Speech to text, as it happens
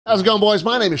How's it going, boys?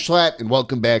 My name is Schlatt, and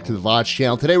welcome back to the VODS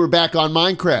channel. Today we're back on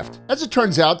Minecraft. As it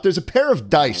turns out, there's a pair of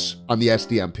dice on the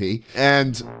SDMP,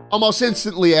 and almost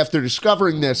instantly after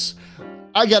discovering this,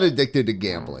 I got addicted to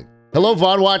gambling. Hello,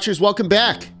 VOD watchers, welcome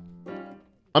back.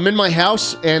 I'm in my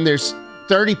house, and there's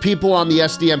 30 people on the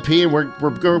SDMP, and we're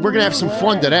gonna have some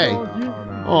fun today.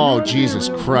 Oh, Jesus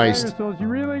Christ. You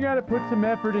really gotta put some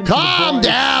effort into Calm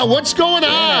down! What's going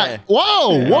on?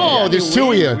 Whoa, whoa, there's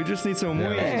two of you. We just need some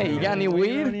weed. Hey, you got any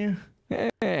weed?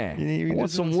 Yeah, you want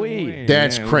some weed?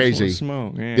 That's crazy.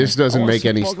 Smoke. Yeah. This doesn't make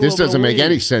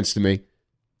any sense to me.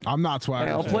 I'm not swag.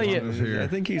 I'll play you. I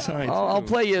think he's high. I'll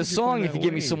play you a song if you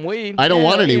give me some weed. I don't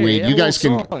want any weed. You guys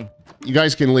song.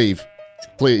 can leave.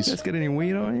 Please. Let's get any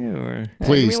weed on you, or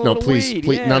please, no, please, weed.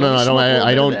 please, Yeah, no,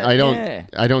 yeah.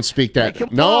 I don't speak that. Hey,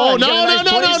 No,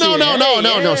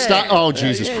 no, stop. Oh,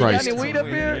 Jesus Christ. You got any weed up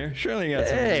here? Surely you got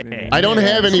some. I don't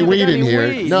have any weed in here.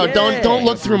 weed? No, Yeah. don't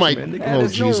look through my. Oh,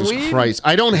 there's no Jesus weed? Christ.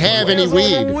 I don't have any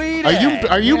Where's all the weed. weed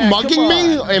Are you at? mugging come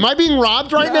me? on. Am I being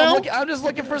robbed right now? I'm just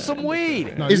looking for some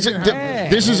weed. No, Is you it? can have-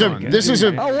 This is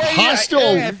a Oh, wait,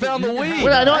 hostile. I found the weed.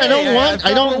 Wait, I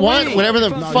don't want whatever the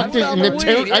fuck I found the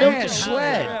weed. I don't. Yeah,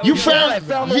 Schlatt. You I found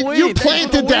found the weed. you Thank you for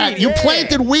planted the that. weed. You Yeah.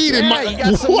 planted weed in my. Yeah, you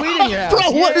got some weed in your house.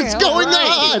 Bro, what is Yeah, going all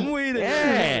right. on? Weed.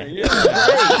 Yeah. Hey,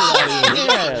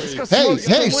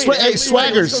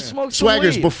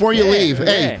 swaggers, before you leave,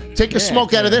 hey, take a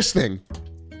smoke out of this thing.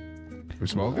 We're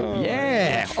smoking?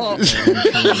 Yeah. Oh.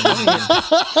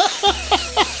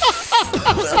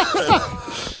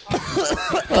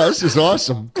 Oh, this is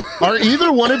awesome. Are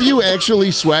either one of you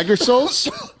actually swagger souls?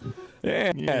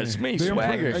 Yeah, it's me,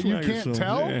 Swagger. You can't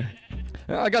tell? Yeah.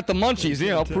 I got the munchies.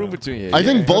 Yeah, I'll prove it to you. I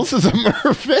think both of them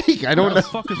are fake. I don't know. What the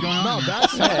fuck is going on? No,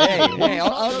 that's Hey,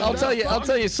 I'll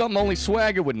tell you something only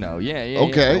Swagger would know. Yeah.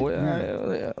 Okay.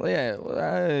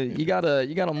 You got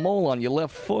a mole on your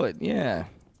left foot. Yeah.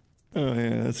 Oh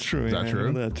yeah, that's true. Is that I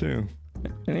true? know that too.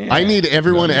 Yeah. I need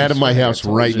everyone out of my house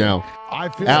right now. I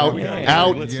feel Out, like-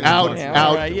 out, out, Yeah,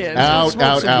 all right, yeah, out, let's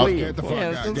out, smoke some weed. Get the fuck Yeah,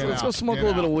 out, let's get go out, smoke get a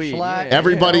little bit of out. weed. Schlatt. Yeah,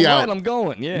 Everybody yeah, all out. right, I'm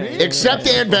going. Yeah. Except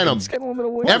Ant Venom. Let's get a little bit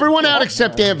of weed. Everyone out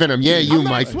except Ant Venom. Yeah, you, I'm not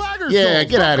Mike. swagger Yeah, soul.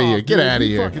 get out of Fuck here. off, Get dude. out of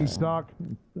You here. fucking suck.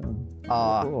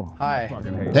 Hi.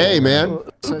 Fucking hate Hey, it. man.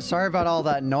 So, sorry about all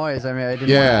that noise. I mean, I didn't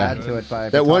Yeah. want to add to it by.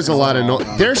 That was a lot of noise.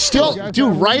 They're still,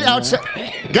 dude, right outside.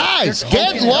 Guys,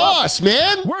 get lost,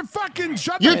 man. We're fucking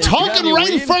shut You're the talking any right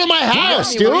in weed? front of my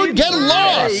house, You got any dude. weed? Get Hey,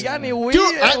 lost. you got any weed?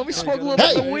 Dude, Yeah, let me smoke a little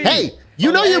bit of weed. Hey,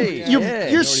 you know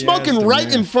you're smoking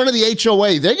right in front of the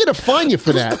HOA. They're gonna fine you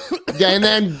for that. Yeah, and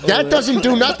then that doesn't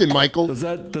do nothing, Michael. Does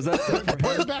that Put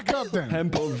it back up then.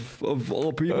 hemp of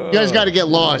all people? You guys got to get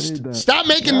lost. Stop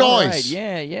making All right, noise.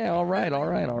 yeah, all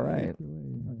right.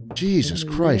 Jesus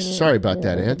Christ. Sorry about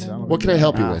that, Ant. What can I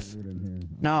help you with?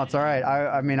 No, it's all right.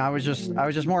 I mean, I was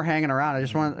just more hanging around. I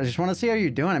just want to see how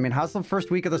you're doing. I mean, how's the first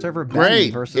week of the server been?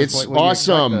 Great. Versus It's what you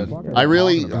awesome. expected? I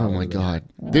really, oh my God.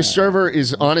 This server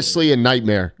is honestly a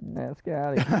nightmare. Let's get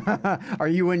out of here. Are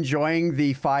you enjoying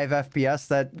the 5 FPS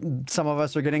that some of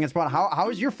us are getting in spawn? How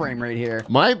is your frame rate here?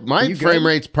 My you frame good?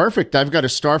 rate's perfect. I've got a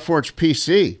Starforge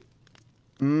PC.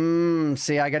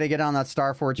 See, I got to get on that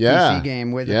StarForge Yeah. PC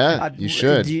game with. Yeah, you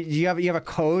should. Do you have a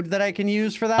code that I can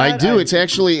use for that? I do. It's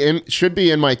actually should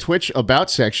be in my Twitch about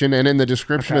section and in the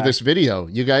description of Okay. this video.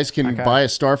 You guys can Okay. buy a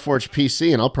Starforge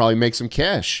PC and I'll probably make some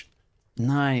cash.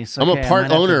 Nice. I'm Okay, a I part might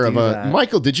have to owner of do a. that.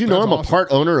 Michael, did you know That's I'm a awesome. part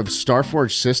owner of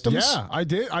Starforge Systems? Yeah, I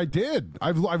did.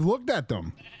 I've looked at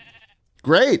them.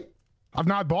 Great. I've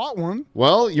not bought one.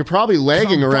 Well, you're probably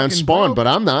lagging I'm around fucking spawn, broke. but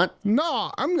I'm not. No,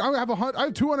 I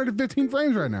have 215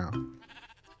 frames right now.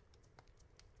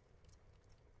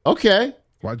 Okay.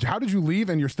 Why, how did you leave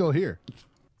and you're still here?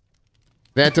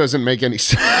 That doesn't make any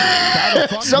sense.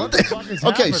 What the fuck is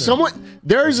Okay, happening?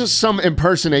 there's some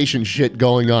impersonation shit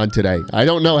going on today. I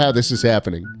don't know how this is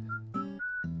happening.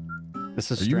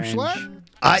 This is Are you strange.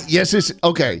 Schlatt? Yes, it's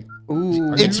okay.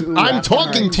 Ooh, I'm that's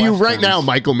talking right. to you right Questions. now,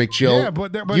 Michael McChill. Yeah,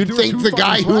 but you there were think two the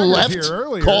guy fucking who swaggers left here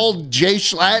earlier. called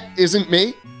jschlatt isn't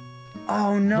me?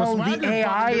 Oh no, The the swagger AI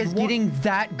fucking is what- getting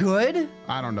that good?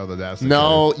 I don't know that that's the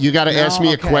No, you got to ask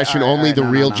me a okay, question all right, only all the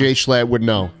right, real no. jschlatt would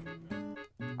know.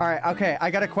 All right, okay, I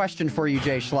got a question for you,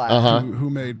 Jay Schlatt. Uh-huh. Who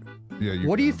made? Yeah,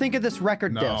 What do you think of this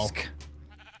record No. disc?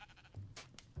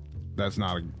 That's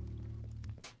not a.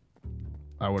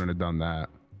 I wouldn't have done that.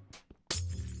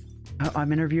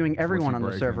 I'm interviewing everyone on the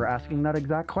breaking? server asking that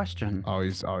exact question. Oh, he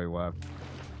left.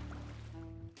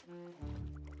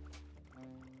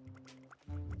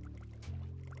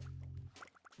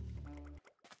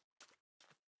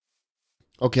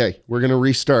 Okay, we're going to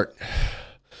restart.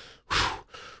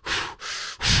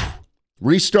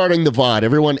 Restarting the VOD.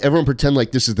 Everyone pretend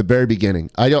like this is the very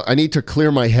beginning. I need to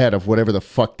clear my head of whatever the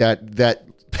fuck that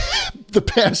the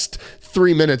past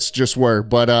 3 minutes just were.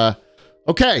 But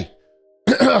okay.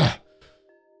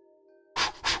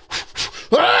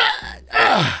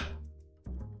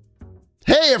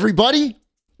 Hey everybody.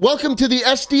 Welcome to the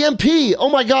SDMP. Oh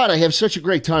my god, I have such a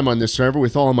great time on this server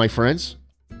with all of my friends.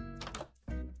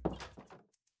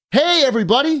 Hey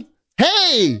everybody.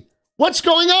 Hey! What's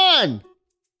going on?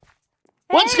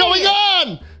 What's going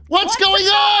on? What's going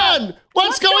on?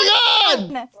 What's going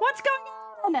on? What's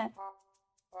going on?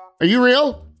 Are you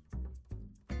real?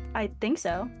 I think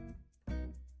so.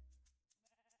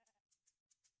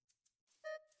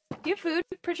 Do you have food,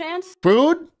 perchance?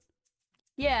 Food?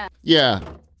 Yeah. Yeah.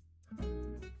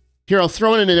 Here, I'll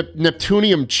throw in a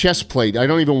Neptunium chest plate. I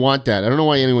don't even want that. I don't know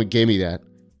why anyone gave me that.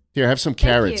 Here, have some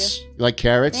carrots. You like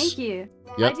carrots? Thank you.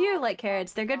 Yep. I do like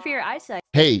carrots. They're good for your eyesight.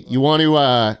 Hey, you want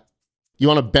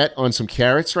to bet on some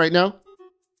carrots right now?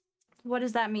 What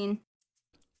does that mean?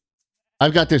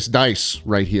 I've got this dice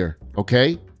right here,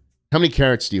 okay? How many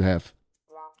carrots do you have?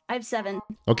 I have 7.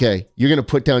 Okay, you're going to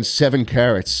put down 7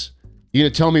 carrots. You're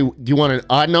going to tell me, do you want an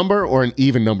odd number or an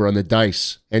even number on the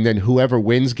dice? And then whoever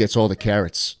wins gets all the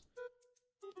carrots.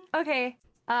 Okay.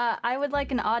 I would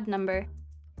like an odd number.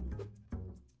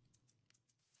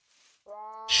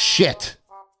 Shit.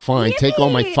 Fine, take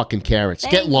all my Yippee! fucking carrots.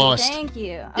 Thank Get you, lost. Thank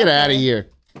you. Get out of here.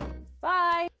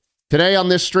 Bye. Today on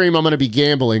this stream, I'm going to be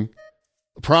gambling.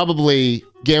 Probably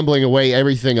gambling away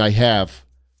everything I have.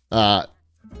 I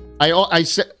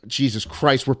said, Jesus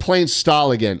Christ, we're playing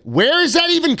Stahl again. Where is that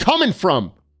even coming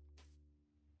from?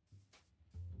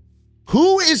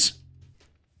 Who is...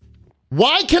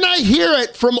 Why can I hear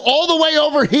it from all the way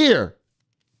over here?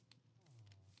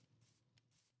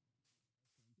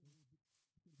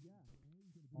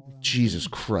 Jesus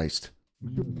Christ.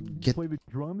 Play the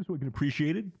drums so I can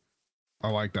appreciate it. I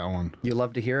like that one. You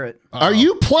love to hear it. Are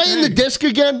you playing the disc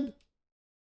again?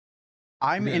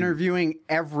 I'm interviewing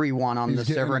everyone on the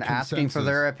server and asking for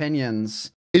their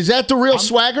opinions. Is that the real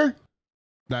swagger?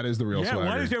 That is the real Yeah, swagger.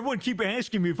 why does everyone keep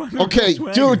asking me if I'm the Okay,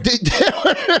 real swagger?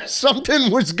 dude,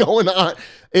 something was going on.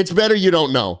 It's better you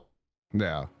don't know.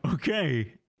 Yeah.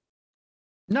 Okay.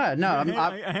 No,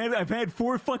 I've had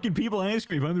 4 fucking people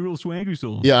ask me if I'm the real swagger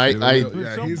soul. Yeah, he's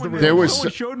the real. There was-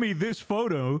 someone showed me this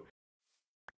photo,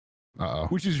 Uh-oh.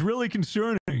 which is really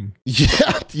concerning.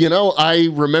 Yeah, you know, I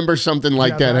remember something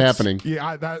like that happening.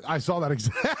 Yeah, I saw that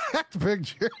exact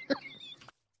picture.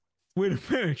 Wait a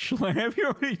minute, Schlatt, have you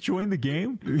already joined the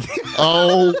game?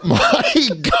 Oh my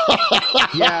god!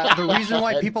 yeah, the reason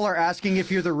why people are asking if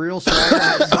you're the real swagger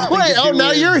has something Wait, to oh, do now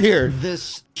with you're here.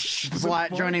 This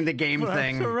Schlatt joining the game But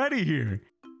thing. I'm already here.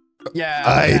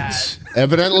 Yeah.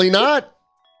 Evidently not.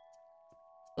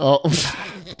 Oh.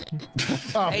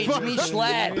 Hey, it's me,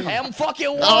 Schlatt. I'm fucking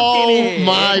walking Oh here.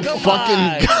 my Come fucking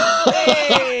on. god!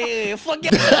 Hey,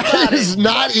 forget about That it. is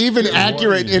not even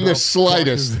accurate in the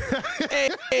slightest.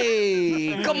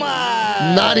 Hey, come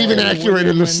on. Not even accurate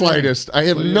in the slightest. I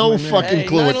have no fucking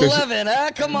clue what this is. 9/11, huh?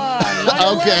 Come on.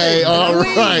 9/11. Okay, all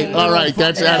right.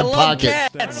 That's out of pocket.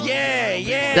 Cats.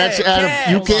 Yeah. That's out of.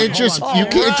 You can't just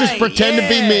pretend to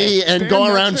be me and go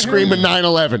around screaming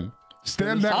 9/11.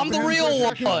 Stand next I'm the to him real for a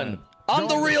second. one. I'm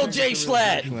the real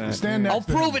jschlatt. Stand next I'll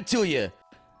to prove him. it to you.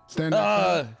 Stand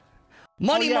next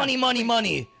Money.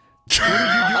 I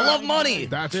love money.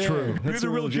 That's true. You're the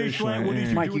real Jay Schlatt. What did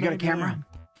you Mike, do you got a with camera?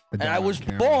 And I was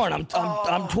born. I'm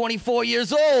 24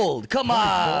 years old. Come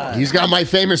on. He's got my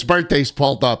famous birthdays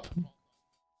pulled up.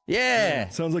 Yeah.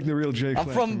 Sounds like the real Jay I'm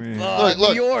Schlatt from to me.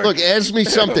 New York. Look, ask me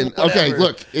something. Okay, Whatever.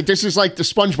 look, this is like the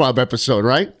SpongeBob episode,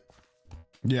 right?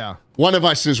 Yeah. One of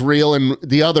us is real and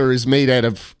the other is made out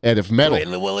of metal. Wait,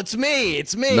 well, it's me.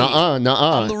 It's me. Nuh-uh.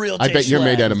 I'm the real I Jay bet you're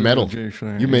made Schlatt. out of The metal. real Jay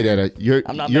Schlatt, You're made out of you're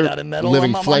I'm not you're made out of metal.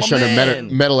 living I'm flesh a on a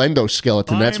man. metal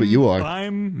endoskeleton. That's what you are.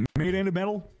 I'm made out of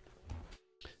metal.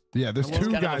 Yeah, there's two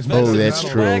Kind of guys. offensive. Oh, that's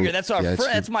That's true. Swagger. That's our Yeah, that's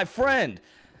friend. That's my friend.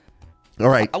 All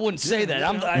right. I wouldn't say that.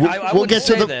 I We'll wouldn't get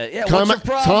to say the that. Yeah, calm, what's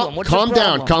your problem? What's your calm down,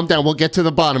 problem? calm down. We'll get to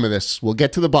the bottom of this.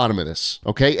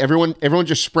 Okay, everyone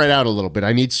just spread out a little bit.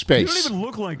 I need You space. don't even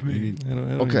look like me. I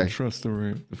don't Okay. even trust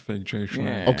the fake Jay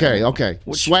Schlatt. Yeah. Okay.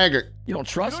 Swagger, You don't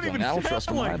trust You don't him. even I don't sound trust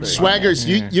him like either. me.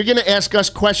 Swaggers, you're gonna ask us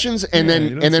questions and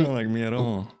you then don't sound like me at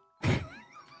all.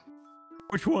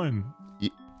 Which one?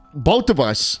 both of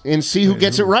us and see who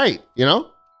gets it right. You know,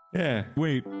 Yeah.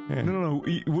 Wait. Yeah. No.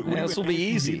 What Yeah, this'll be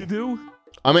easy. to do?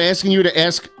 I'm asking you to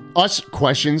ask us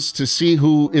questions to see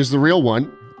who is the real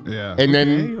one, Yeah. and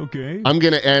then Okay. I'm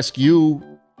gonna ask you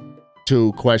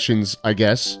 2 questions, I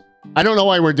guess, I don't know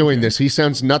why we're doing this. He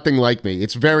sounds nothing like me.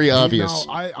 It's very obvious.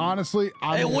 No, I honestly.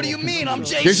 Hey, what do you mean? I'm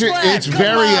Jay This is, Schlatt. it's Come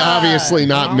very on. obviously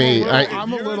not me.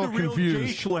 I'm a little If you're the real Jay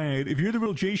confused. Schlatt, if you're the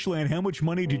real Jay Schlatt, how much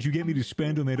money did you get me to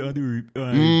spend on that other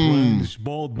bronze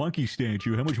bald monkey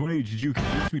statue? How much money did you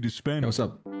convince me to spend? What's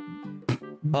up?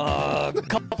 A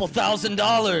couple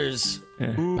 $1,000s.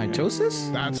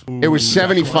 Mitosis? That's It was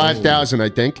 75,000, I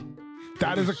think.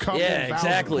 that is a couple. Yeah,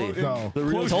 exactly. No. The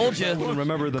real Told you. Wouldn't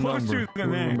remember the number. Closer than Wouldn't that.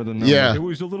 remember the number. Yeah. It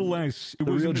was a little less. It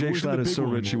The real wasn't- Jay it wasn't Schlatt the is big so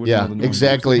one. rich he wouldn't Yeah, know the number.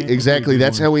 exactly.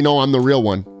 That's how we know I'm the real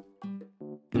one.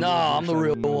 No, I'm the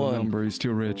real The one. number. He's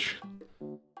too rich.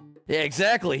 Yeah,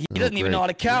 exactly. He doesn't even know how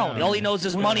to count. All he knows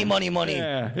is money, money, money.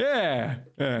 Yeah.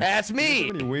 That's me.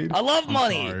 Anyway, I love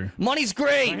money. sorry. Money's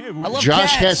great. I love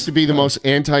Josh cats. has to be the most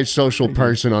antisocial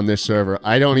person on this server.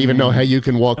 I don't even know how you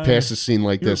can walk past a scene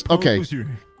like You're a this. Okay. poser.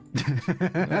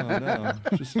 No.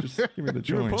 Just give me the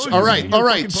joint. poser. All right. You're All a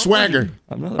right. fucking Swagger.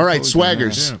 I'm not All right. opposed to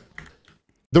Swaggers. Yeah.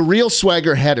 The real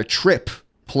Swagger had a trip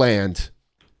planned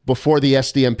before the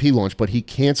SDMP launch, but he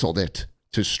canceled it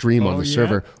to stream on the yeah?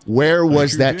 server. Where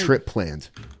was sure that did. trip planned?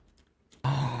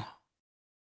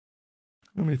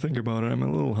 Let me think about it. I'm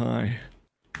a little high.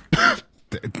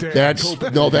 That's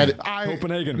no that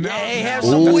Copenhagen. Hey, have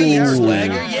some weed, Ooh.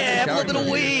 Swagger. Yeah, have a little bit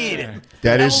of weed.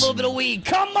 that Have a is little bit of weed.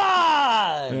 Come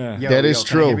on. Yeah. Yo, That is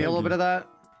can you true. Give me a little bit of that.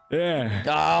 Yeah.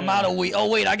 I'm out of weed. Oh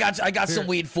wait, I got some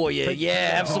weed for you.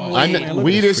 Yeah, have some I'm, weed.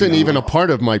 weed isn't even a part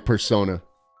of my persona.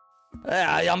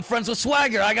 Yeah, I'm friends with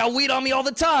Swagger. I got weed on me all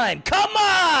the time. Come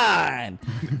on.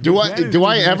 Do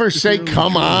I ever say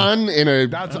come on in a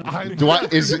do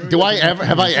I ever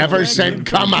have I ever said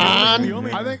come on?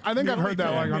 I think I've heard that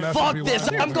like on Fuck SCP this.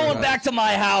 Live. I'm going back to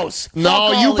my house. No,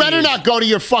 Fuck you all better of not go to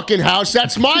your fucking house.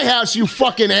 That's my house, you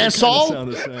fucking They asshole.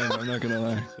 sound the same. I'm not gonna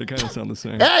lie. They kind of sound the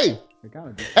same. Hey!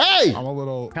 Hey! I'm a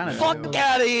little. Kind of. Fuck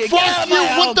out of here. Get Fuck out of you! my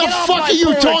house. What the Get off fuck my are you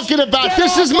porch. talking about? Get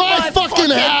This off is of my fucking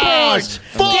house! porch.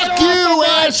 Fuck Get off you, of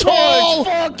my asshole! porch.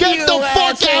 Fuck Get you, the fuck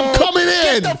out! I'm asshole. coming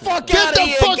in! Get the fuck Get out the of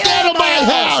here. fuck Get out of my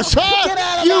house, huh? Get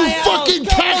out of You my house. fucking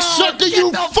Come on. cocksucker! Get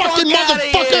You the fucking fuck outta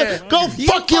motherfucker! here. Go You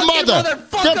fuck your fucking mother!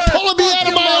 motherfucker. They're pulling me Fuck out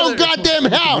of your my own mother. goddamn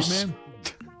house!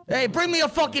 Hey, bring me a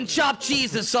fucking chopped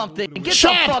cheese or something. Get the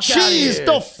Chopped fuck cheese! out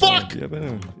The of here. fuck!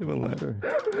 You have a letter.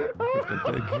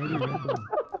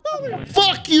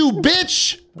 Fuck you,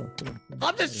 bitch!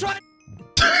 I'm just trying.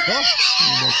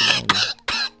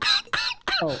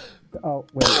 Oh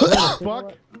wait.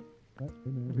 Fuck.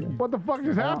 What the fuck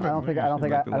just happened? I don't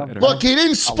think. Look, he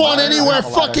didn't spawn ladder. anywhere I have a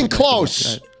ladder. fucking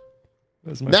close.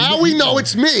 Now we know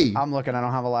it's me. I'm looking. I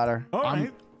don't have a ladder. All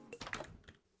right.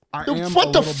 I am What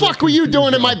a the little fuck bit were you confused, doing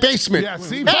in though. my basement? Yeah,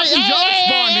 see, Hey, fucking hey, Josh hey,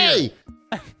 spawned hey, here.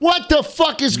 hey! What the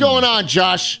fuck is going on,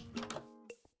 Josh?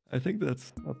 I think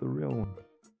that's not the real one.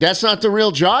 That's not the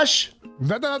real Josh? Is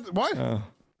that not what?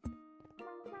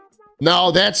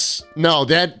 No,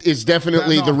 that is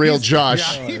definitely No, the real he's-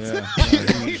 Josh. yeah, he's,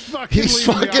 he's fucking He's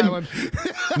leaving the fucking- island.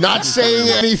 Not saying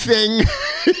anything,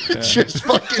 just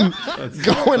fucking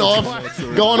going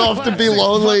off to be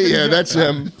lonely. Yeah, that's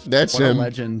him. That's What a him.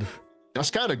 legend. That's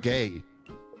kind of gay.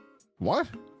 What?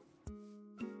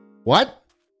 What?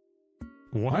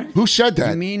 What? Who said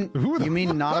that? You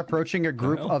mean not approaching a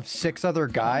group of 6 other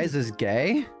guys is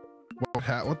gay?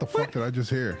 What the fuck did I just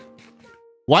hear?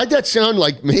 Why'd that sound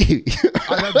like me?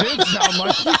 That did sound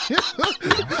like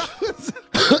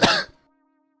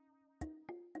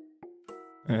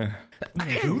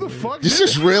Who the fuck? This did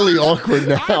is really awkward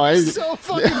now. I'm so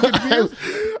fucking confused.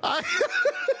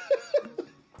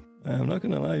 I'm not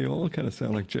gonna lie, you all kind of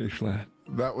sound like Jay Schlatt.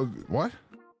 That was what?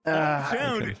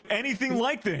 Sound anything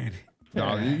like that?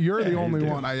 No, you're the only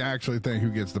one I actually think who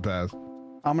gets the pass.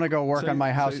 I'm gonna go work on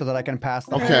my house so that I can pass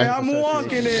the. Okay. Hey, I'm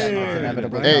walking in.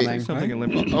 Inevitably Hey. coming. Something in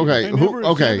limp. Okay, I never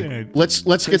okay. said that.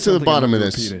 Let's get to the bottom of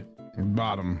this.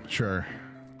 Bottom, sure.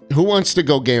 Who wants to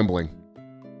go gambling?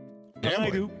 I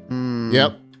do.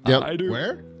 Yep. Yep. I do.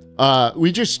 Where?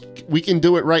 We can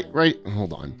do it right.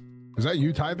 Hold on. Is that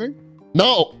you typing?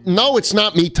 No, it's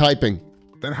not me typing.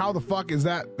 Then how the fuck is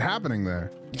that happening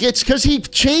there? It's because he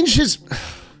changed his.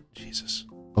 Jesus.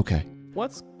 Okay.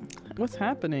 What's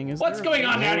happening? What's going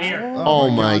on down here? Oh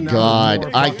my God.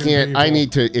 more I fucking can't. I people.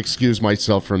 need to excuse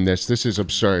myself from this. This is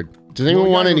absurd. Does anyone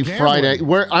we want gotta any go gambling.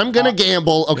 Friday? I'm gonna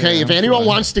gamble. Okay. yeah, If anyone fine.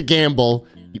 wants to gamble,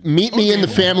 meet me in the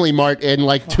Family Mart in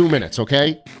like 2 minutes.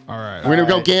 Okay. All right. We're gonna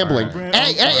go gambling. all right.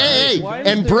 Hey! Why is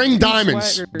And there bring two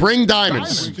diamonds. swaggers? Bring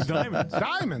diamonds. Diamonds.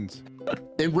 Diamonds.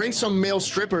 And bring some male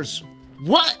strippers.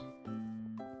 What?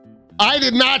 I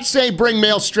did not say bring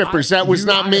male strippers. That was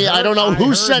not me. I don't know who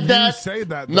heard said you that. Say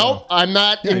that though. Nope, I'm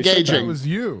not You said engaging. That was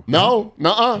you. No,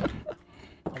 nuh-uh.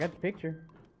 I got the picture.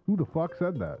 Who the fuck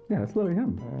said that? Yeah, it's literally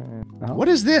him. What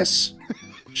is this?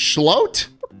 Schlatt?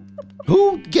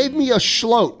 Who gave me a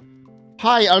Schlatt?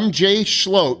 Hi, I'm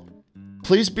jschlatt.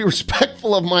 Please be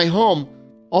respectful of my home.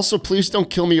 Also, please don't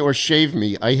kill me or shave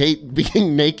me. I hate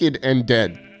being naked and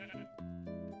dead.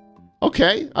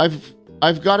 Okay,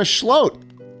 I've got a Schlatt.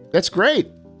 That's great.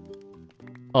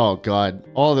 Oh god,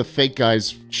 all the fake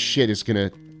guys' shit is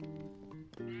gonna...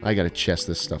 I gotta chest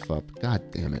this stuff up. God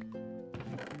damn it.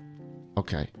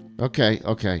 Okay,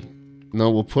 okay. No,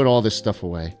 we'll put all this stuff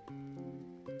away.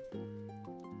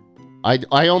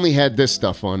 I only had this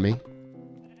stuff on me.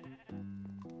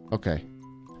 Okay.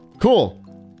 Cool.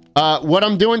 What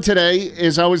I'm doing today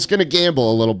is I was gonna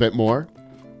gamble a little bit more.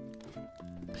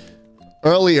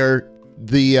 Earlier,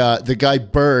 the guy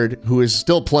Bird, who is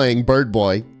still playing Bird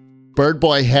Boy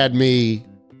had me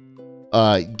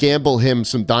gamble him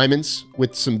some diamonds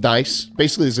with some dice.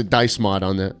 Basically, there's a dice mod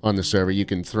on the server you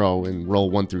can throw and roll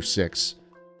 1 through 6.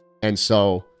 And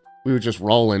so we were just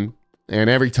rolling, and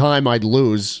every time I would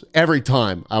lose.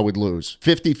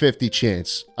 50-50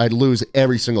 chance. I'd lose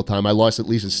every single time. I lost at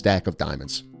least a stack of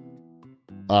diamonds.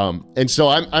 And so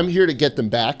I'm here to get them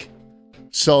back.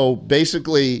 So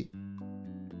basically,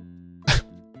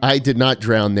 I did not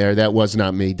drown there. That was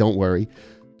not me. Don't worry.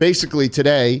 Basically,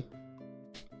 today,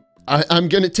 I'm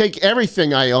going to take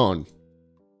everything I own,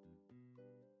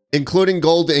 including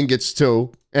gold ingots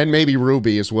too, and maybe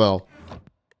ruby as well.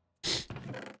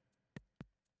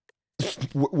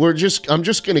 I'm just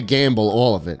going to gamble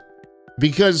all of it.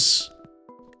 Because,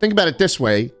 think about it this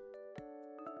way.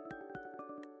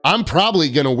 I'm probably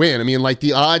going to win. I mean, like,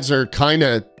 the odds are kind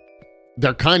of,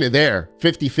 they're kind of there.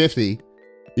 50-50.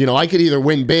 You know, I could either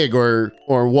win big or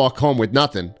walk home with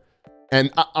nothing. And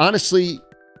honestly,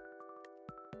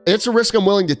 it's a risk I'm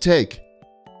willing to take.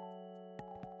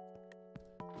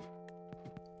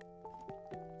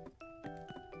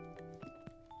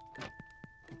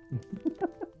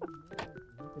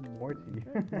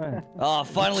 Oh,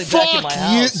 finally back in my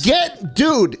house.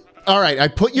 Dude. All right, I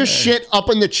put your shit up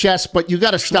in the chest, but you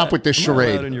got to stop with this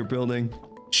charade. Out in your building.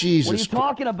 Jesus. What are you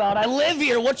talking about? I live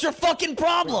here. What's your fucking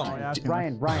problem?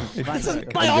 Ryan. This is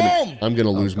my home. I'm gonna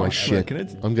lose my shit.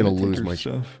 I'm gonna lose my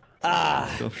stuff.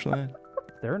 shit. Schlatt.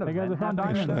 They're in a guys found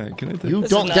diamonds. Can I take You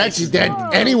don't. That's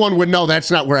that. Anyone would know that's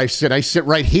not where I sit. I sit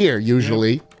right here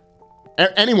usually.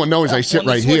 Anyone knows I sit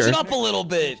right here. Switch it up a little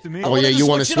bit. Oh yeah, you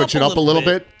want to switch it up a little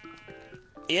bit?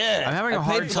 Yeah. I'm having a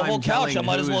hard time time telling I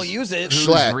might as well use it. who's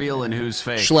Schlatt. real and who's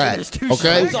fake. Schlatt.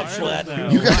 Okay. What's up,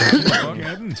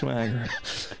 Schlatt? swagger?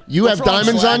 You have What's wrong,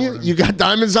 diamonds Schlatt? on you? You got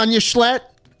diamonds on you, Schlatt?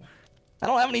 I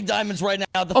don't have any diamonds right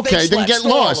now. The Okay, fake then Schlatt get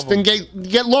stole all lost. of Then them.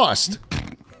 get lost.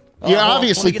 Oh, You're hold on.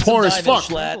 obviously Let me get some poor as diamonds,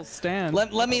 fuck. Schlatt. Stand.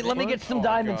 Let me get some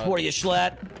diamonds for you,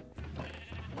 Schlatt.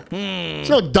 There's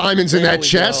no diamonds in There that we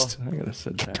chest. I gotta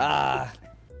sit down.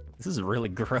 This is really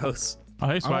gross. Oh,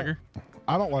 hey, Swagger.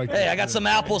 I don't like. Hey, I got some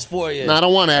apples for you. No, I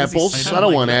don't want apples. I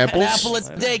don't want An apples. apple a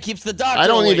day keeps the doctor I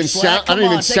don't away, even Schlatt. sound. I Come don't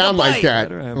even on, take a sound like bite. that.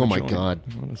 Better have Oh a my joint. god.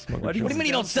 I wanna smoke a What do you joint. mean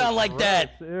you don't sound like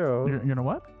that? You know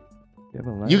what?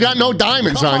 You got no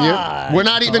diamonds on you. on. We're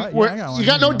not even. You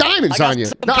got no diamonds I got on you.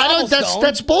 some No, I don't. cobblestone.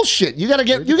 That's bullshit. You gotta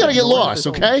get lost,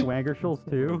 okay? Swagger shills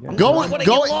too. Go What I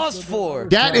go. get lost for?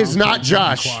 That is not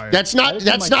Josh. That's not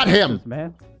him.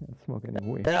 Man. Smoke any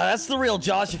weed. That's the real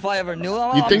Josh if I ever knew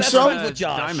him. You I'm think best so? friends with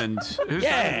Josh. Diamond. Whose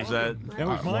Yeah. diamond was that? That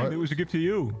was mine. It was a gift to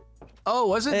you. Oh,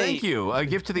 was it? Hey. Thank you. A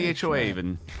gift to the HOA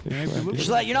even.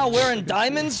 Schlatt, you're not wearing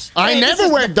diamonds? I Hey, this never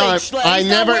is wear the fake diamonds. Schlatt. I He's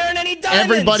not never. wearing any diamonds.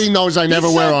 Everybody knows I never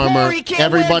He's wear so armor. poor, he can't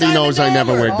Everybody wear knows I diamond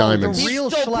never wear armor. diamonds. The real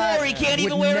He's so poor, Schlatt he can't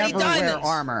even would wear any never wear diamonds.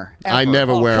 armor. I ever.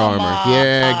 never wear come armor.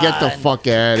 Yeah, get the on. fuck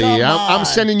out of here. I'm on.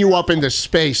 sending you up into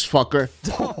space, fucker.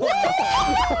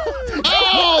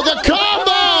 Oh, the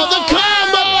combo! The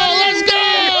combo! Let's go!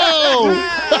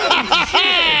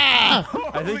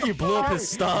 I think you blew up his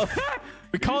stuff.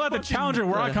 We call that the Challenger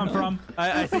where I come from.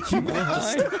 I think you blew up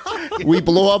his stuff. We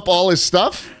blew up all his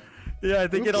stuff. Yeah, I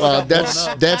think it all Well, got blown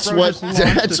up.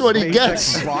 that's what he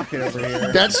gets. Rocket over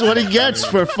here. That's what he gets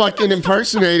for fucking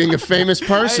impersonating a famous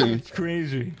person. It's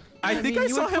crazy. I think I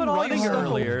saw him running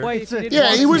earlier.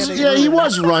 Yeah, he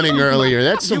was running earlier.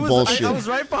 That's some bullshit. I was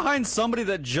right behind somebody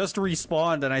that just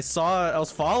respawned, and I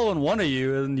was following one of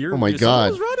you, and you're. Oh my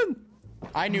God. Was running.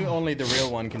 I knew only the real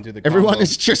one can do the. Everyone combo.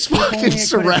 is just fucking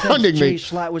surrounding me,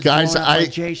 guys.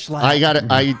 I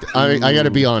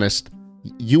gotta be honest.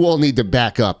 You all need to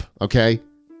back up, okay?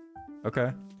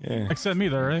 Okay. Yeah. Except me,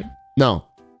 though, right? No,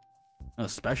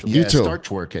 Especially. you too. Start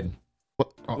twerking.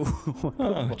 Oh,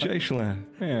 Jay Schlatt.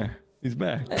 Yeah, he's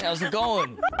back. Hey, how's it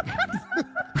going?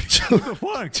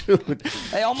 Dude.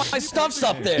 Hey, all my stuff's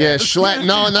up there. Yeah, Schlatt.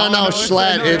 No,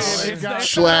 Schlatt. It's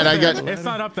Schlatt. I got. It's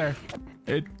not up there.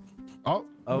 It. Oh.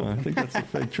 I think that's a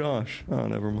fake Josh. Oh,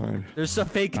 never mind. There's a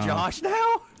fake Josh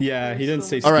now? Yeah, he didn't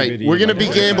say. All right, we're gonna be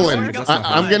gambling.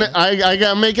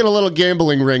 I'm making a little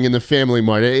gambling ring in the family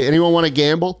mart. Anyone want to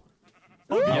gamble?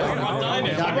 We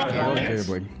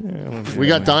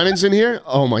got diamonds in here.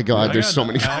 Oh my God, there's so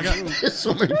many. There's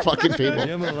so many fucking people.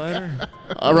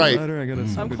 All right.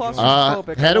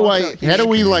 How do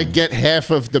we like get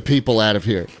half of the people out of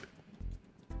here?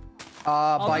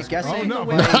 By guessing. Not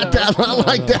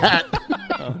like that.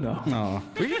 Oh, no.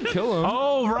 We can kill him.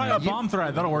 Oh, right, a bomb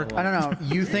threat. That'll work. I don't know.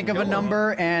 You think of a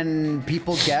number and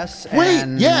people guess. Wait,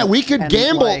 yeah, we could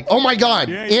gamble. Like, oh my God,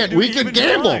 Ant, we could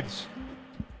gamble.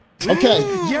 Okay.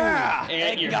 Yeah.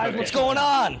 Hey, guys, what's going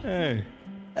on? Hey.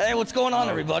 Hey, what's going on,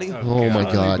 everybody? Oh my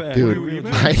God, dude.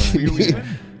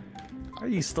 Are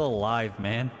you still alive,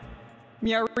 man?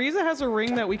 Yeah, Riza has a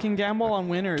ring that we can gamble on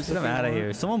winners. Get him out of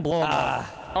here. Someone blow him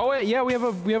up. Oh wait, yeah, we have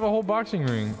a whole boxing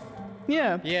ring.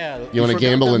 Yeah. Yeah. You want to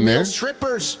gamble in there?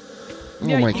 Strippers.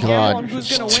 Yeah, Oh my you gamble on God.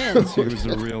 who's gonna win. He was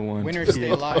a real one. Winners stay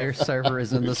Our alive. server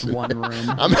is in this one room.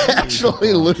 I'm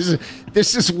actually losing.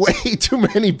 This is way too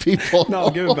many people.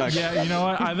 No, give it back. Yeah, you know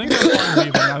what? I think that's fine,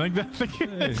 Ethan. I think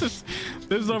this is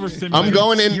overstimulating. I'm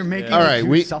going in. You're making All it right, too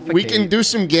we suffocate. can do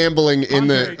some gambling in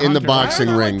the boxing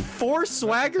ring. 4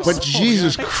 swaggers. But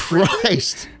Jesus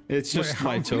Christ! It's just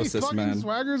mitosis, man.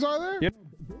 Swaggers are there? Yep.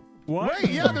 What? Wait,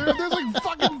 yeah, there's like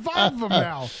fucking 5 of them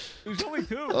now. There's only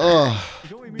 2. Oh,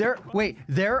 There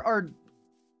are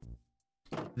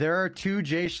 2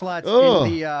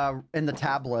 jschlatts in the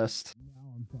tab list.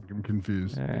 I'm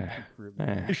confused.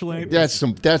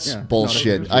 that's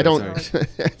bullshit. I don't.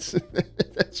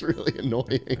 That's really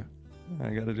annoying. I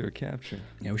gotta do a capture.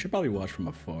 Yeah, we should probably watch from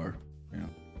afar.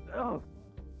 Yeah.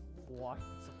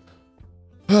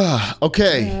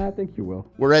 Okay. I think you will.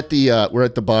 We're at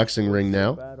the boxing ring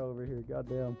now.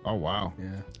 Oh wow.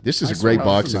 Yeah. This is a great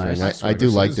boxing ring. I do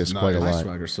like this quite a Nice lot.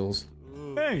 swagger souls.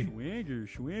 Hey.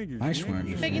 Nice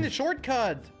swagger. Taking the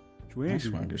shortcut. Nice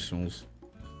swagger souls.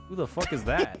 Who the fuck is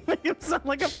that? Make him sound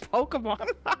like a Pokemon.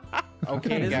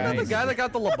 Okay, Isn't that the guy that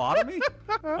got the lobotomy?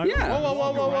 Yeah.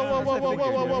 Whoa.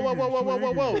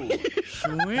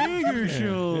 Swagger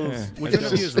shows. Which one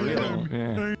of you is real?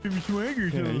 I'm Swagger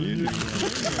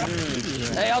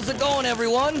Hey, how's it going,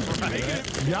 everyone?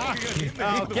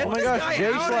 Oh, get my this gosh, guy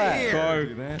Jay out Schlatt. of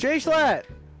here. Jschlatt!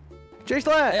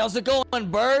 Jschlatt! Hey, how's it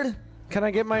going, Bird? Can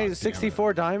I get my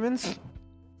 64 diamonds?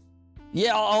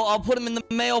 Yeah, I'll put them in the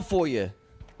mail for you.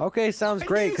 Okay, sounds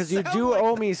great, because you do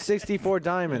owe me 64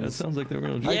 diamonds. That sounds like the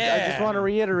real. Yeah. I just want to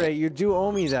reiterate, you do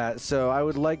owe me that, so I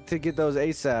would like to get those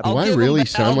ASAP. Do I really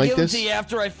sound like this? I'll give them to you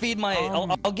after I feed my.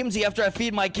 I'll give them to you after I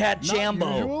feed my cat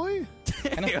Jambo. Usually?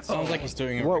 Sounds like he's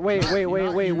doing it. What, wait.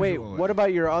 What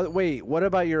about your other? Wait, what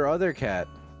about your other cat?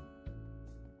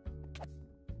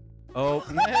 Oh.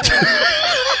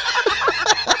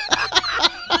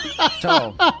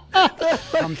 So,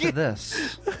 come to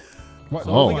this. What?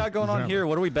 So what we got going on here?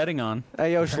 What are we betting on?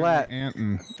 Hey, yo, Schlatt.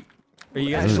 Are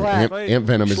you guys Schlatt. Ant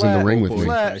Venom is in the ring with me.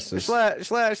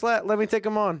 Schlatt, let me take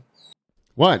him on.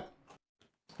 What?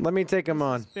 Let me take him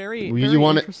on. Very You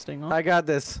want it? interesting. I got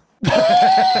this.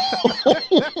 Oh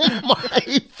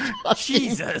my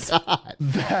Jesus. God.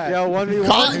 Yo,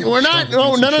 1v1. We're not.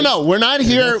 No. We're not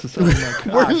here.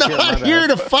 We're not here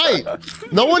to fight.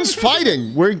 No one's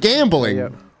fighting. We're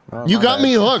gambling. Oh, You got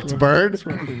me hooked, Bird.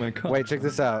 Wait, check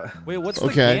this out. Wait, what's the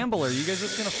Okay. gambler? You guys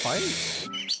just gonna fight?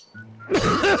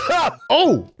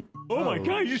 Oh! Oh my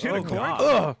God! You just hit a coin.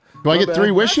 God. Do I get 3 That's the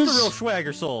real wishes?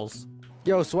 swagger souls.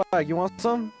 Yo, Swag, you want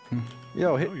some?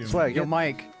 Yo, Swag. Yo,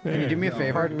 Mike, can you do me a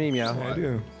favor? Pardon me, Meow. I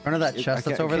do. Front of that chest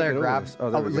that's over there, grab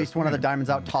at least one of the diamonds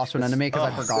out, toss one into me,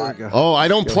 because I forgot. Oh, I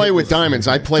don't play with diamonds.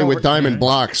 I play with diamond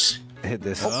blocks. Hit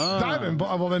this. Diamond.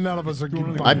 Well, then none of us are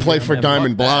getting I play for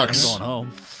diamond I'm blocks. going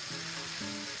home.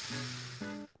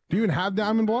 Do you even have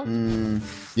diamond blocks?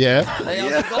 Yeah. Hey,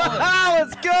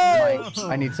 how's it going? Let's go!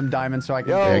 I need some diamonds so I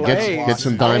can. Yeah, get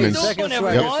some diamonds. How you doing, Yep,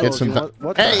 everyone? get some.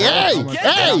 What the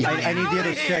Hey! I need the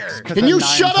other 6. Can you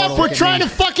shut up? We're trying to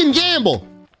fucking gamble.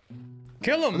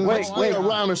 Kill him. Wait.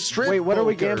 Around a strip. Wait, what are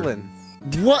we poker. gambling?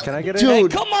 What? Can I get it? Hey,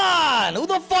 Dude. come on! Who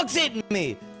the fuck's hitting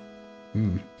me?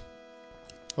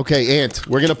 Okay, Ant.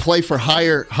 We're gonna play for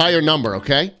higher number.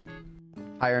 Okay.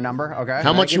 Higher number. Okay.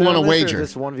 How much you want to wager?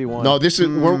 This 1v1. No, this is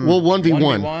we'll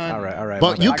 1v1. All right.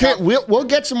 But you can't. We'll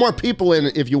get some more people in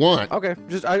if you want. Okay.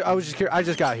 I was just curious. I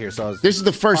just got here, so I was. This is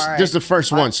the first. All right. This is the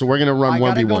first one, so we're gonna run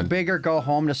 1v1. I gotta go big or go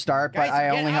home to start, but Guys, I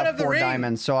get only out have of the 4 ring.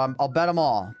 diamonds, so I'll bet them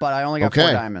all. But I only got Okay.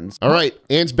 4 diamonds. All right.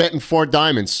 Ann's betting 4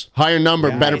 diamonds. Higher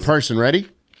number, better Guys. person. Ready?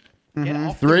 Get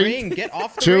off 3, the ring. Get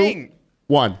off the 2, ring.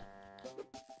 1.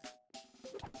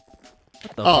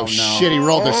 Oh shit! He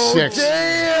rolled a 6.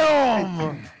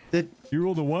 Damn! You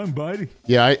rolled a 1, buddy.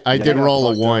 Yeah, I did roll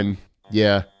a 1.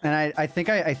 Yeah. And I think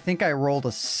I rolled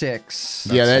a 6.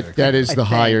 Yeah, that is I the think.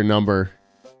 higher number.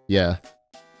 Yeah.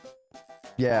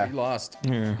 Yeah. You lost.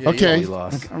 Yeah, Okay. you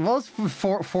lost. Well, it's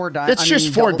four diamonds. It's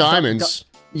just 4 diamonds.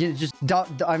 You just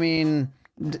I mean,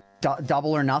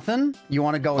 double or nothing. You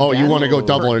want to go? Oh, you again? want to go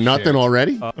double or nothing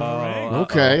already?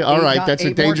 Okay, all right. That's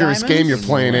a dangerous game you're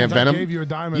playing, Ant Venom. I gave you a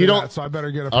diamond. You in don't. that, so I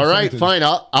better get a All right, percentage. fine.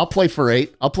 I'll play for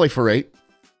 8. I'll play for 8.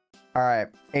 All right,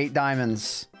 8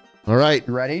 diamonds. All right.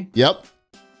 You ready? Yep.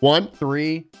 1.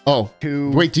 3. Oh.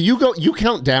 2. Wait. Do you go? You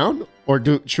count down, or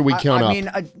should we count up? I mean,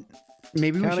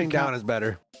 maybe we Counting should down count. is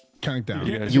better. Counting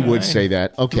down. You would say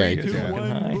that. Okay. 3, 2,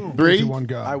 1, boom. 3, 2, 1,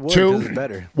 go. I would. 2, 'cause it's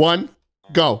better. 1,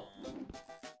 go.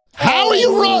 How are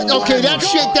you rolling? Okay, that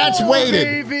shit. That's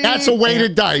weighted. baby. That's a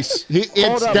weighted dice.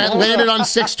 Hold up, That hold landed up. on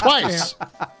 6 twice.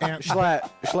 Ant,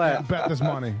 Schlatt. bet this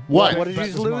money. What? What did you Bet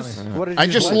just this lose? money. What did I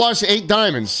you just lose? lost 8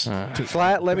 diamonds.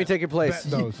 Schlatt, let me take your place.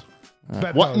 Bet those.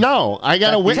 Bet What? those. No, I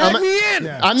gotta win. Tag me in.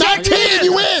 Yeah. I'm not taking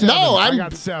you in. No, I I'm.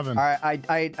 got 7. All right,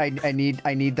 I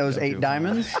need those 8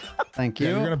 diamonds. Thank you.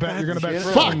 Yeah, you're gonna bet.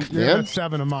 Fuck, You're man. gonna bet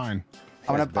 7 of mine.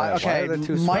 I'm gonna Why okay. are there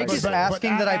 2 Mike spikes? is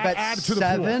asking that I bet add to the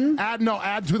 7. pool.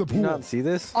 Add to the You pool. not see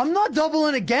this? I'm not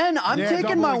doubling again. I'm Yeah, taking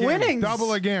double my again. winnings.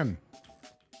 Double again.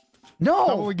 No.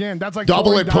 Double again. That's like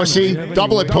Double 40 it, pussy. diamonds.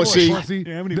 Double it, pussy.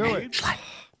 Yeah, how many Do waves?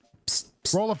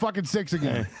 it. Roll a fucking 6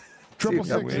 again. Triple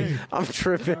 6. I'm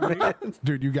tripping, man.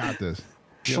 Dude, you got this.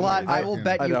 Schlatt, I will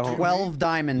bet I you don't. 12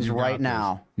 diamonds You got right this.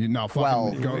 now. You no,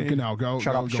 12. fucking go.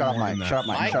 Shut up, Mike. Shut up, Mike. Shut up,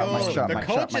 Mike. Shut up, The Mike.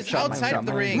 coach is outside of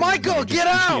the ring. Michael, get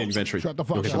out! Shut the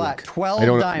fuck up. Schlatt, 12 I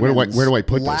don't know. diamonds. Where do I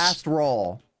put this? Last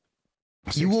roll.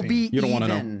 You will be You don't wanna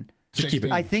know. even. Just keep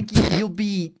it. I think you'll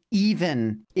be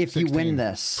even if you 16. win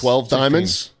this. 12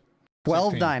 diamonds. 12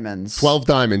 16. diamonds. 12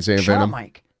 diamonds, Ant Shut up, Venom.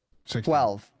 Mike. 16.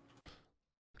 12.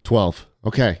 12.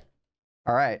 Okay.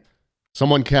 All right.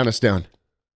 Someone count us down.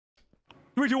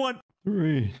 3, 2, 1.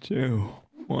 3, 2,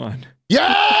 1.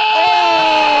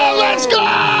 Yeah! Let's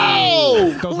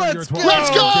go! Those are your Let's 12. go! Let's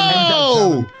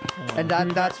go! And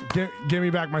that's Give me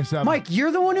back my 7. Mike.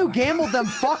 You're the one who gambled them.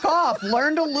 Fuck off.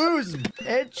 Learn to lose,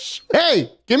 bitch.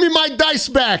 Hey, give me my dice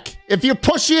back. If you're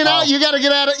pushing it out, you gotta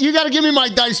get at it. You gotta give me my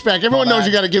dice back. Everyone knows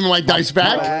you gotta give me my dice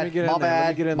back. Let me get in there. Let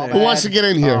me get in there. Who wants to get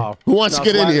in here? Oh. Who wants to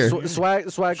get in here? Swag home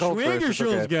Swagger first.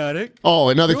 Show's Okay. got it. Oh,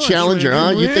 another challenger,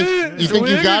 huh? You think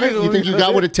you got it? You think you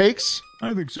got what it takes?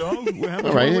 I think so. We're having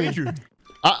All right. a wager.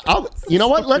 You know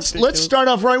what? Let's start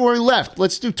off right where we left.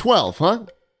 Let's do 12, huh?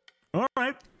 All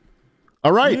right.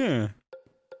 All right.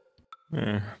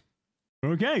 Yeah.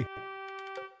 Okay.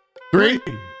 3,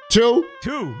 2,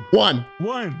 2, 1.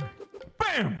 1.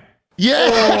 Bam!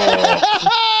 Yeah!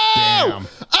 Damn.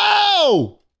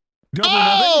 Oh! Double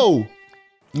nothing. Oh!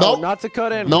 Oh, Nope. not to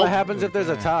cut in. Nope. What happens if there's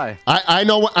a tie? I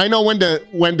know when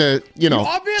to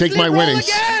take my winnings.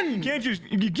 You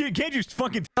can't just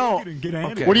fucking take it and get ahead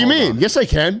of Okay. it. What do you Hold mean? on. Yes, I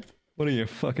can. What are you,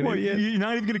 fucking What, idiot? you're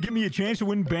not even gonna give me a chance to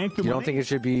win bank the You money? don't think it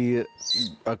should be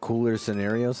a cooler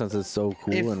scenario since it's so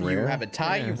cool If and you rare? have a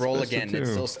tie, Yeah, you it's roll best of again. It's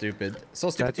 2. so stupid. So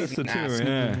stupid. That's you the can ask.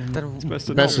 Then- It's best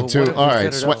of Best 2. of 2. All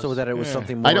right. Set it up so that it was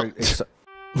something I more. don't-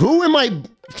 Who am I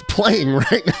playing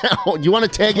right now? You want to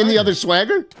tag in the other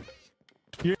swagger?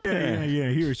 Yeah.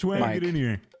 Here, swag Mike. it in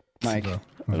here. Mike.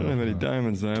 I don't have any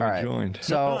diamonds. I haven't All right. joined.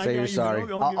 So Say you're sorry.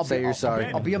 Say you're sorry.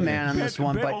 I'll be a man on this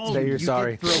one, but Say you're you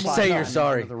sorry. did throw Say $5 you're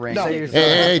sorry. into the ring. Say you're sorry.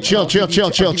 Hey, chill. I'll give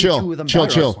you two of them back.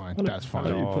 Chill. That's fine. How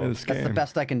do you play this That's the game?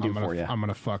 best I can do for you. I'm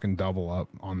gonna fucking double up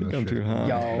on this I'm shit. too high.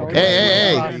 Yo,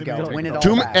 Hey. There you go. Win it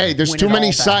all back. There's Win too it many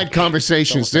all side back.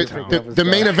 conversations. The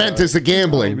main event is the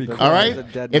gambling. All right.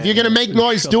 If you're gonna make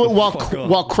noise, do it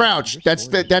while crouched.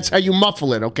 That's how you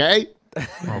muffle it. Okay.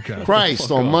 Okay.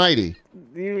 Christ Almighty.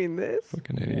 You mean this?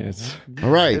 Fucking idiots. All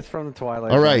right. It's from the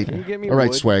Twilight. All Zone. right. Can you get me All right,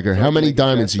 wood Swagger. so How I can many make a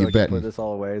diamonds bet are you so I can betting? Put this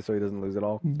all away so he doesn't lose it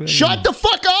all. Shut the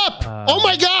fuck up! Oh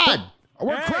my God!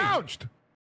 We're crouched.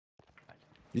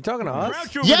 You talking to us?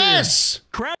 Crouch over Yes!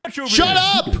 there. Crouch over Shut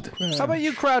there. up! How about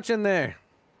you crouch in there?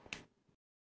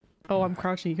 Oh, I'm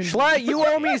crouching. You can. Schlatt, you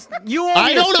owe me. You owe me.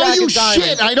 I don't owe you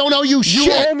shit. I don't owe you shit.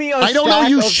 You owe me a I don't owe stack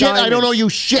you of shit. I don't owe diamonds. you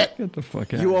shit. Get the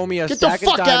fuck out. You owe me a Get the stack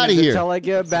fuck of outta diamonds here. until I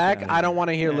get back. I don't want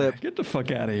to hear lip. Get the fuck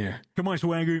out of here. Come on,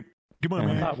 Swagger. Come on,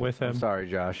 man. Not with him. I'm sorry,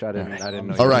 Josh. I didn't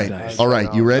know. All right. All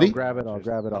right. You ready? I'll grab it. I'll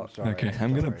grab it. I'll sorry. Okay,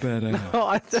 I'm gonna bet out. Oh,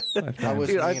 I was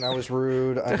Dude, mean. I was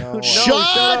rude. I know.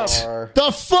 Shut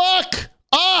the fuck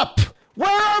up! Where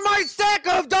are my stack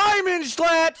of diamonds,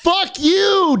 Schlatt? Fuck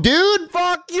you, dude!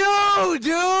 Fuck you,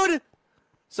 dude!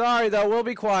 Sorry, though. We'll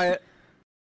be quiet.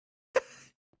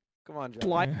 Come on, Josh.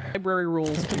 Library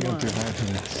rules. Come on.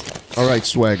 All right,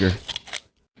 Swagger.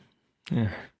 Yeah.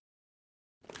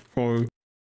 Oh.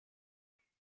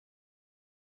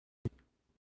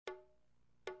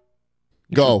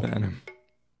 Go.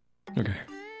 Okay.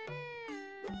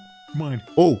 Come on.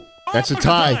 Oh, that's a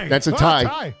tie. That's a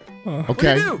tie.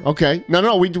 Okay. Okay.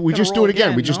 No. We just do it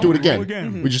again. We just do it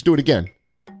again. We just do it again.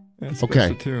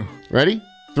 Okay. Ready?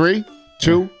 3,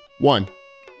 2, 1.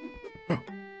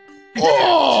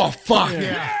 Oh, fuck.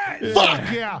 Fuck.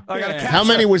 How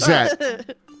many was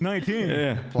that? 19.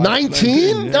 Yeah.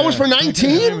 19? That was for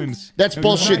 19? That's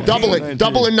bullshit. Double it.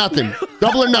 Double or nothing.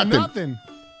 Double or nothing.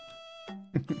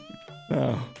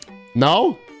 No.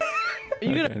 No? Are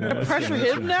you gonna pressure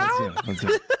him now? That's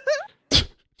it.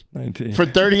 19. For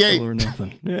 38. Or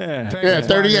nothing. Yeah. Yeah,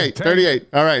 38. 38.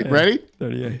 All right, ready?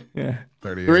 38. Yeah.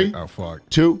 38. 3, Oh, fuck.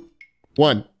 2,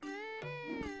 1.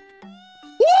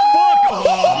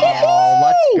 Oh,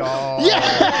 let's go.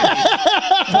 Yeah!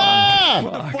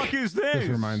 What the fuck is This this?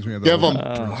 reminds me of Give him.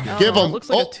 Give him. Looks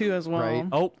like a 2 as well. Right.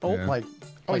 Oh, Yeah. Like,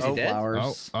 is he dead?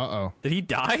 flowers. Uh-oh. Did he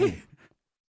die?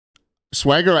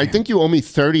 Swagger, I think you owe me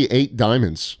 38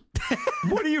 diamonds.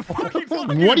 What are you fucking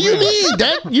talking What do you about? mean?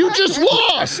 That you just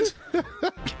lost.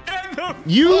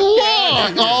 You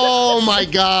lost. Oh my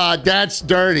God, that's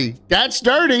dirty. That's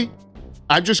dirty.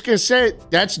 I'm just gonna say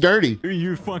it. That's dirty.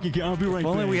 You fucking. I'll be right If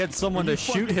only back. we had someone Are to you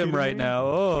shoot fucking him kidding right me? now.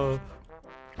 Oh.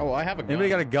 Oh, I have a gun. Anybody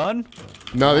got a gun?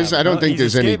 No, this. I don't think he's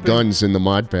there's any escaping. guns in the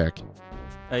mod pack.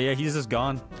 Yeah, he's just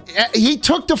gone. He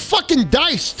took the fucking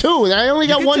dice too. And I only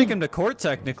You got could one. take him to court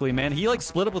technically, man. He like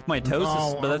split up with mitosis,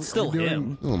 No, but that's still are we doing-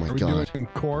 him. Oh my Are we doing God. it in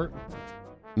court?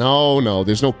 No,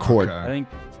 there's no court. Okay.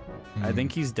 I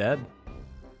think he's dead.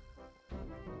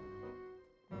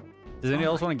 Does anyone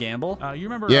else want to gamble? You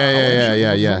remember? Yeah.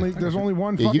 There's only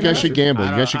one. Yeah, you fucking guys should match. gamble.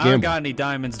 You guys should I don't gamble. got any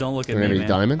diamonds. Don't look at Don't me, have any man.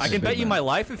 diamonds? I can bet you my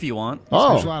life if you want.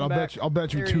 Oh. Schlatt, I'll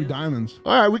bet you 2 diamonds.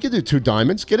 All right, we can do 2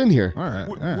 diamonds. Get in here. All right.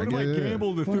 What all right, if I yeah.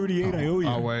 gamble the 38 I owe you?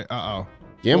 Oh wait.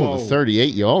 Gamble the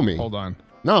 38 you owe me. Hold on.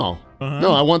 No.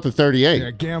 No, I want the 38. Yeah,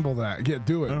 gamble that.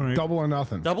 Do it. All right. Double or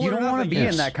nothing. Double You or don't want to nothing? be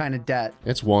Yes. in that kind of debt.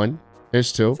 It's 1.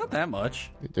 There's 2. It's not that much.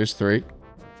 There's 3.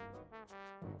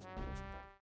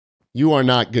 You are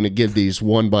not going to give these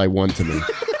one by one to me.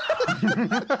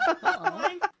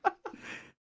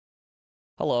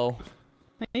 Hello.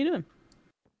 How you doing?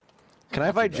 Can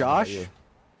I fight Josh?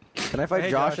 Can I fight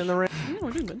Josh in the ring? Yeah,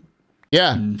 we're doing good.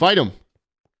 Yeah, fight him.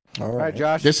 All right,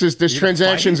 Josh. This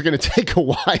transaction's going to take a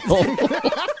while.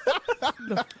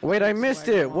 Wait, I missed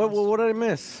it. What did I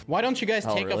miss? Why don't you guys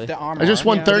take really? off the armor? I just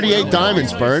won 38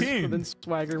 diamonds, Bird. Then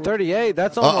Swagger. 38.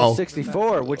 That's almost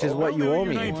 64, which is what you owe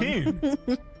me.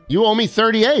 19. You owe me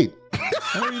 38.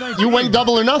 You win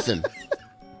double or nothing.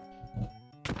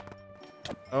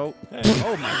 Oh.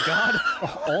 Oh my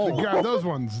God. Grab those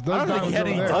ones. Those I don't think he diamonds had over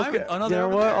any there. diamond. Oh, no, You they're know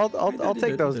over what? there. I'll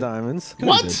take those diamonds.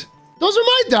 What? Those are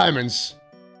my diamonds.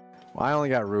 Well, I only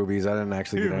got rubies. I didn't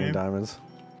actually get Here, any man. diamonds.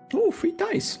 Oh, free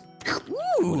dice.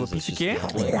 Ooh, a piece of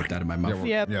candy. Get that in my mouth.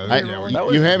 Yeah.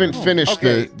 You haven't finished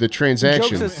Okay. the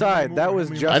transaction. Jokes aside, that was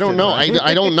Justin. I don't know. Right?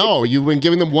 I don't know. You've been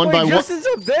giving them one Wait, by one. Justin's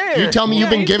up there. You tell me you've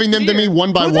been he's giving them to me here.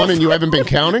 one by one and you haven't been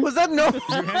counting? Was that no? You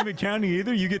haven't been counting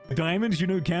either. You get diamonds. You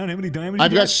don't count how many diamonds.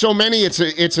 I've you got get? so many. It's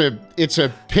a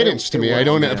pittance to me. I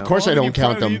don't. Of course, I Well, don't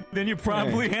count them. Then you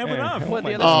probably have enough. What,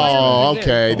 the other Oh, Swagger did?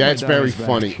 okay. That's very diamonds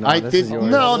funny. back. No, I this did. is yours.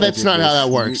 No, You that's did not how this. that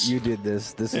works. You did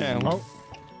this. This is. Oh.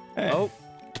 Hey, Oh.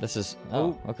 This is.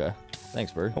 Oh, okay.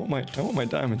 Thanks, Bird. I want my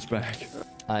diamonds back.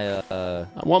 I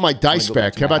want my dice go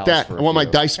back back. to How my about house that? for I a want my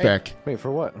few. dice back. Wait for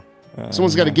what?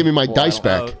 Someone's got to give me my dice I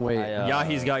back. don't- Wait.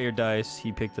 Yahi's got your dice.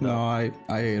 He picked it up. I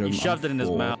ate them. He shoved it in his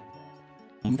mouth.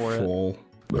 I'm For it. full.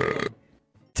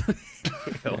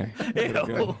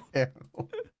 Ew.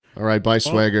 All right, bye,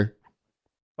 Swagger.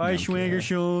 Bye, Schwager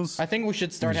shoes. I think we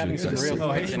should start having some real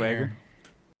Oh, hey, fights in Swagger. here.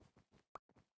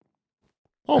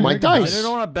 Oh, my I dice.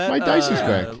 don't want to bet. My dice is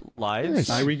back. Lives. Yes.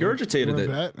 I regurgitated You it.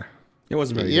 wanna bet? It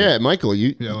wasn't very Yeah, good. Michael,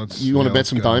 you want to bet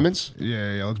some diamonds?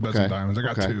 Yeah, let's bet some diamonds. I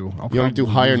got two. You want to do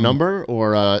higher number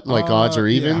or like odds or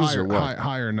evens or what?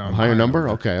 Higher number. Higher number?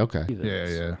 Okay.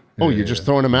 Yeah. Oh, you're just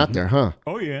throwing them out there, huh?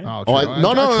 Oh yeah. Oh,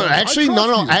 no. Actually,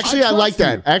 no. Actually, I like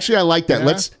that. Actually, I like that.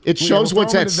 Yeah? It shows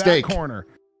what's at stake.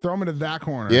 Throw them into that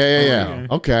corner. Yeah.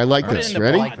 Okay, I like this.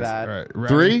 Ready? Like that. Right,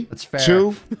 3, That's fair.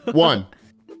 2, 1.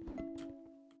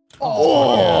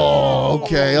 Oh,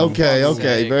 okay.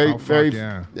 Very.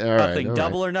 Yeah. All right. Nothing. all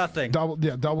Double right. or nothing.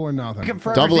 Double or nothing.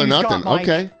 Confirm Double or everything's nothing. gone, Mike.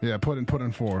 Okay. Yeah, put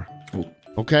in 4.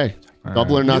 Okay.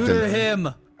 Double or nothing. Neuter him.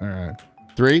 All right.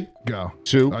 3, Go.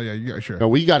 2. Oh yeah, you got sure.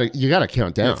 No, you gotta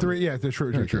count down. Yeah, 3. Yeah,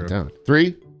 true. Count down.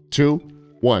 3, 2,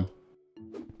 1.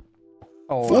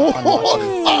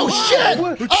 Oh shit!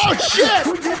 Oh shit!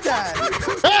 Who did that?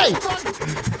 Hey!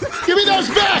 Give me those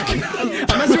back!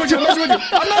 I'm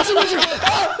messing with you.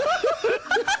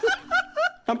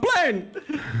 I'm playing.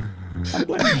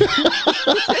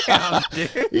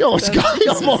 You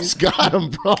almost got him,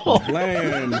 bro.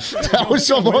 That was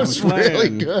almost really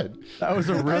good. That was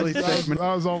a really segment.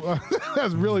 That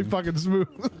was really fucking smooth.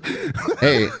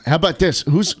 Hey, how about this?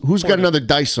 Who's got another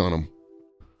dice on him?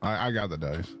 I got the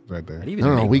dice right there.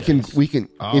 No, we can.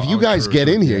 If you guys get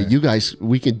in here,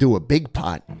 we can do a big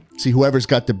pot. See, whoever's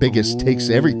got the biggest takes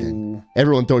everything.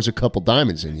 Everyone throws a couple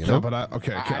diamonds in, you know. No, but I don't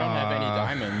have any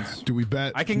diamonds. Do we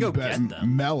bet? I can go get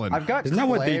them. Melon. I've got Isn't that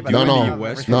what they clay, do but in I the don't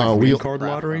US? have No, green we card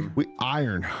lottery.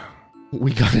 Iron.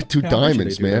 We gotta do Yeah, how much do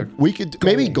diamonds, they do man. there? We could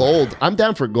maybe gold. I'm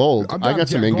down for gold. I'm I down- got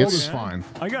some yeah, gold ingots. is fine.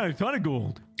 I got a ton of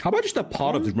gold. How about just a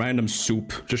pot of random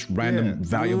soup? Just random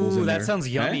valuables in there. That sounds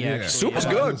yummy, Eh? actually. Soup is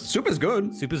Yeah. good. Soup is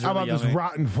good. Soup is How really about this yummy.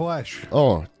 rotten flesh?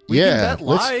 Oh, We yeah. can bet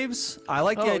lives. I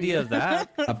like the idea of that.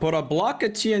 I put a block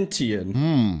of TNT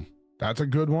in. That's a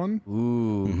good one.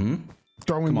 Ooh.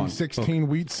 Throw in Come on, these 16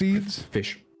 wheat seeds.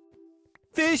 Fish.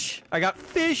 Fish. I got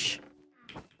fish.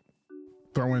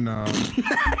 Throw in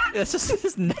That's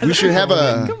just We should have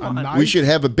knife. we should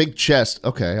have a big chest.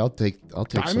 Okay, I'll take some of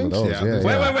Diamonds? those. Yeah, Yeah, that's-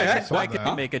 yeah. Wait. I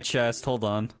can make a chest. Hold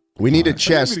on. We need a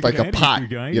chest, gonna like get a ahead of pot, you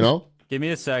guys. you know? Give me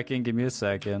a second. Give me a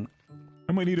second.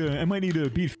 I might need to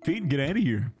beat fate and get out of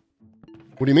here.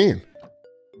 What do you mean?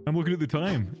 I'm looking at the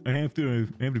time. I have to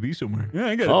be somewhere. Yeah,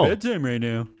 I got Oh. a bedtime right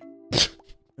now.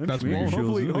 That's Well, weird.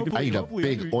 hopefully, I eat a hopefully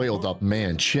big every- oiled up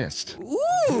man chest. the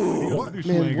Ooh. other Man,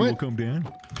 swagger what? will come down.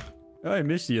 Oh, I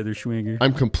missed the other schwinger.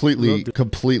 I'm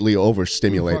completely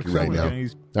overstimulated Who the fuck's right that now.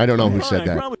 Guys, I don't know who Alright, said I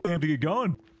that. probably have to get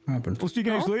going. Happened. We'll see you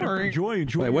guys later. Alright. Enjoy.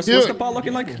 Wait, what's Dude. the pot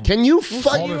looking like? Can you All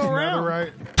fuck? this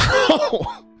netherite.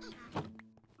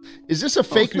 Is this a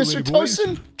fake see you Mr. later, boys.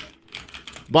 Tosin?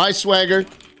 Bye, swagger.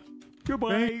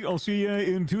 Goodbye. I'll see you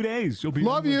in 2 days. You'll be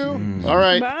Love you. All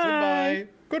right. Bye.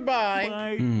 Goodbye.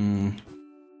 Bye.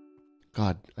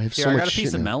 God, I have Here, so I much got a shit.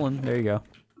 piece of in- melon. There you go.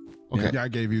 Okay. Yeah, I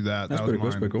gave you that. That's That was pretty good.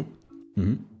 That's mine. pretty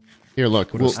cool. Here,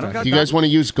 look. Well, I don't got do you guys want to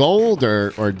use gold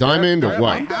or diamond They're or at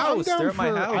what? my house. I'm down They're at my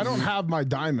for- house. I don't have my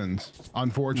diamonds,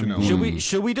 unfortunately.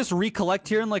 Should we just recollect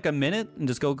here in like a minute and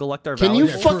just go collect our Can you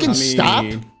valuables? fucking stop?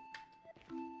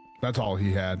 That's all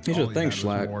he had. Here's All the thing, he had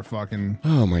was Schlatt. more fucking.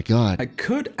 Oh my God. I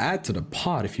could add to the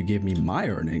pot if you gave me my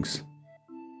earnings.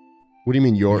 What do you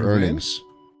mean your You win? earnings?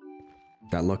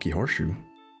 That lucky horseshoe.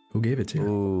 Who gave it to you?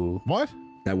 Ooh. What?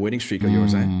 That winning streak of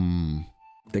yours, eh? Mm.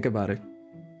 Think about it.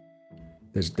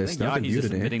 There's I think nothing Yahi's new just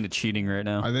today. admitting to cheating right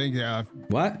now. I think, yeah.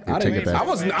 What? Here, I take didn't. it back.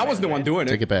 I wasn't the one doing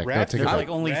it. Take it back. No, take it There's back. like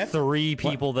only 3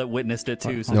 people that witnessed it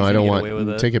too. So No, he's I don't gonna want. get away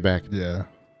with it. Take it back. Yeah.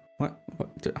 What?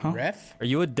 Huh? Ref? Are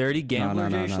you a dirty gambler,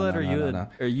 no, jschlatt? no, Are you no, a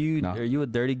no. are you a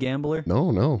dirty gambler?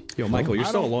 No, no. Yo, Michael, you're I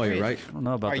still a don't- lawyer, wait. right? I don't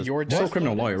know about Are this. your You're still a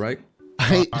criminal lawyer, right?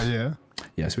 Yeah.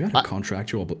 Yes, we had a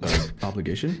contractual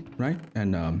obligation, right?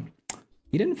 And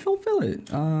he didn't fulfill it.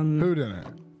 Who didn't?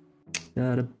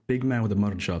 The big man with the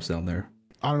mutton chops down there.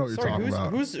 I don't know what you're Sorry, talking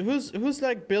about. who's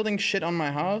like building shit on my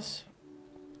house?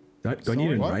 Do I need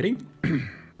it in What? writing?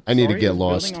 I need to Sorry, get who's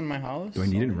lost, Building on my house? Do I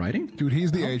need it in writing? Dude,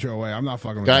 he's the HOA. I'm not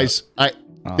fucking with guys.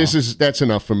 That's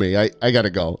enough for me. I gotta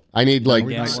go. I need like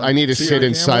I need to See you sit at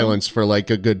in gambling? silence for like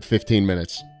a good 15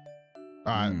 minutes.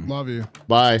 that. All right. Love you.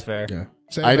 Bye. Fair. Yeah.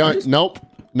 Say I back. don't. Nope.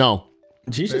 No.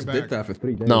 Jesus Stay did back. that for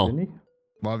 3 days, No. didn't he?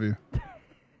 Love you.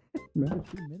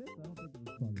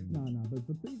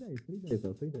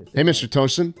 Hey, Mr.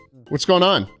 Tosin, what's going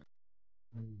on?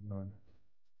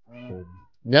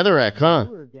 Netherrack, huh?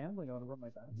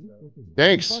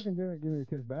 Thanks.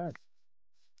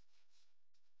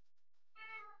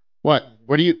 What?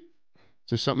 What do you? Is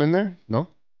there something in there? No.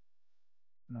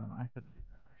 No, I could.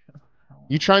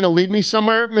 You trying to lead me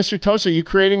somewhere, Mr. Toast? Are you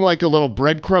creating like a little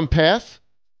breadcrumb path?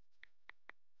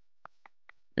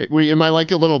 Am I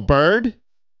like a little bird?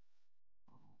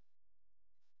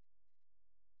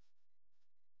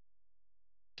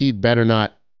 He better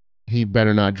not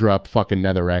drop fucking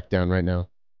netherrack down right now.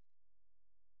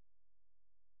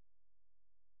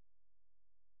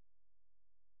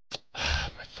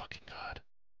 My fucking god.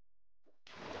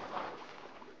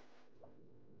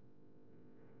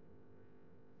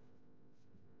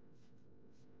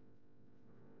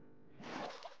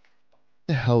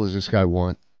 The hell does this guy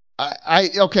want?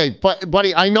 Okay, but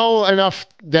buddy, I know enough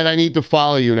that I need to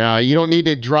follow you now. You don't need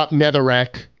to drop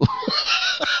netherrack.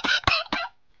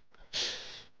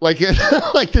 like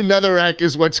like the netherrack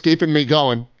is what's keeping me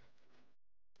going.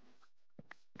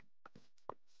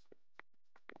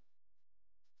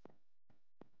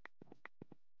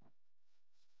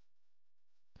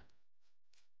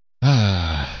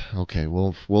 Okay,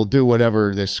 we'll do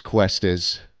whatever this quest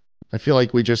is. I feel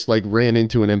like we just like ran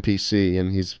into an NPC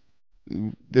and he's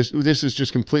this is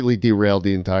just completely derailed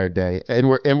the entire day, and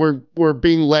we're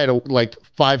being led like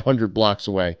 500 blocks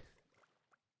away.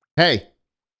 Hey,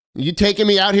 you taking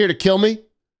me out here to kill me?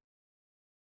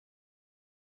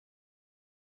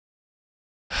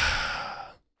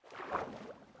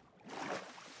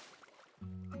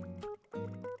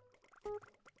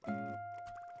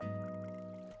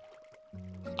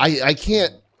 I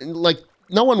can't, like,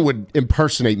 no one would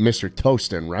impersonate Mr.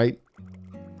 Toastin, right?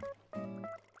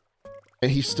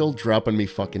 And he's still dropping me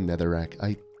fucking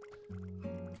netherrack.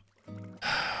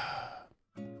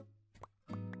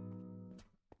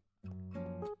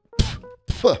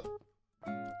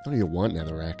 What do you want,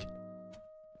 netherrack?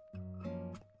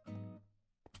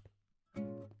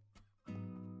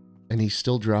 And he's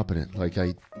still dropping it like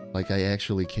I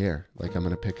actually care. Like I'm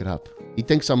gonna pick it up. He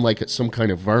thinks I'm like some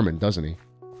kind of vermin, doesn't he?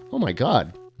 Oh my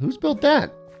god. Who's built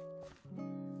that?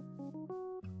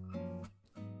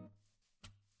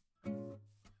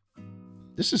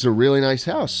 This is a really nice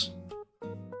house.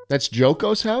 That's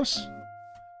Joko's house?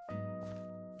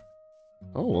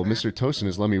 Oh, well, Mr. Tosin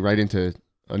has let me right into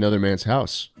another man's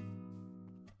house.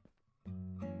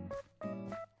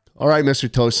 All right, Mr.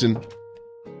 Tosin.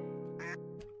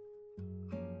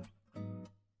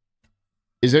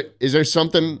 Is there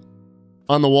something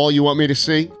on the wall you want me to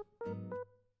see?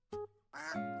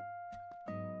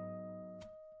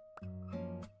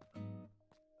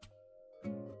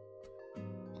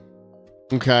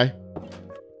 Okay.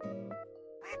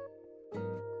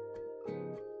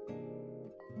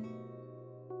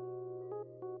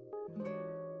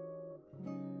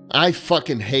 I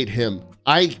fucking hate him.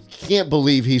 I can't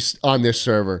believe he's on this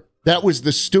server. That was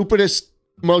the stupidest,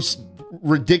 most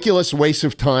ridiculous waste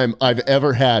of time I've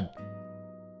ever had.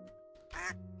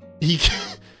 He...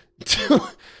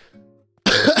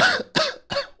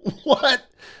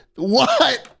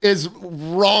 What is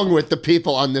wrong with the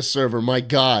people on this server? My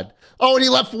god. Oh, and he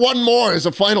left one more as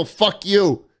a final fuck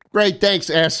you. Great, thanks,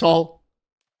 asshole.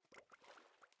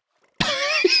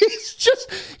 He's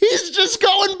just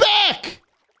going back.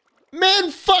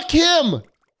 Man, fuck him.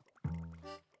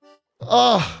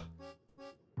 Ugh.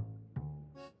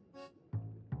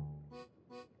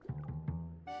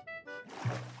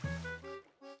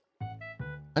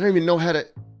 I don't even know how to...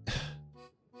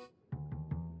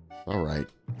 All right.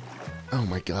 Oh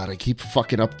my god, I keep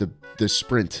fucking up the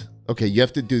sprint. Okay, you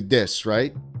have to do this,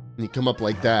 right? And you come up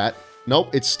like that.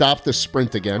 Nope, it stopped the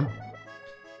sprint again.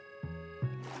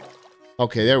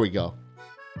 Okay, there we go.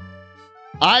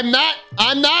 I'm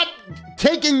not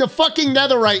taking the fucking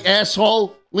netherite,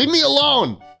 asshole. Leave me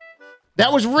alone.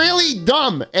 That was really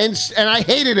dumb, and I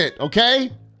hated it,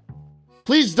 okay?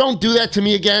 Please don't do that to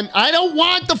me again. I don't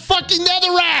want the fucking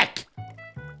netherrack!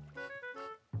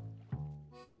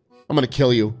 I'm gonna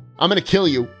kill you. I'm gonna kill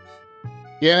you.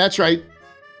 Yeah, that's right.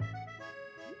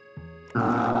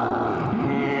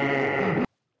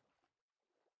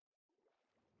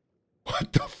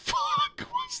 What the fuck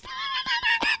was that?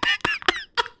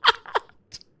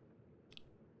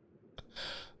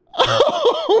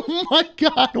 Oh my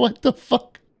god, what the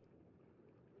fuck?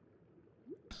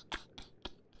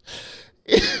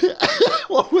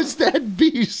 What was that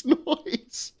beast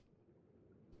noise?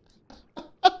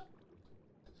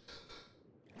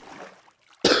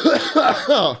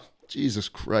 Oh, Jesus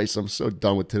Christ, I'm so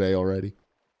done with today already.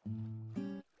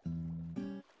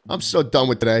 I'm so done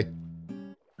with today.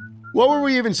 What were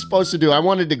we even supposed to do? I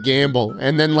wanted to gamble,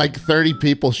 and then like 30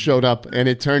 people showed up, and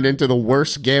it turned into the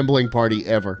worst gambling party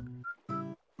ever.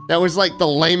 That was like the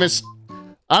lamest...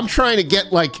 I'm trying to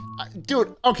get like...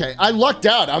 Dude, okay, I lucked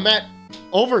out. I'm at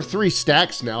over 3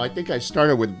 stacks now. I think I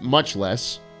started with much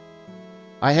less.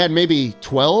 I had maybe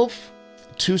 12?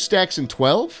 2 stacks and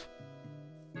 12?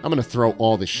 I'm gonna throw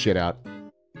all this shit out.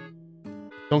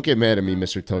 Don't get mad at me,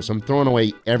 Mr. Toast. I'm throwing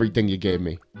away everything you gave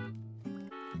me.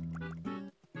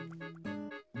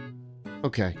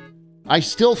 Okay. I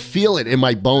still feel it in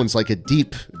my bones like a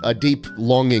deep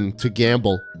longing to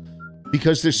gamble.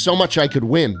 Because there's so much I could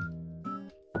win.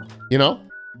 You know?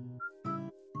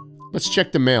 Let's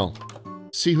check the mail.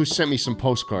 See who sent me some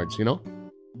postcards, you know?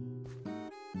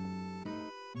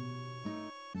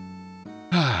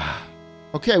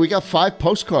 Okay, we got 5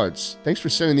 postcards. Thanks for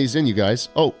sending these in, you guys.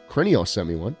 Oh, Crinio sent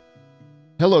me one.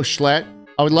 Hello, Schlatt.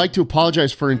 I would like to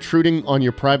apologize for intruding on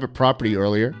your private property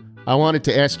earlier. I wanted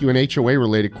to ask you an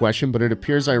HOA-related question, but it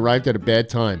appears I arrived at a bad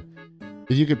time.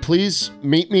 If you could please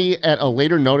meet me at a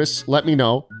later notice, let me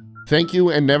know. Thank you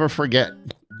and never forget.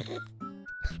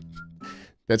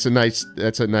 That's a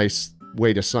nice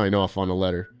way to sign off on a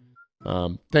letter.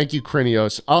 Thank you,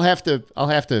 Crinios. I'll have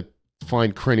to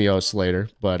find Crinios later,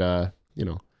 but you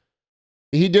know.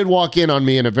 He did walk in on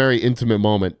me in a very intimate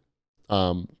moment.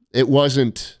 It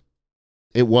wasn't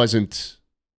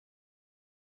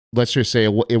let's just say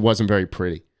it wasn't very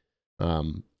pretty.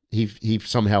 He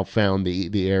somehow found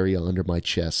the area under my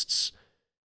chests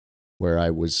where I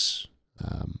was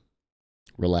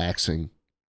relaxing.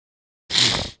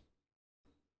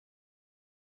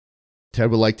 Ted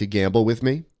would like to gamble with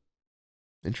me?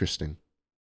 Interesting.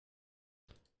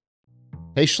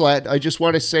 Hey Schlatt, I just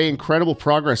want to say incredible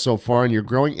progress so far in your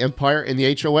growing empire in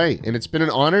the HOA, and it's been an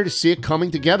honor to see it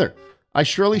coming together. I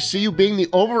surely see you being the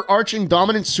overarching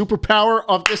dominant superpower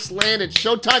of this land. It's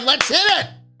showtime. Let's hit it!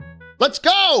 Let's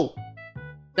go!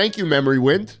 Thank you, Memory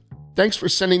Wind. Thanks for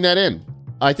sending that in.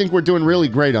 I think we're doing really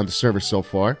great on the server so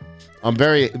far. I'm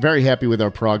very, very happy with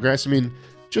our progress. I mean,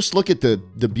 just look at the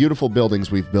beautiful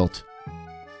buildings we've built.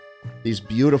 These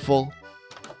beautiful...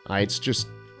 it's just...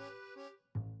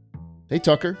 Hey,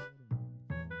 Tucker.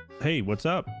 Hey, what's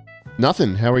up?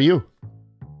 Nothing. How are you?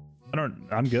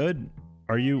 I'm good.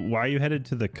 Why are you headed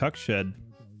to the cuck shed?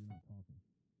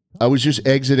 I was just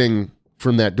exiting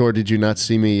from that door. Did you not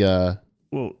see me,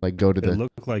 like, go to the... It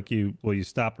looked like you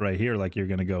stopped right here like you're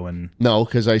going to go in... No,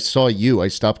 because I saw you. I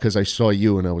stopped because I saw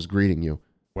you and I was greeting you.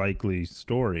 Likely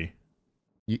story.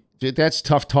 That's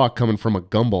tough talk coming from a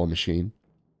gumball machine.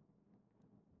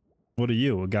 What are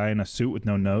you, a guy in a suit with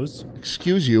no nose?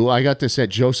 Excuse you, I got this at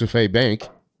Joseph A. Bank.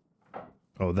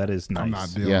 Oh, that is nice. I'm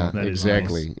not dealing Yeah, with that.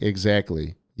 exactly, Nice.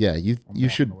 exactly. Yeah, you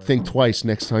should think twice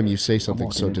next time you say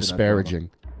something so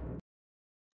disparaging.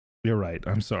 You're right.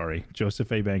 I'm sorry.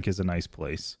 Joseph A. Bank is a nice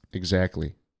place.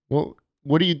 Exactly. Well,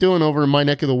 what are you doing over in my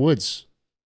neck of the woods?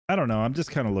 I don't know. I'm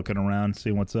just kind of looking around,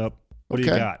 seeing what's up. What do you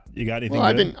got? You got anything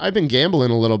Well, good? I've been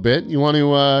gambling a little bit. You want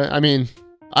to? I mean,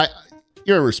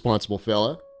 you're a responsible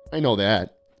fella. I know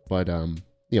that, but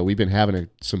we've been having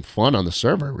some fun on the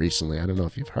server recently. I don't know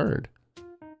if you've heard.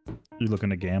 You looking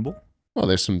to gamble? Well,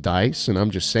 there's some dice, and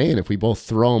I'm just saying, if we both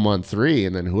throw them on 3,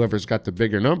 and then whoever's got the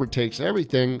bigger number takes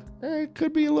everything, it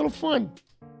could be a little fun.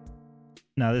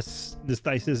 Now, this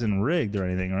dice isn't rigged or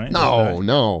anything, right?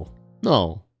 No.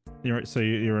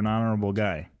 You're an honorable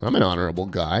guy. I'm an honorable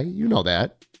guy. You know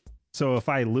that. So if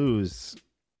I lose,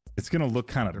 it's gonna look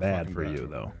kind of bad for you,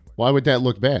 though. Why would that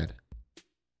look bad?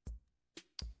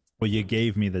 Well, you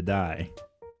gave me the die.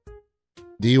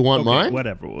 Do you want mine?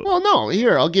 Whatever. Well, no.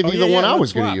 Here, I'll give you the one I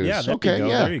was going to use. Yeah,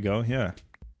 there you go. Yeah.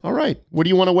 All right. What do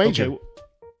you want to wager? Okay.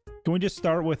 Can we just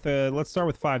start with? Let's start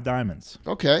with 5 diamonds.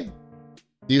 Okay.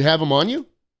 Do you have them on you?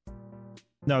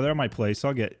 No, they're at my place.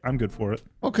 I'm good for it.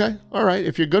 Okay. All right.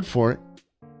 If you're good for it,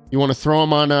 you want to throw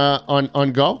them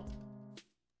on go?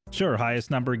 Sure. Highest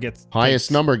number gets.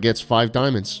 Number gets 5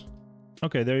 diamonds.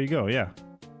 Okay. There you go. Yeah.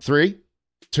 3,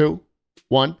 2,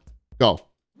 1, go.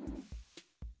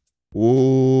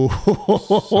 Ooh.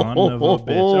 Son of a bitch.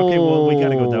 Okay, well, we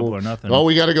gotta go double or nothing. Oh,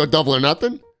 we gotta go double or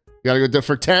nothing? You gotta go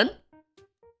for 10?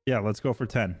 Yeah, let's go for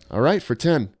 10. All right, for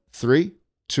 10. 3,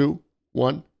 2,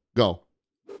 1, go.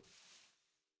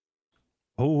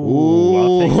 Ooh,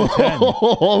 I'll take the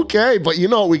 10. Okay, but you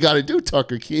know what we gotta do,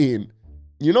 Tucker Keen.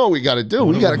 You know what we gotta do.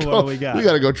 We gotta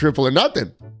go triple or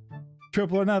nothing.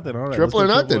 Triple or nothing. All right. Triple or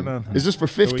nothing. Is this for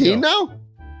 15 now?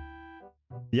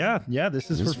 Yeah,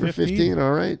 this is for 15.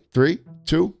 All right. 3,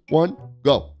 2, 1,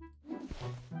 go.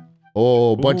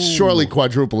 Oh, but surely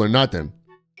quadruple or nothing.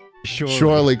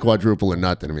 Surely quadruple or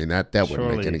nothing. I mean, that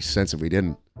wouldn't make any sense if we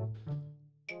didn't.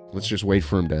 Let's just wait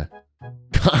for him to...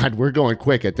 God, we're going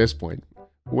quick at this point.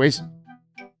 Wait.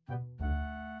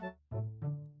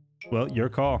 Well, your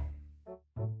call.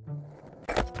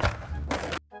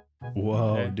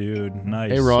 Whoa, Hey. dude.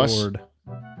 Nice Hey, Ross. sword.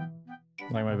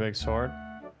 Like my big sword?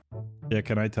 Yeah,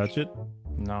 can I touch it?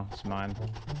 No, it's mine.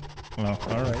 Well,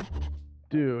 all right.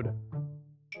 Dude.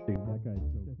 Dude, that guy's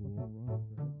so cool.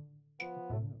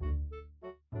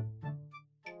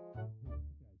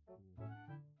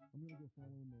 I'm gonna go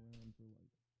follow him around for like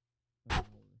an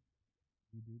hour.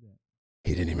 You do that.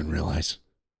 didn't realize.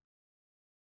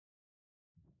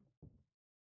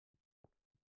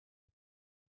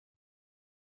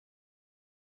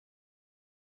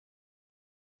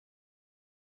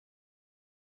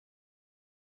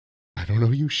 I don't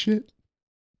know you shit.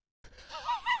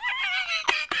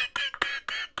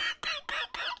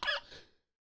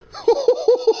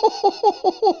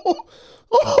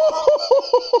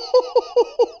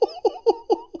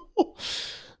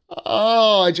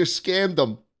 Oh, I just scammed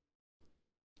them.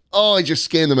 Oh, I just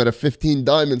scammed them out of 15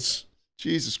 diamonds.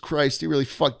 Jesus Christ, he really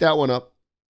fucked that one up.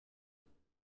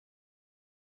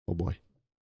 Oh boy.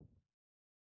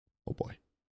 Oh boy.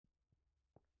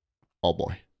 Oh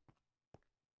boy.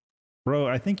 Bro,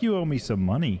 I think you owe me some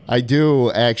money. I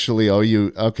do actually owe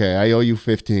you. Okay, I owe you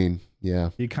 15. Yeah.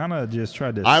 You kind of just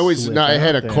tried to. I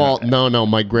had a call. No,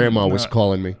 my grandma was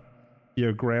calling me.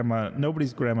 Your grandma.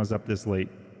 Nobody's grandma's up this late.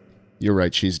 You're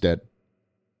right. She's dead.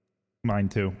 Mine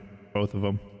too. Both of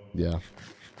them. Yeah.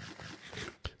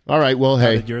 All right. Well, How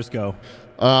hey. did yours go?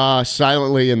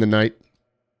 Silently in the night.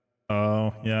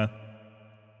 Oh, yeah.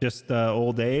 Just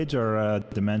old age or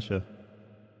dementia?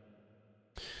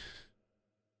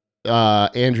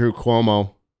 Andrew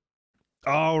Cuomo.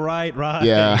 Oh, right.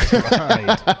 Yeah.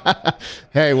 Right.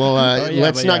 Hey, well,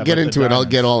 let's not get into it. I'll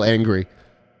get all angry.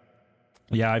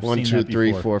 Yeah, I've 1, seen 2, that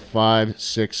 3, before. 4, 5,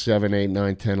 6, 7, 8,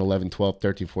 9, 10, 11, 12,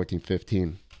 13, 14,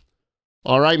 15.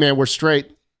 All right, man. We're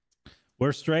straight.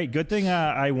 We're straight. Good thing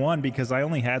I won because I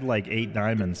only had like 8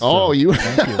 diamonds. Oh, so you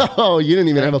thank you. Oh, you didn't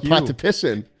even have a Thank pot you. to piss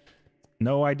in.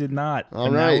 No, I did not. All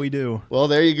and right. Now we do. Well,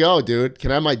 there you go, dude.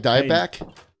 Can I have my die Hey. back?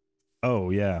 Oh,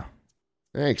 yeah.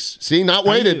 Thanks. See, not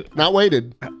waited. Not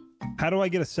waited. How do I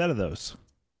get a set of those?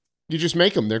 You just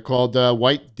make them. They're called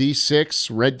white D6,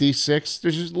 red D6.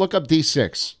 Just look up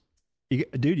D6.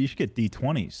 Dude, you should get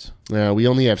D20s. We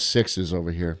only have 6s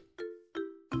over here.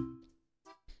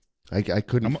 I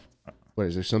couldn't. What,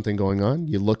 is there something going on?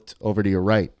 You looked over to your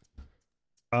right.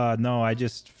 No, I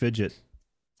just fidget.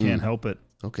 Can't help it.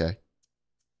 Okay.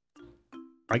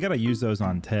 I gotta use those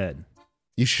on Ted.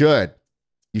 You should.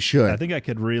 You should. I think I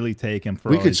could really take him for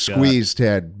We all could he's got. squeeze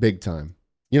Ted big time.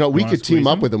 You know, we wanna could team squeeze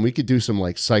up him? with him. We could do some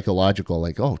like psychological,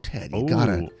 like, oh, Ted, you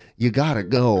gotta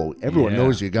go. Everyone Yeah.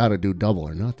 knows you gotta do double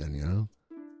or nothing, you know?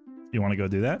 You want to go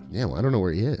do that? Yeah, well, I don't know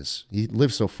where he is. He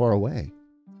lives so far away.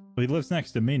 Well, he lives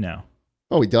next to me now.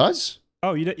 Oh, he does?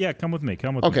 Oh, yeah, come with me.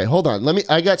 Come with me. Okay, hold on.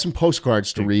 I got some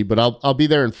postcards to read, but I'll be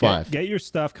there in 5. Get your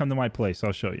stuff. Come to my place.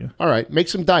 I'll show you. All right, make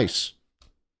some dice.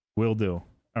 Will do.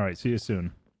 All right, see you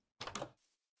soon.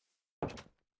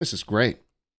 This is great.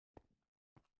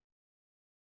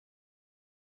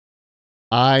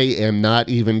 I am not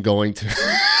even going to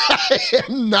I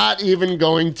am not even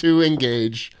going to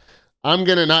engage. I'm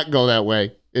going to not go that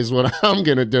way is what I'm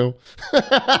going to do.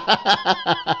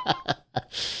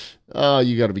 Oh,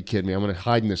 you got to be kidding me. I'm going to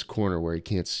hide in this corner where he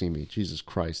can't see me. Jesus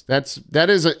Christ. If it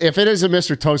is a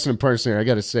Mr. Toastin impersonator, I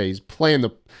got to say he's playing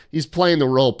the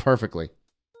role perfectly.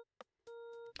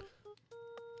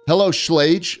 Hello,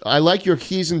 Schlage. I like your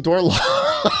keys and door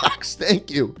locks. Thank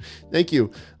you. Thank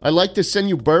you. I'd like to send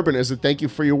you bourbon as a thank you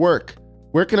for your work.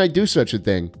 Where can I do such a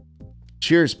thing?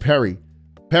 Cheers, Perry.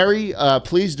 Perry,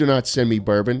 please do not send me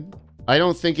bourbon. I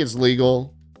don't think it's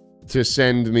legal to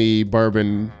send me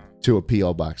bourbon to a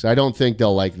P.O. box. I don't think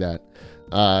they'll like that.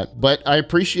 But I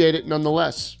appreciate it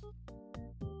nonetheless.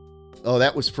 Oh,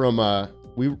 that was from,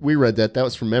 we read that. That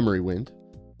was from Memory Wind.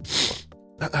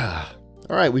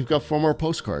 All right, we've got 4 more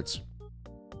postcards.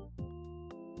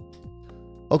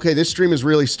 Okay, this stream is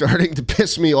really starting to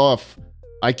piss me off.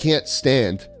 I can't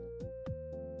stand.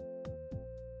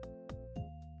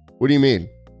 What do you mean?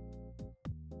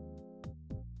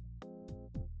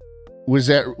 Was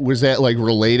that like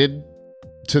related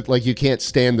to like you can't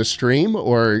stand the stream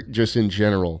or just in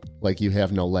general, like you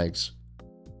have no legs?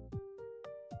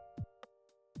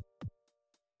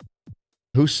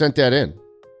 Who sent that in?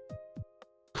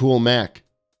 Cool Mac.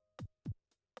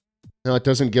 No, it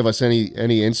doesn't give us any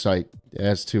insight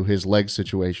as to his leg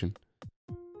situation.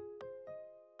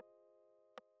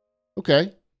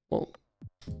 Okay. Well.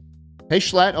 Hey,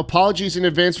 Schlatt, apologies in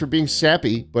advance for being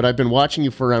sappy, but I've been watching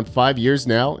you for around 5 years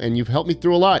now, and you've helped me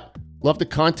through a lot. Love the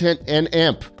content and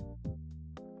AMP.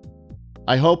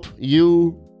 I hope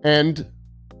you and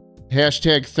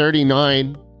hashtag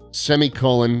 39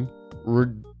 semicolon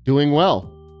were doing well.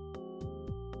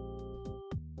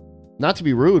 Not to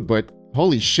be rude, but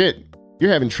holy shit,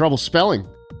 you're having trouble spelling.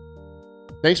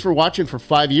 Thanks for watching for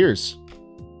 5 years.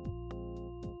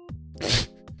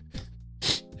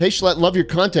 Hey, Schlatt, love your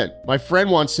content. My friend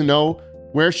wants to know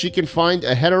where she can find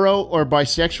a hetero or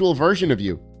bisexual version of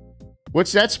you.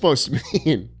 What's that supposed to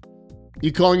mean?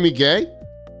 You calling me gay?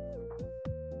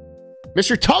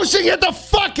 Mr. Toasting, get the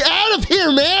fuck out of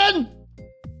here, man!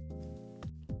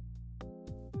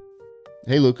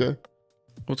 Hey, Luca.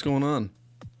 What's going on?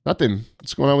 Nothing.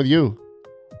 What's going on with you?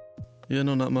 Yeah,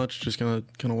 no, not much. Just kind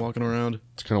of walking around.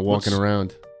 Just kind of walking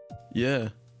around. Yeah.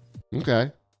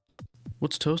 Okay.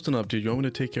 What's Toasting up to? You want me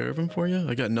to take care of him for you?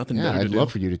 I got nothing Yeah, better to I'd do.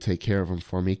 love for you to take care of him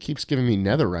for me. He keeps giving me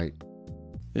netherite.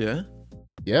 Yeah?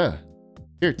 Yeah.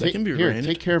 Here, That can be arranged.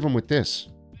 take care of him with this.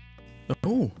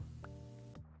 Oh.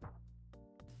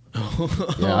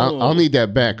 Yeah, I'll need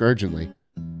that back urgently.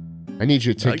 I need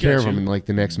you to I take care got of him you. in like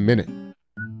the next minute.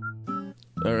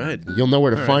 All right. You'll know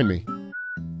where to All find right. me.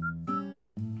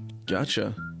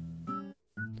 Gotcha.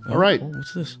 All right. Oh,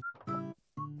 what's this?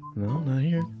 No, not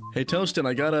here. Hey, Toastin,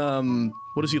 I got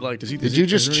what is he like? Did you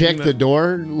just check the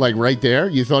door like right there?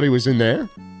 You thought he was in there?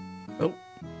 Oh,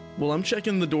 well, I'm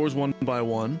checking the doors one by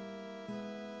one.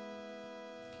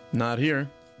 Not here.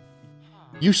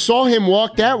 You saw him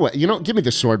walk that way. You know, give me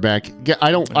the sword back.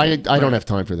 I don't have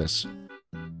time for this.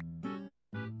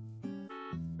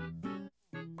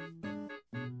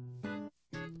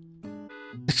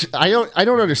 I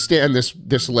don't understand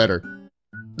this letter.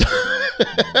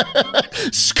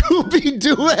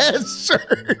 Scooby-Doo has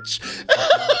search.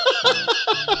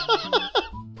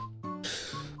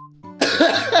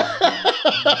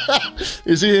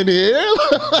 Is he in here?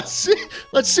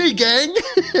 Let's see, gang.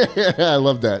 I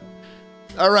love that.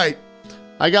 All right.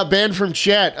 I got banned from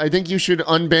chat. I think you should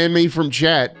unban me from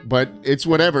chat, but it's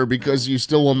whatever because you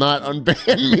still will not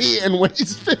unban me and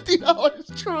waste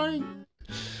 $50 trying.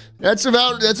 That's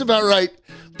about right.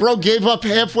 Bro gave up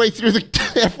halfway through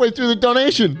the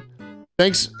donation.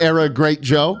 Thanks, Era Great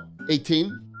Joe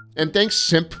 18, and thanks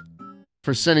Simp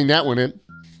for sending that one in.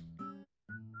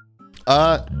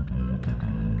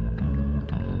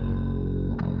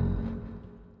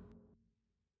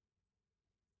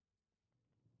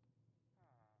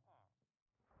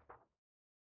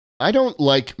 I don't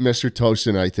like Mr.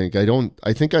 Tosin, I think. I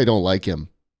think I don't like him.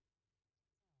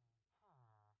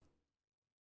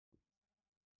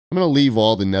 I'm going to leave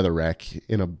all the netherrack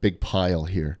in a big pile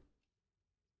here.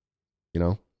 You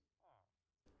know?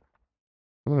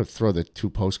 I'm going to throw the 2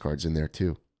 postcards in there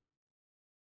too.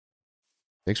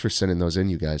 Thanks for sending those in,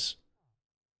 you guys.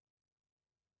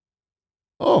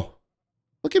 Oh,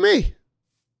 look at me.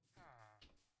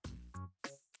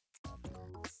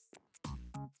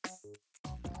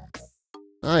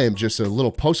 I am just a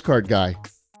little postcard guy.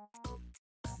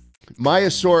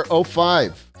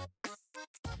 Mayasaur05.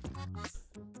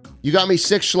 You got me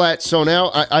sick, Schlatt, so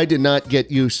now I did not get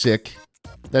you sick.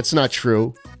 That's not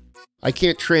true. I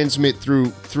can't transmit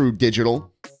through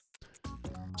digital.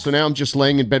 So now I'm just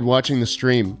laying in bed watching the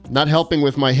stream. Not helping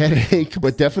with my headache,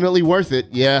 but definitely worth it.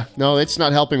 Yeah, no, it's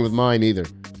not helping with mine either.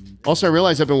 Also, I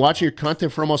realize I've been watching your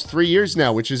content for almost 3 years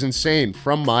now, which is insane.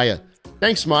 From Maya.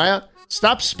 Thanks, Maya.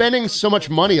 Stop spending so much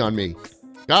money on me.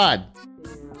 God.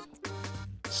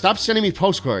 Stop sending me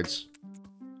postcards.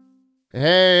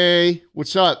 Hey,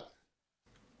 what's up?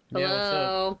 Yeah, what's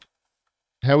up?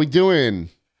 How we doing?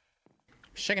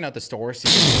 Just checking out the store, see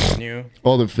what's new.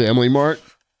 Oh, the Family Mart?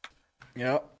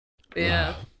 Yep.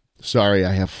 Yeah. Sorry,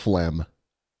 I have phlegm.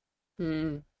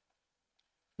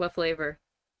 What flavor?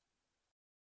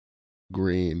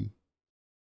 Green.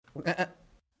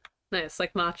 Nice,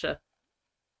 like matcha.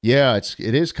 Yeah, it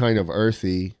is kind of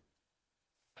earthy.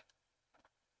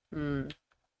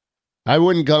 I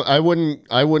wouldn't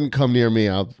come near me.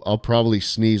 I'll probably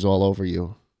sneeze all over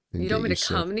you. You don't want me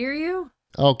to come near you?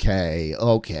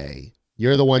 Okay.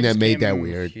 You're the one that made that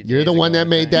weird. You're the one that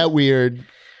made that weird.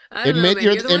 Admit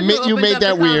you made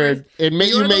that weird. Admit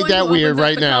you made that weird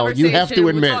right now. You have to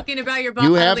admit.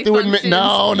 You have to admit.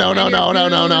 No.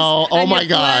 Oh my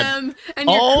god.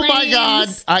 Oh my god.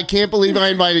 I can't believe I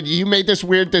invited you. You made this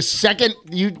weird the second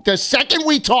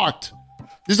we talked.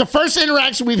 This is the first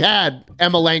interaction we've had,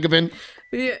 Emma Langevin.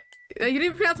 Yeah, you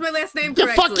didn't pronounce my last name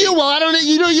correctly. Yeah, fuck you. Well, I don't.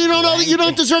 You don't know. You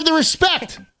don't deserve the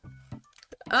respect.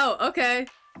 Oh, okay.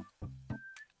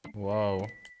 Whoa.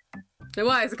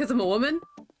 Why? Is it because I'm a woman?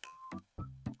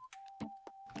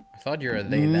 I thought you were a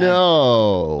they.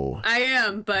 No. I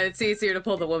am, but it's easier to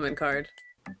pull the woman card.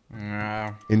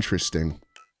 Interesting.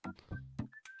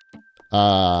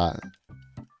 Well,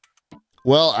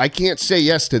 I can't say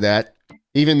yes to that,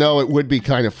 even though it would be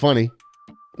kind of funny.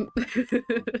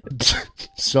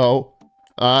 So,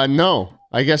 no,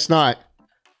 I guess not.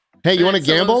 Hey, you want to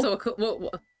gamble?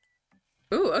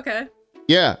 Ooh, okay.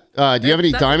 Yeah. Do you have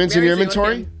any diamonds in your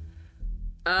inventory?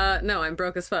 No, I'm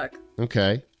broke as fuck.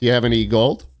 Okay. Do you have any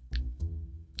gold?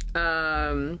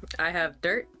 I have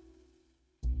dirt.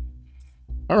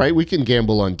 All right, we can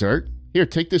gamble on dirt. Here,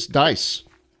 take this dice.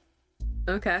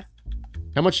 Okay.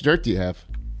 How much dirt do you have?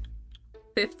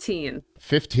 15.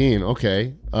 15,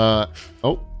 okay.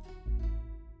 Oh.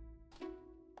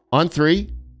 On 3,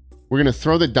 we're gonna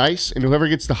throw the dice, and whoever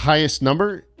gets the highest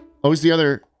number owes the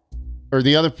other, or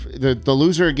the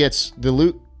loser gets the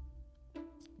loot.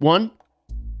 1,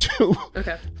 2,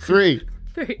 Okay. 3.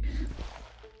 3.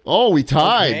 Oh, we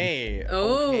tied. Okay.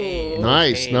 Oh.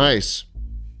 Nice, Okay. nice.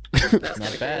 That's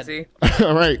Not bad. crazy.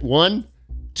 All right, 1,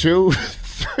 2,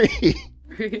 3.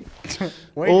 Wait,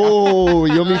 Oh,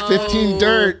 you owe me 15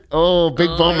 dirt. Oh, big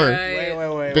All bummer.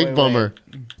 right. wait. Big bummer.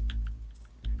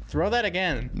 Throw that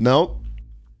again. Nope.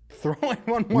 Throw it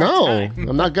one more No, time.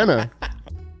 I'm not gonna.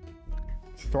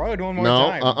 Throw it one more No,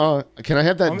 time. Can I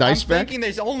have that dice I'm back? thinking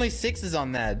there's only 6s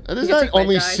on that. There's You not took my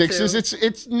only die, 6s. too.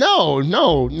 It's no,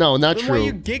 not Then why are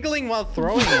you true. giggling while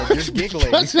throwing it? You're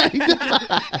giggling.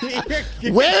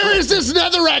 Where is this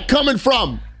netherrack coming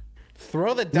from?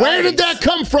 Throw the dice. Where did that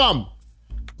come from?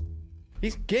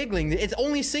 He's giggling. It's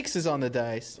only 6s on the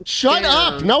dice. Shut Damn.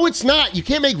 up. No, it's not. You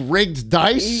can't make rigged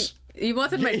dice. You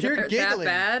wanted my You're dirt that giggling.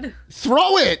 bad?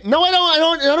 Throw it. No, I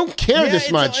don't care Yeah,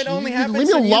 this much. It only You- happens leave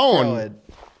me when you throw alone. it.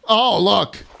 Oh,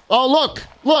 look. Oh,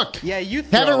 look. Yeah, you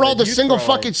throw Haven't rolled it. a You single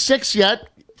throw it. fucking 6 yet.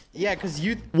 Yeah, because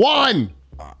you... 1.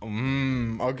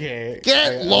 Okay.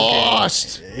 Get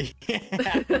lost.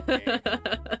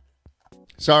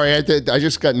 Sorry, I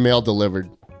just got mail delivered.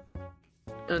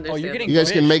 Oh, you're getting You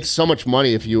guys can glitched. make so much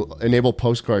money if you enable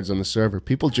postcards on the server.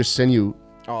 People just send you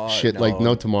shit like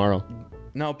no tomorrow.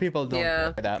 No, people don't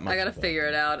Yeah, care that much. I gotta figure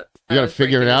it out. You gotta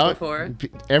figure it out. Before.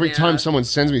 Every Yeah. time someone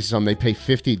sends me something, they pay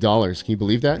 $50. Can you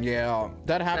believe that? Yeah,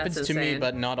 that happens That's to me, insane.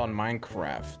 but not on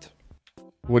Minecraft.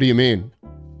 What do you mean?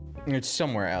 It's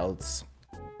somewhere else.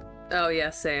 Oh yeah,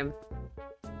 same.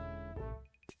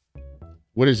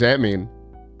 What does that mean?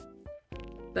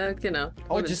 That, you know.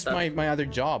 Oh, women just stuff. my other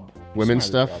job. Women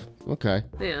Just my other stuff? Okay.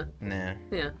 Yeah. job. Nah.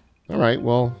 Yeah. All right.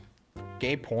 Well,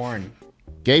 Gay porn.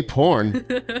 gay porn.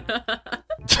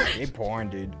 Gay porn,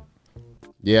 dude.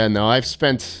 Yeah. No, I've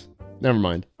spent. Never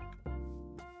mind.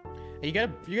 Hey,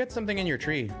 you got something in your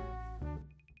tree.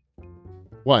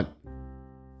 What?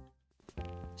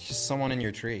 It's just someone in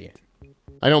your tree.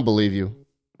 I don't believe you.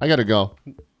 I gotta go.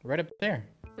 Right up there.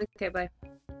 Okay, bye.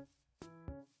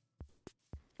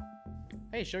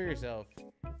 Hey, show yourself.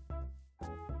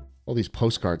 All these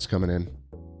postcards coming in.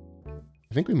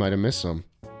 I think we might have missed some.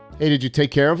 Hey, did you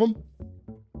take care of them?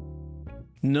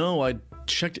 No, I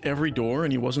checked every door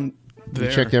and he wasn't there.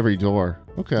 You checked every door.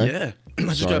 Okay. Yeah. I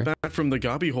just Sorry. got back from the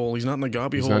gobby hole. He's not in the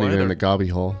gobby He's hole not even either. in the gobby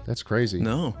hole. That's crazy.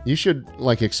 No. You should,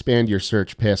 like, expand your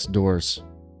search past doors.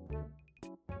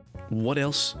 What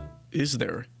else is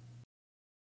there?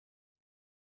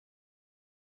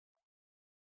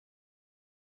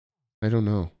 I don't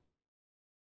know.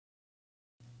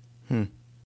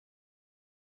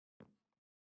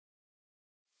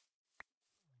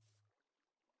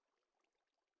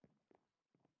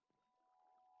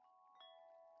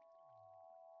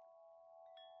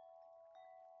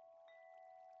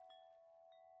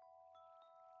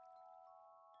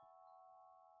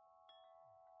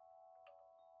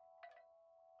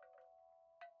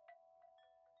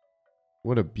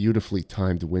 What a beautifully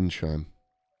timed wind chime.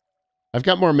 I've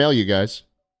got more mail, you guys.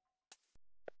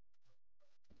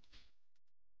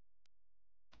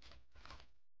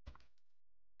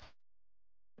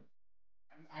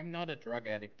 I'm not a drug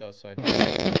addict though, so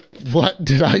I What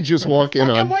did I just walk in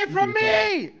on? away from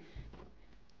me!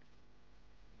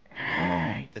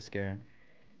 This guy.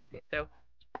 So.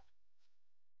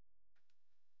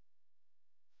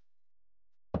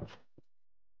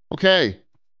 Okay,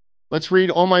 let's read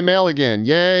all my mail again.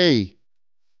 Yay!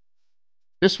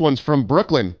 This one's from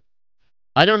Brooklyn.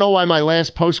 I don't know why my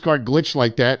last postcard glitched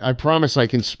like that. I promise I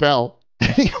can spell.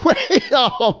 Anyway,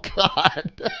 oh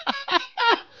God.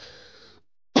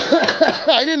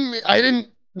 I didn't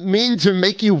mean to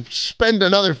make you spend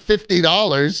another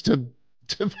 $50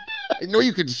 to I know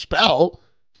you can spell.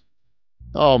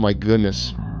 Oh my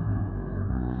goodness.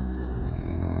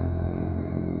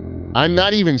 I'm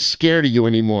not even scared of you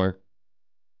anymore.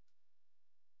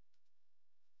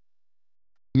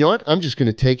 You know what? I'm just going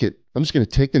to take it. I'm just going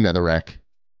to take the netherrack.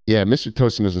 Yeah, Mr.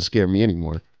 Toastin doesn't scare me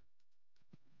anymore.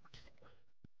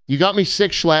 You got me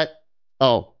 6, Schlatt.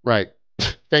 Oh, right.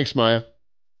 Thanks, Maya.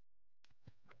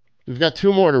 We've got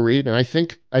 2 more to read, and I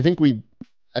think it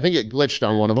glitched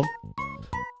on one of them.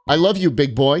 I love you,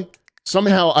 big boy.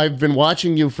 Somehow I've been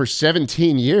watching you for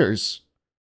 17 years.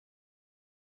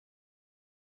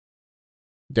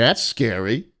 That's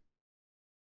scary.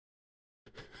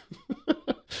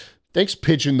 Thanks,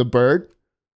 Pigeon the Bird,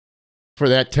 for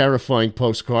that terrifying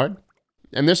postcard.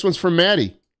 And this one's from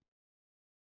Maddie.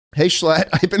 Hey, Schlatt,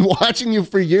 I've been watching you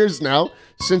for years now,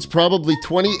 since probably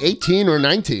 2018 or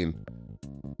 19.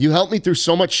 You helped me through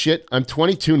so much shit. I'm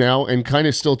 22 now and kind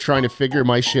of still trying to figure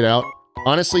my shit out.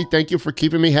 Honestly, thank you for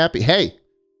keeping me happy. Hey,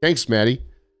 thanks, Maddie.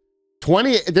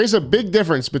 There's a big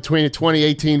difference between a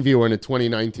 2018 viewer and a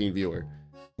 2019 viewer.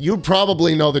 You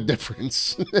probably know the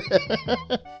difference.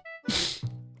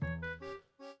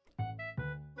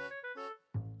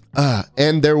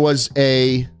 And there was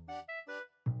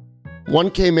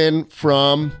one came in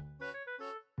from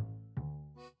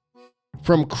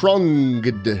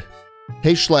Krungd.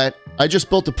 Hey, Schlatt, I just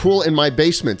built a pool in my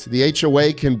basement. The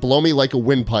HOA can blow me like a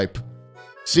windpipe.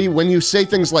 See, when you say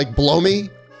things like blow me,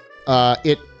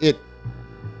 it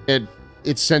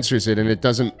censors it and it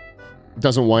doesn't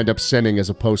wind up sending as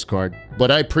a postcard. But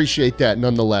I appreciate that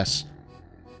nonetheless.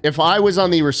 If I was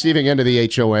on the receiving end of the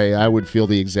HOA, I would feel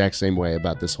the exact same way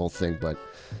about this whole thing, but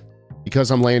because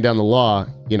I'm laying down the law,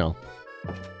 you know,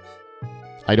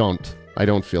 I don't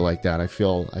feel like that. I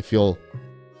feel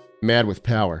mad with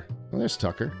power. Well, there's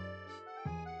Tucker.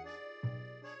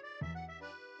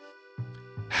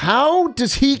 How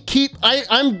does he keep...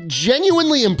 I'm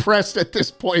genuinely impressed at this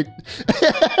point.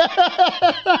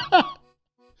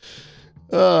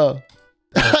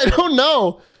 I don't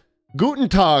know. Guten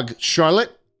Tag,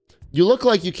 Charlotte. You look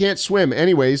like you can't swim.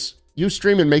 Anyways, you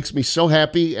streaming makes me so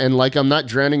happy and like I'm not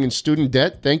drowning in student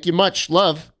debt. Thank you much,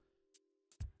 love.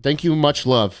 Thank you much,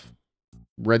 love.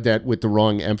 Read that with the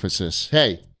wrong emphasis.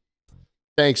 Hey,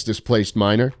 thanks, displaced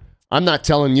miner. I'm not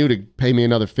telling you to pay me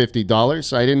another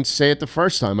 $50. I didn't say it the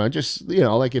first time. I just, you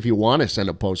know, like if you want to send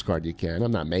a postcard, you can.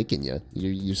 I'm not making you.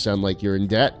 You sound like you're in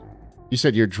debt. You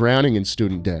said you're drowning in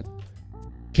student debt.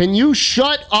 Can you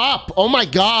shut up? Oh my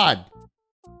God.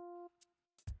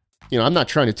 You know, I'm not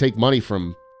trying to take money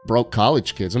from broke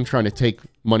college kids. I'm trying to take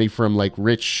money from like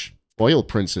rich oil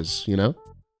princes, you know?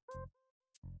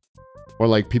 Or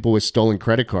like people with stolen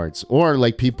credit cards. Or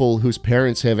like people whose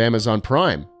parents have Amazon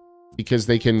Prime. Because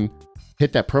they can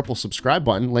hit that purple subscribe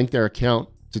button, link their account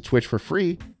to Twitch for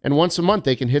free, and once a month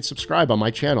they can hit subscribe on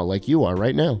my channel like you are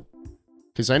right now.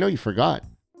 Because I know you forgot.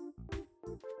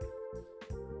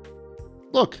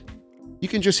 Look, you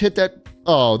can just hit that.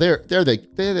 Oh, there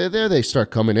they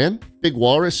start coming in. Big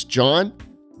Walrus, John,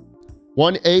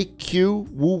 1AQ,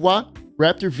 Woowa,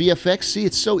 Raptor VFX. See,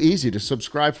 it's so easy to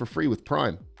subscribe for free with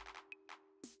Prime.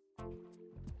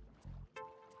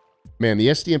 Man, the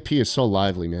SDMP is so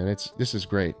lively, man. This is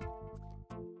great.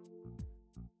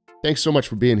 Thanks so much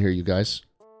for being here, you guys.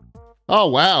 Oh,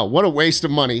 wow. What a waste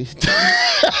of money.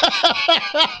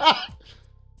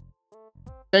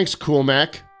 Thanks, Cool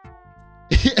Mac.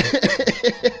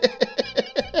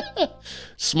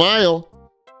 Smile.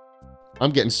 I'm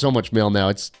getting so much mail now.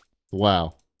 It's...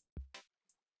 Wow.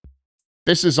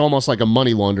 This is almost like a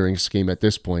money laundering scheme at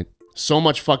this point. So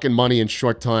much fucking money in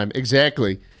short time.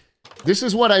 Exactly. This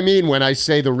is what I mean when I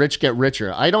say the rich get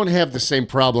richer. I don't have the same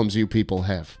problems you people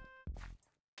have.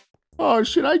 Oh,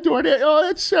 should I DoorDash? Oh,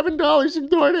 that's $7 in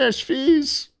DoorDash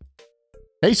fees.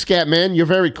 Hey, Scatman, you're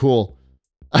very cool.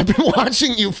 I've been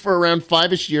watching you for around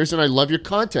 5-ish years, and I love your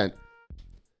content.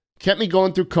 Kept me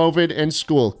going through COVID and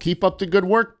school. Keep up the good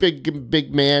work,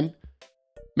 big man.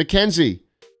 Mackenzie.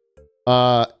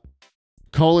 :3.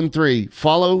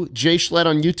 Follow jschlatt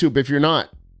on YouTube if you're not.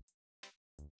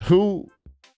 Who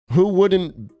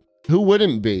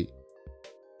wouldn't be?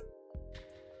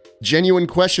 Genuine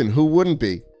question, who wouldn't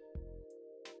be?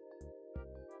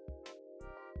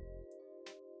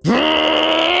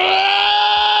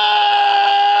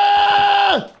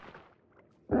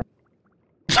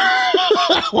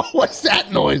 What was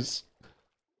that noise?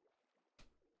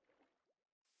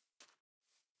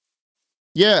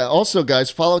 Yeah, also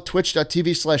guys, follow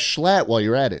twitch.tv/Schlatt while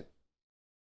you're at it.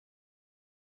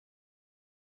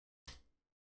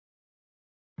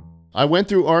 I went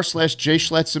through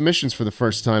r/jschlatt submissions for the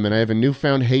first time, and I have a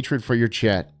newfound hatred for your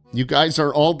chat. You guys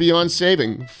are all beyond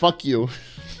saving. Fuck you.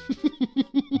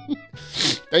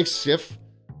 Thanks, Sif.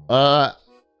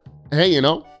 Hey, you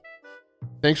know,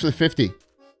 thanks for the 50.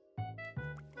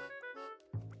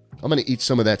 I'm gonna eat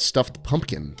some of that stuffed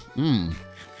pumpkin.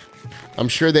 I'm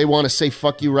sure they want to say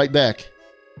fuck you right back.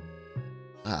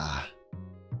 Ah.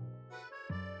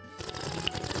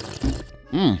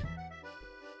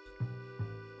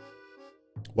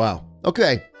 Wow.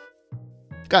 Okay.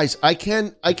 Guys, I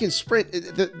can sprint.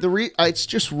 It's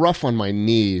just rough on my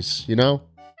knees, you know?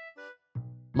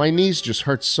 My knees just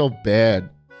hurt so bad.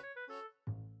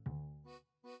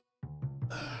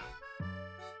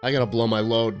 I gotta blow my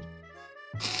load.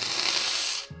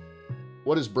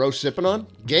 What is bro sipping on?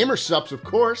 Gamer sups, of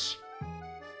course.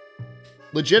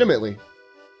 Legitimately.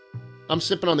 I'm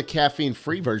sipping on the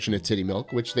caffeine-free version of titty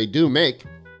milk, which they do make.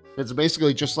 It's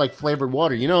basically just like flavored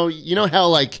water. You know how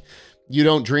like you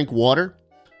don't drink water,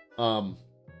 and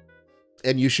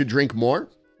you should drink more?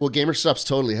 Well, GamerSupps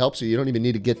totally helps you. You don't even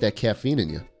need to get that caffeine in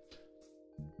you.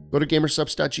 Go to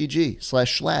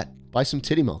gamersupps.gg/Schlatt. Buy some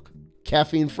titty milk.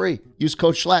 Caffeine-free. Use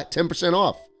code Schlatt, 10%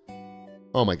 off.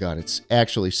 Oh my God, it's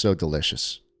actually so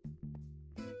delicious.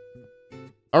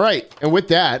 All right, and with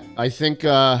that, I think,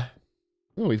 oh,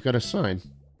 we've got a sign.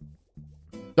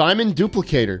 Diamond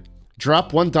duplicator.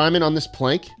 Drop 1 diamond on this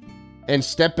plank and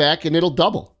step back and it'll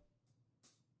double.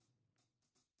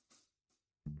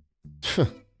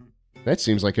 That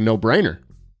seems like a no-brainer.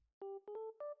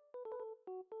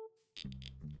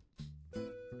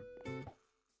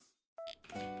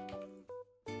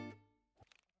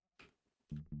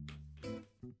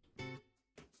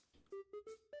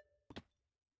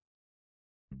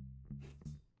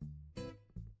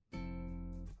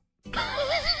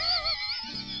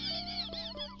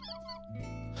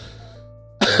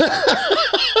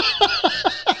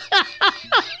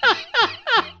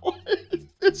 What is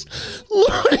this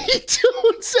Looney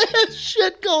Tunes ass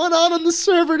shit going on the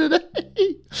server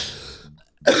today?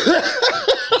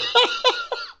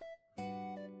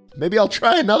 Maybe I'll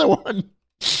try another one.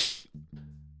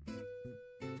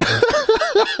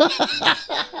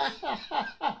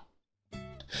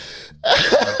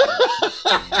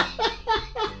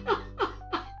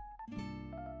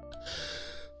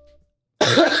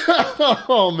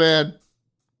 Oh, man.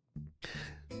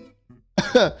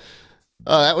 Oh,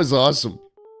 that was awesome.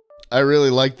 I really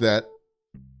liked that.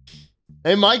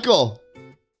 Hey, Michael.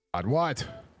 What?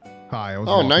 Hi. I was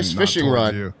Oh, walking nice not fishing towards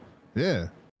rod. you. Yeah.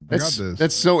 I got this.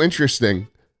 That's so interesting.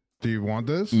 Do you want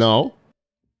this? No.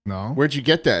 No. Where'd you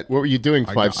get that? What were you doing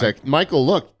 5 seconds? Michael,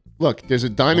 look. Look, there's a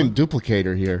diamond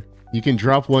duplicator here. You can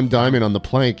drop 1 diamond on the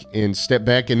plank and step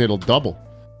back and it'll double.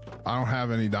 I don't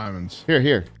have any diamonds.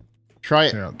 Here. Try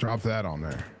it. Yeah, drop that on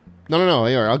there. No.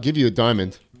 Here, I'll give you a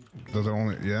diamond. Does it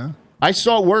only, yeah? I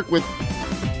saw it work with...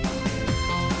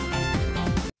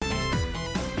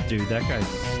 Dude, that guy's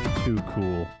too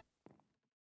cool.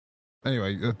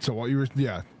 Anyway, so what you were,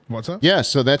 yeah. What's up? Yeah,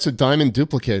 so that's a diamond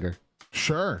duplicator.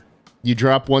 Sure. You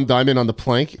drop 1 diamond on the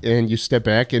plank and you step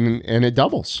back and it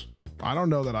doubles. I don't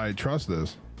know that I trust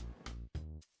this.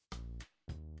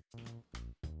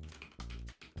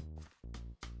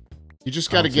 You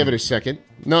just got to give it a second.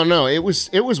 No, it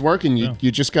was working.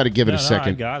 You just got to give it a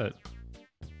second. I got it.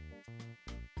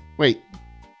 Wait.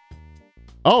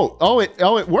 Oh,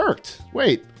 it worked.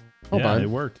 Wait. Hold on. It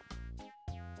worked.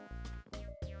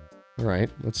 All right,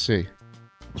 let's see.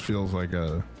 This feels like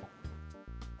an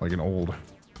old.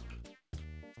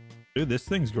 Dude, this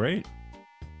thing's great.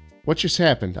 What just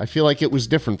happened? I feel like it was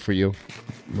different for you.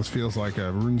 This feels like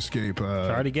a RuneScape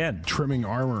Try it again. Trimming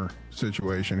armor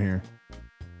situation here.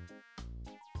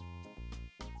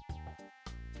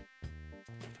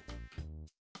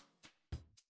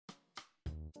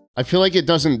 I feel like it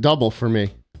doesn't double for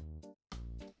me.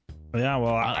 Yeah,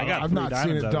 well, I got. I've not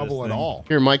seen it double at all.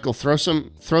 Here, Michael, throw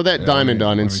that diamond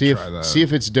on and see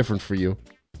if it's different for you.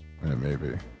 Yeah,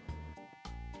 maybe.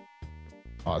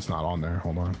 Oh, it's not on there.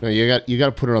 Hold on. No, you got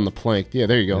to put it on the plank. Yeah,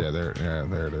 there you go. Yeah,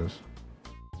 there it is.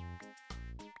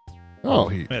 Oh,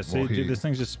 yeah, see, dude, this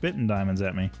thing's just spitting diamonds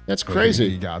at me. That's crazy.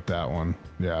 He got that one.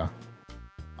 Yeah,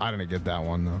 I didn't get that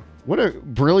one though. What a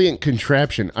brilliant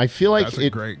contraption. I feel like that's a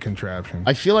great contraption.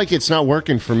 I feel like it's not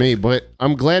working for me, but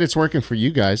I'm glad it's working for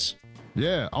you guys.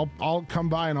 Yeah, I'll come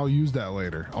by and I'll use that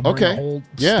later. I'll bring a whole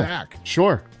stack.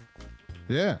 Sure.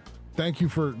 Yeah. Thank you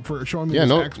for showing me. Yeah,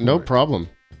 this no problem.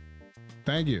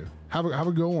 Thank you. Have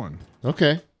a good one.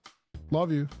 Okay.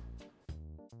 Love you.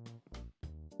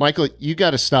 Michael, you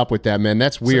got to stop with that, man.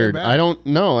 That's weird. I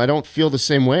don't feel the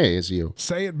same way as you.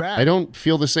 Say it back. I don't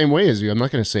feel the same way as you. I'm not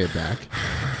going to say it back.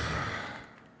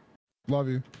 Love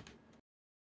you.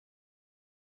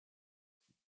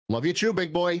 Love you too,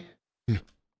 big boy.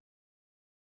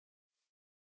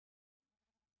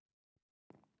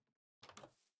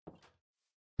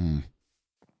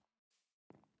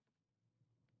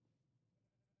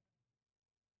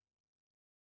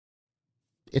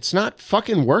 It's not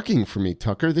fucking working for me,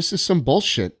 Tucker. This is some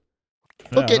bullshit.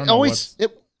 Yeah, Look, it always...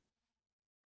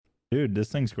 Dude,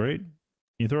 this thing's great. Can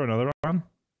you throw another on?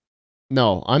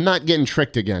 No, I'm not getting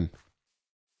tricked again.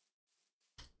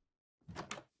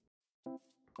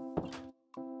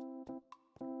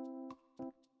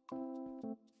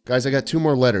 Guys, I got 2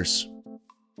 more letters.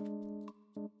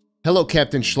 Hello,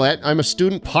 Captain Schlatt. I'm a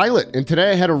student pilot, and today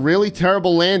I had a really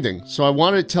terrible landing. So I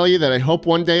wanted to tell you that I hope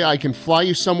one day I can fly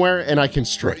you somewhere and I can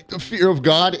strike the fear of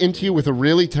God into you with a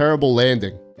really terrible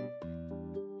landing.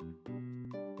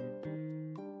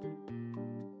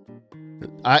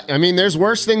 I mean, there's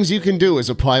worse things you can do as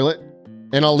a pilot,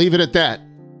 and I'll leave it at that.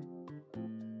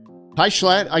 Hi,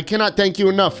 Schlatt. I cannot thank you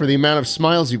enough for the amount of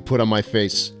smiles you put on my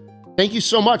face. Thank you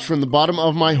so much from the bottom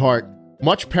of my heart.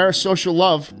 Much parasocial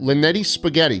love, Linetti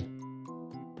Spaghetti.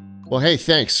 Well, hey,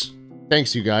 thanks.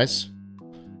 Thanks, you guys.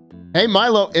 Hey,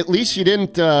 Milo, at least you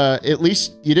didn't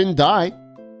die.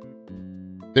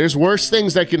 There's worse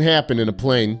things that can happen in a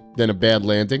plane than a bad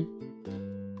landing.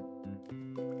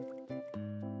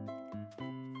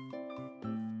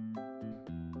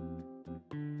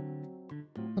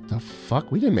 What the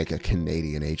fuck? We didn't make a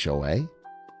Canadian HOA.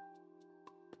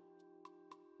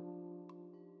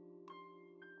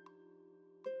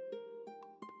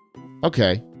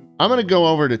 Okay. I'm gonna go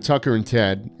over to Tucker and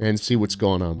Ted and see what's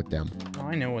going on with them. Oh,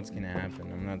 I know what's gonna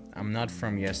happen. I'm not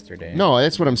from yesterday. No,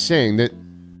 that's what I'm saying. That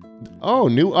oh,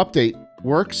 new update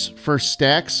works for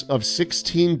stacks of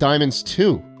 16 diamonds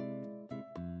too.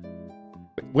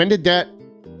 When did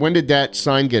that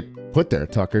sign get put there,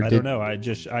 Tucker? I don't know. I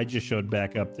just showed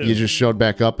back up too. You just showed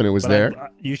back up and it was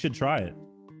there? You should try it.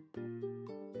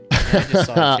 I just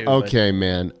saw it too, okay,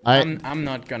 man. I'm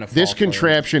not gonna fall This for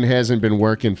contraption hasn't been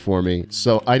working for me,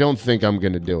 so I don't think I'm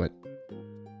gonna do it.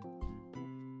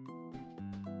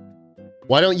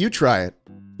 Why don't you try it?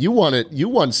 You won it. You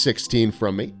won 16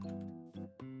 from me.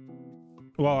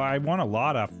 Well, I won a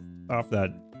lot off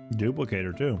that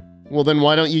duplicator too. Well, then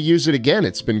why don't you use it again?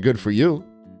 It's been good for you.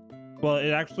 Well,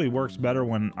 it actually works better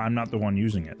when I'm not the one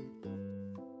using it.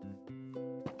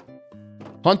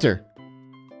 Hunter.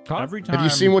 Huh? Every time. Have you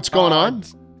seen what's going on?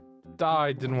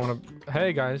 I didn't want to.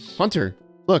 Hey, guys. Hunter,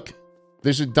 look.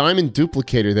 There's a diamond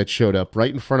duplicator that showed up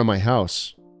right in front of my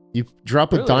house. You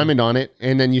drop a diamond on it,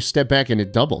 and then you step back and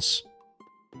it doubles.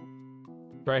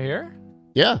 Right here?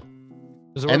 Yeah.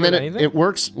 Does it work and then with anything? it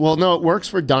works. Well, no, it works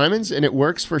for diamonds, and it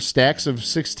works for stacks of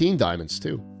 16 diamonds,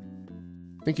 too.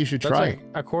 I think you should That's try like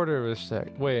a quarter of a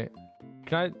stack. Wait.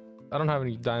 Can I don't have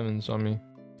any diamonds on me.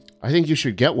 I think you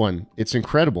should get one. It's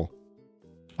incredible.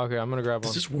 Okay, I'm gonna grab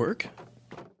one. Does this work?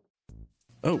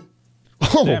 Oh.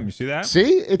 Oh, damn! You see that?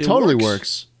 See, it totally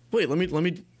works. Wait, let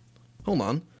me. Hold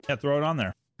on. Yeah, throw it on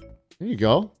there. There you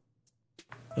go.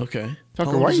 Okay.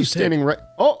 Tucker, why are you standing right?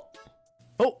 Oh.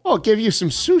 Oh, it gave you some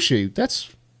sushi. That's.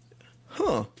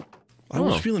 Huh. I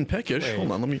was feeling peckish. Wait.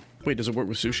 Hold on. Let me. Wait, does it work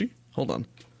with sushi? Hold on.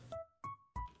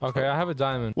 Okay, I have a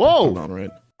diamond. Whoa. Hold on, right.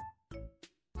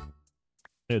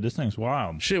 Dude, this thing's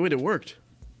wild. Shit, wait, it worked.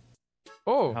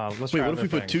 Oh. Wait, what if we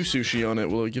put 2 sushi on it?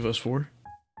 Will it give us 4?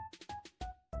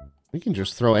 We can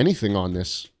just throw anything on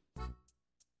this.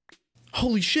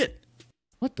 Holy shit!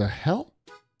 What the hell?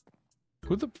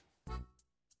 Who the?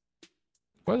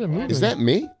 Why are they moving? Is that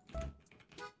me?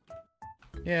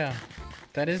 Yeah,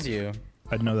 that is you.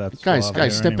 I know that. Guys,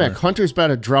 step back. Hunter's about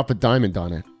to drop a diamond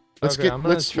on it. Let's Okay,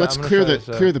 let's clear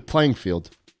the playing field.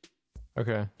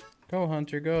 Okay. Go,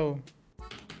 Hunter, go.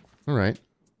 All right.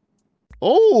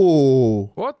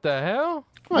 Oh! What the hell?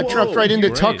 Oh, I dropped right into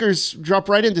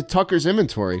Tucker's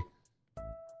inventory.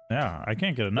 Yeah, I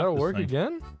can't get enough. That'll work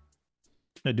again?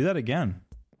 Yeah, do that again.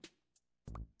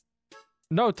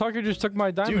 No, Tucker just took my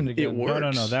diamond again. It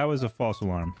works. No, that was a false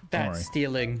alarm. Don't That's worry.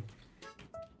 stealing.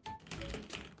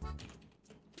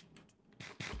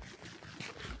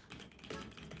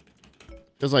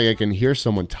 Feels like I can hear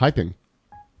someone typing.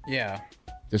 Yeah.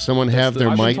 Does someone have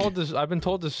their mic? I've been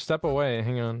told to step away.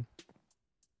 Hang on.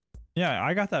 Yeah,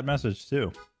 I got that message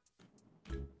too.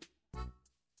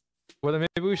 Well, then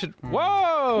maybe we should. Whoa!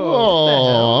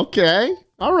 Oh, okay.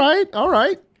 All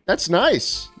right. That's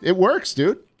nice. It works,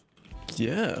 dude.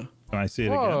 Yeah. I see it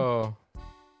Whoa.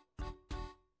 Again.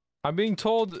 I'm being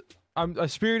told. A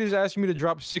spirit is asking me to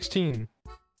drop 16.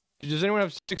 Does anyone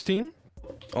have 16?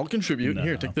 I'll contribute. No.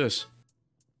 Here, take this.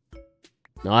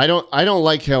 No, I don't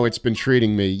like how it's been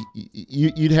treating me.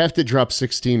 You'd have to drop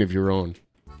 16 of your own.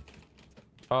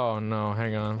 Oh no,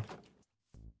 hang on.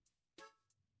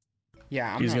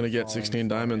 Yeah, he's gonna get 16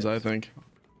 diamonds, I think.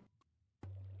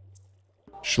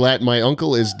 Schlatt, my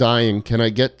uncle is dying. Can I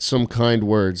get some kind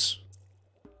words?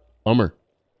 Bummer.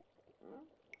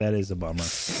 That is a bummer.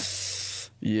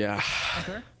 Yeah.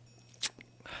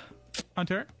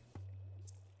 Hunter?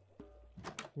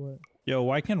 What? Yo,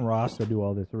 why can Rasta do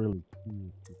all this really?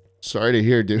 Sorry to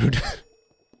hear, dude.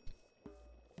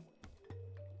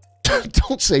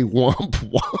 Don't say womp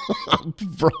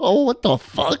womp, bro. What the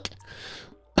fuck?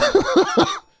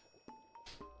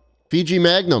 Fiji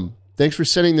Magnum, thanks for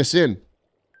sending this in.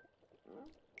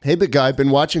 Hey, big guy,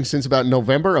 been watching since about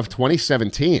November of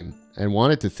 2017 and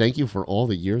wanted to thank you for all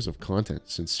the years of content.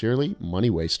 Sincerely,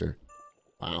 Money Waster.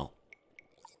 Wow.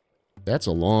 That's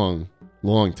a long,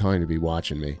 long time to be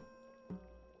watching me.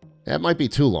 That might be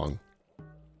too long.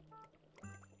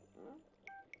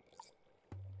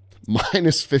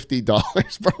 Minus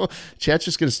 $50, bro. Chat's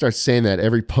just gonna start saying that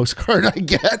every postcard I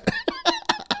get.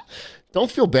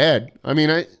 Don't feel bad. I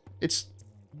mean, it's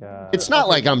not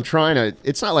like I'm trying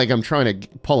to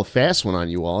pull a fast one on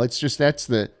you all. It's just that's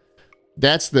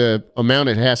the amount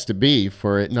it has to be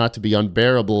for it not to be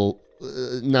unbearable,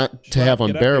 not to have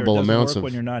unbearable amounts of.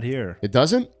 When you're not here, it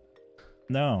doesn't.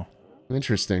 No.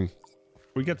 Interesting.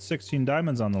 We got 16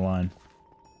 diamonds on the line.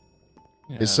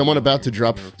 Is someone about to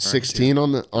drop 16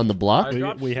 on the block?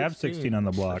 We have 16 on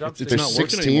the block. There's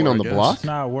 16 on the block? It's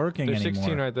not working There's anymore.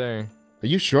 16 right there. Are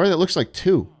you sure? That looks like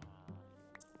 2.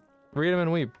 Read them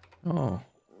and weep. Oh.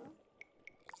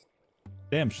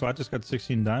 Damn, Schlatt just got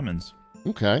 16 diamonds.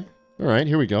 Okay. All right,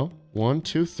 here we go. 1,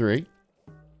 2, 3,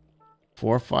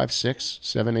 4, 5, 6,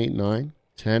 7, 8, 9,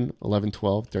 10, 11,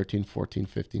 12, 13, 14,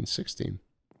 15, 16.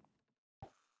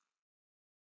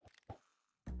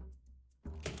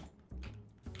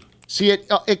 See,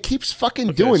 it keeps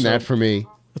fucking doing that for me.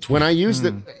 When I use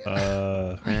the...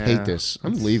 I hate this.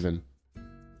 I'm leaving.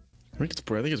 I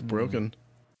think it's broken.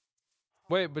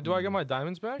 Wait, but do I get my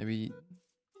diamonds back? Maybe.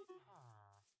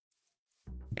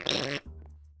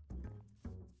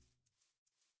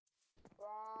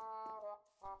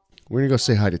 We're gonna go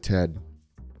say hi to Ted.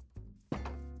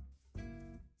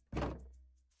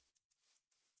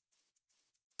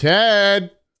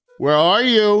 Ted, where are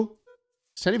you?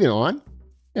 Is Ted even on?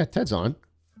 Yeah, Ted's on.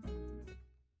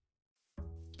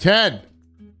 Ted!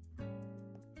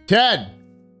 Ted!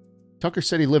 Tucker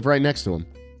said he lived right next to him.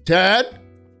 Ted?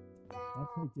 I'll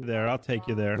take you there. I'll take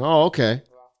you there. Oh, okay.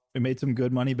 We made some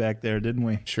good money back there, didn't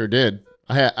we? Sure did.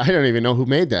 I don't even know who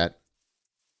made that.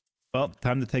 Well,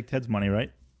 time to take Ted's money,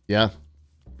 right? Yeah.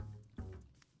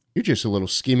 You're just a little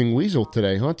scheming weasel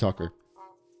today, huh, Tucker?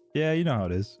 Yeah, you know how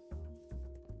it is.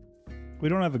 We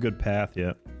don't have a good path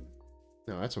yet.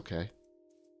 No, that's okay.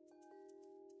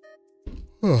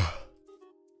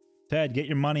 Ted, get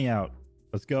your money out.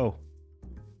 Let's go.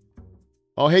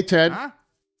 Oh, hey, Ted. Huh?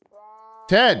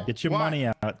 Ted! Get your money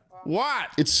out. What?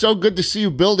 It's so good to see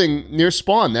you building near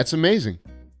spawn. That's amazing.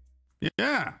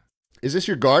 Yeah. Is this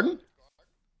your garden?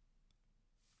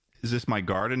 Is this my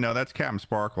garden? No, that's Captain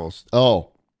Sparkles. Oh.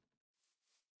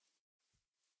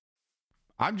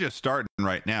 I'm just starting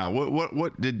right now.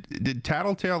 What did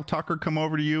Tattletale Tucker come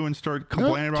over to you and start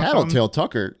complaining about something? Tattletale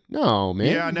Tucker? No, man.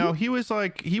 Yeah, no, he was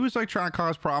like trying to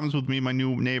cause problems with me, my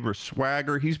new neighbor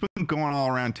Swagger. He's been going all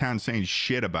around town saying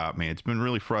shit about me. It's been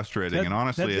really frustrating. And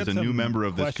honestly, as a new member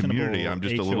of this community, I'm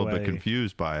just a little bit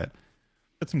confused by it.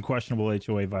 Got some questionable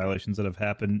HOA violations that have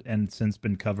happened and since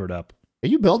been covered up. Are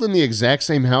you building the exact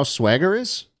same house Swagger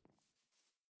is?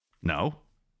 No.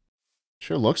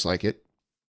 Sure looks like it.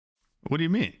 What do you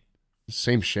mean?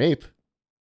 Same shape.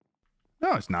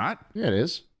 No, it's not. Yeah, it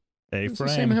is. A-frame. It's the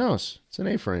same house. It's an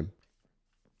A-frame.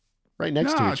 Right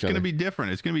next to each other. No, it's going to be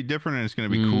different. It's going to be different and it's going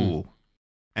to be cool.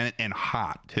 And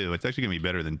hot, too. It's actually going to be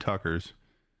better than Tucker's.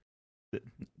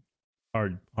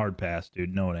 Hard pass,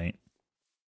 dude. No, it ain't.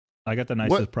 I got the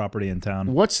nicest property in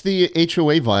town. What's the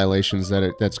HOA violations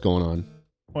that's going on?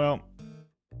 Well,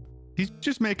 he's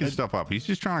just making stuff up. He's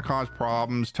just trying to cause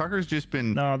problems. Tucker's just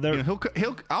been. No,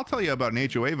 I'll tell you about an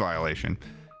HOA violation.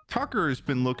 Tucker's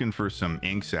been looking for some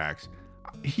ink sacs.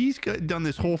 He's done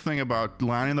this whole thing about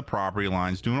lining the property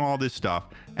lines, doing all this stuff,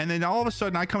 and then all of a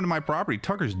sudden I come to my property.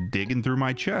 Tucker's digging through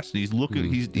my chest. And he's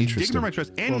looking. He's digging through my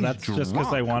chest, and that's just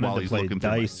because I wanted to play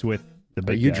dice with the big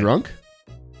guy. Are you drunk?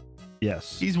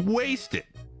 Yes. He's wasted.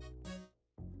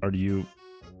 Are you?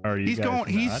 He's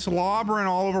slobbering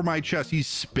all over my chest. He's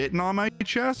spitting on my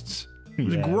chests. It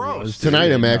was gross.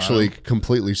 Tonight I'm actually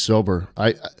completely sober.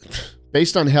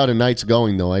 Based on how tonight's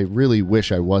going, though, I really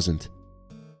wish I wasn't.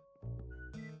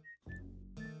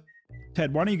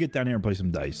 Ted, why don't you get down here and play some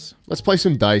dice? Let's play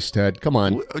some dice, Ted. Come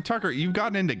on. Tucker, you've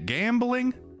gotten into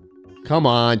gambling? Come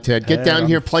on, Ted. Get down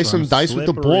here. Play some dice with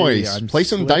the boys. Play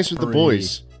some dice with the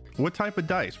boys. What type of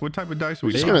dice? What type of dice are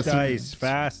we big talking? Dice,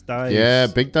 fast dice. Yeah,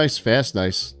 big dice, fast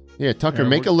dice. Yeah, Tucker,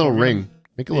 make a little ring.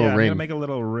 Make a little ring. I'm gonna make a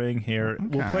little ring here.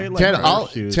 Okay. We'll play it like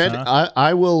Ted,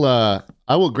 I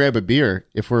will grab a beer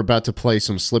if we're about to play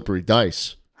some slippery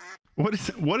dice.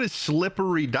 What is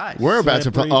slippery dice? We're about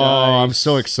to play. Oh, I'm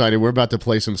so excited. We're about to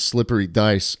play some slippery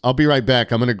dice. I'll be right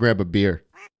back. I'm gonna grab a beer.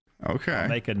 Okay. I'll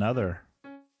make another.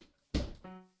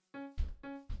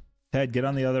 Ted, get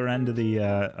on the other end of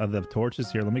the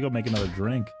torches here. Let me go make another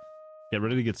drink. Get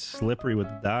ready to get slippery with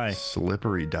the die.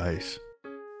 Slippery dice.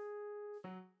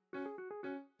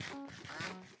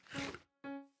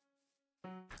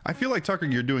 I feel like, Tucker,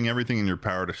 you're doing everything in your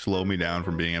power to slow me down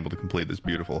from being able to complete this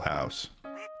beautiful house.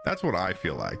 That's what I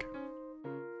feel like.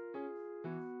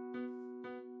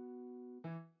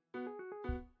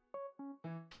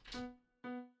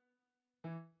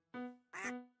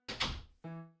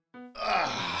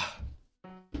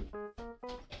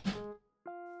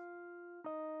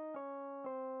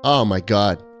 Oh my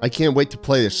god. I can't wait to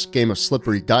play this game of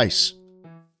slippery dice.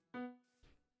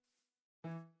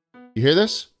 You hear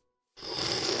this?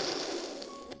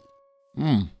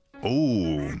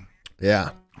 Ooh.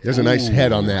 Yeah. There's a nice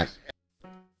head on that.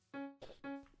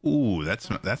 Ooh, that's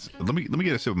let me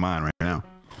get a sip of mine right now.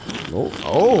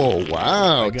 Oh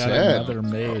wow, I got Ted. another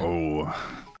made. Oh.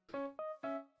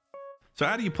 So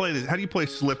how do you play this? How do you play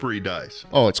slippery dice?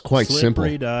 Oh, it's quite simple.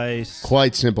 Slippery dice.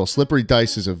 Quite simple. Slippery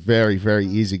dice is a very, very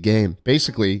easy game.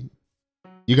 Basically,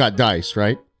 you got dice,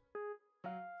 right?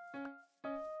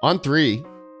 On 3,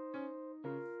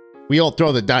 we all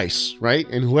throw the dice, right?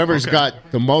 And whoever's got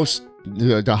the most,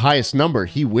 the highest number,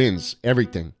 he wins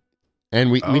everything.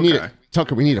 And we need it.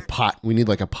 Tucker, we need a pot. We need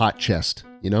like a pot chest,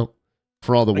 you know,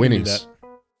 for all the winnings.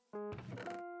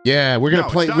 Yeah, we're gonna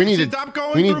play. We need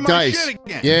dice.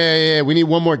 Yeah. We need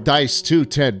one more dice too,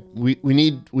 Ted. We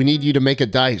need you to make a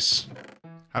dice.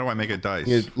 How do I make a dice?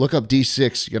 You look up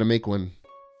D6. You gotta make one.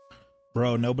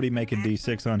 Bro, nobody making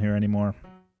D6 on here anymore.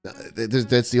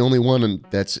 That's the only one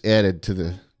that's added to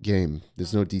the game.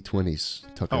 There's no D20s.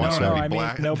 Tucker, No, I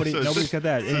mean nobody's got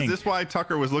that ink. Is this why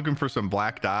Tucker was looking for some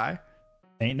black dye?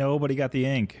 Ain't nobody got the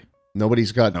ink.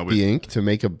 Nobody's got the ink to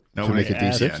make a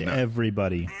D6.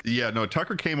 Everybody. Yeah, no.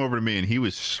 Tucker came over to me and he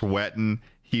was sweating.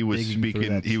 He was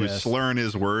speaking. He was slurring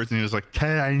his words and he was like,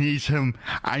 "Ted, I need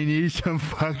some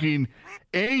fucking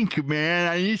ink,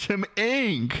 man. I need some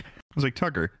ink." I was like,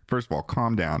 Tucker, first of all,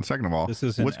 calm down. Second of all,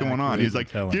 what's going on? He's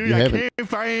like, dude, I can't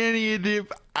find any of the.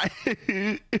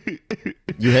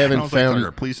 You haven't found.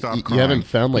 Tucker, please stop. You haven't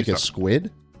found like a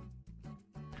squid.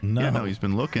 No, yeah, no, he's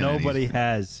been looking. Nobody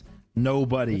has.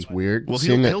 Nobody. It's weird. Well,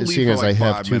 seeing he'll as like I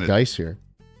have 2 minutes. dice here.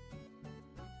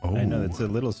 Oh. I know, that's a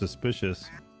little suspicious.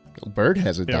 Bird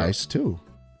has a dice too.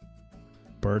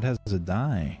 Bird has a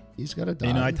die. He's got a die.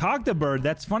 You know, I talked to Bird.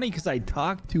 That's funny because I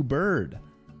talked to Bird.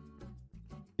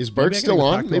 Is Bird still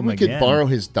on? Maybe we could borrow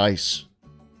his dice.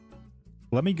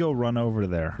 Let me go run over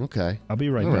there. Okay. I'll be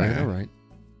right back. All right.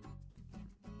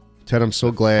 Ted, I'm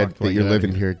so glad that you're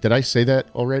living here. Did I say that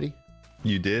already?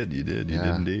 You did. You did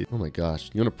indeed. Oh my gosh.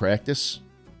 You want to practice?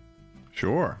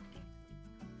 Sure.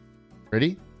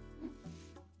 Ready?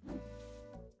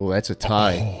 Oh, that's a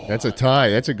tie. That's a tie.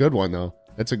 That's a good one, though.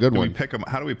 That's a good one.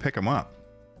 How do we pick them up?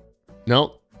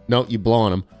 No, you blow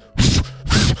on them.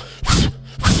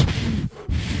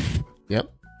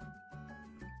 Yep.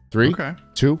 3,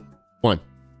 2, 1.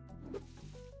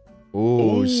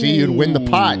 Oh, see, you'd win the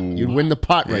pot. You'd win the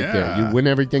pot right there. You'd win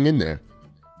everything in there.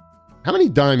 How many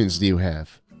diamonds do you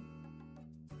have?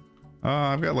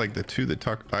 I've got like the 2 that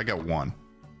Tucker. I got 1.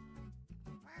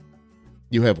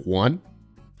 You have 1?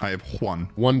 I have 1.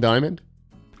 1 diamond?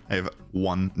 I have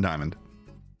 1 diamond.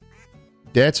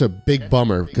 That's a big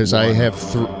bummer because I have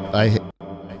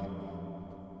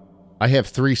I have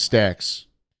 3 stacks.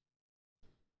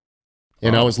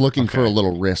 And I was looking for a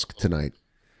little risk tonight.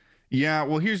 Yeah,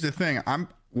 well, here's the thing.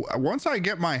 Once I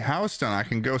get my house done, I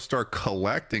can go start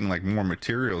collecting like more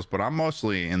materials. But I'm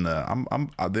mostly in the.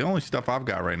 The only stuff I've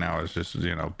got right now is just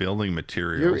building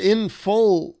materials. You're in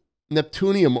full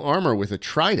Neptunium armor with a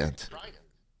trident.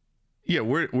 Yeah,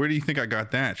 where do you think I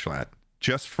got that, Schlatt?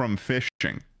 Just from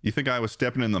fishing. You think I was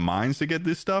stepping in the mines to get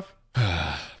this stuff?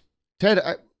 Ted,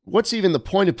 what's even the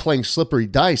point of playing slippery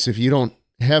dice if you don't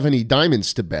have any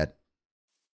diamonds to bet?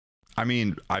 I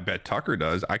mean, I bet Tucker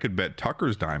does. I could bet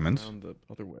Tucker's diamonds. The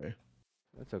other way.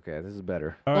 That's okay. This is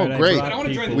better. Oh, great.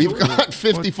 We've got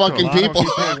 50 fucking people.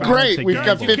 Great. We've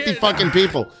got 50 fucking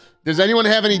people. Does anyone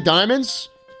have any diamonds?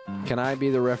 Can I be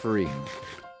the referee?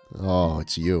 Oh,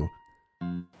 it's you.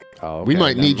 Oh, okay. We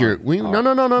might need your...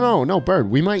 No, Bird.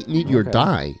 We might need your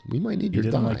die. We might need your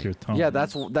die. Like your tongue. Yeah,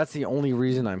 that's the only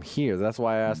reason I'm here. That's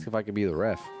why I asked if I could be the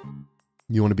ref.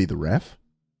 You want to be the ref?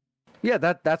 Yeah,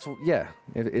 that's yeah.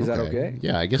 Is that okay?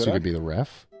 Yeah, I guess you could be the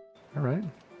ref. All right.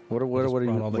 What are we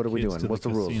doing? What's the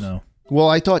rules? Well,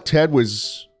 I thought Ted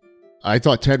was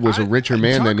a richer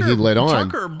man than he let on.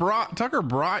 Tucker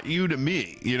brought you to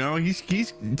me. You know, he's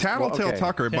Tattletale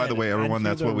Tucker. By the way, everyone,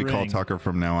 that's what we call Tucker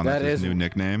from now on. That's his new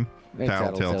nickname.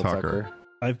 Tattletale Tucker.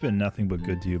 I've been nothing but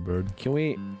good to you, Bird. Can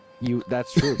we?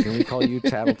 That's true. Can we call you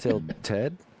Tattletale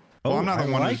Ted? Well, I'm not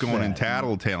the one who's going and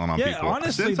tattletaling on people.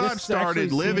 Honestly, since I've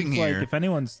started living here, like if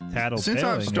anyone's tattletaling, since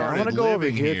I've started I want to go over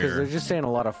living here because here, they're just saying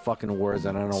a lot of fuchere,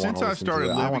 and I don't want to. Since I've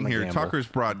started living here, Tucker's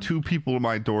brought 2 people to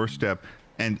my doorstep,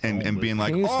 and being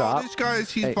like, Can you oh, stop? this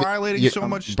guy's he's Hey, violating so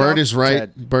much Bird stuff. is right.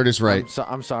 Ted, Bird is right.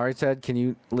 I'm sorry, Ted. Can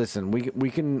you listen? We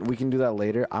can do that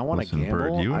later. I want to Listen, gamble.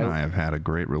 Bird, you and I have had a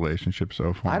great relationship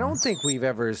so far. I don't think we've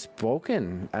ever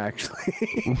spoken actually.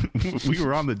 We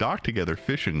were on the dock together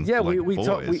fishing. Yeah, like we boys.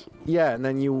 talked. Yeah, and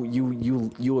then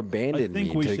you abandoned me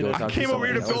to go. I came over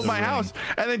here to build my house,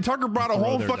 and then Tucker brought a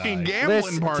whole fucking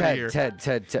gambling party here. Ted.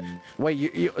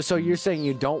 Wait, so you're saying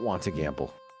you don't want to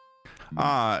gamble?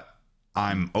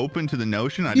 I'm open to the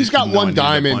notion. He's got one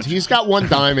diamond. He's got one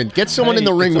diamond. Get someone in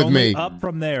the ring with me. Up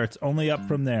from there. It's only up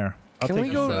from there. Can we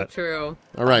go? So true.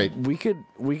 All right. We could.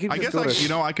 I guess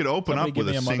I could open up with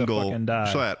a single.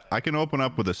 Schlatt, I can open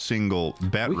up with a single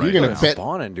bet. You're gonna bet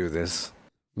spawn and do this.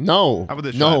 No,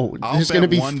 no. There's gonna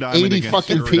be 80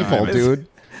 fucking people, dude.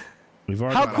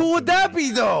 How cool would that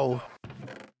be, though?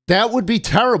 That would be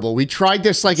terrible. We tried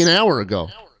this like an hour ago.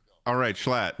 All right,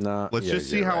 Schlatt. Let's just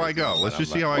see how I go. Let's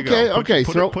just see how I Okay, go. okay.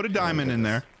 Put a diamond in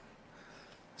there.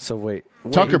 So wait.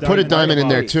 Tucker, put a diamond in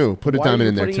there too. Put a diamond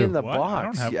in there too. In the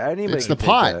box? It's the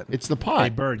pot. It's the pot. Hey,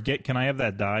 Bird, can I have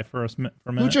that die for a minute?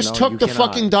 Who just took the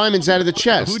fucking diamonds out of the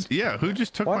chest? Who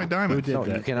just took my diamond? No,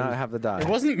 you cannot have the die. It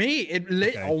wasn't me. It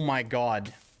lit. Oh my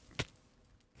god.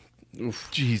 Oof,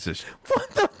 Jesus. What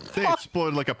the fuck? They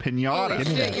exploded like a pinata. Give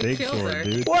me that big sword,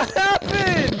 dude. What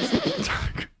happened?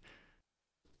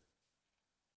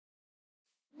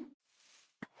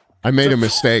 I made a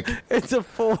mistake. It's a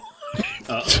full.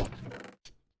 Uh-oh.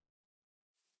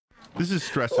 This is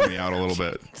stressing me out a little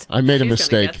bit. I made a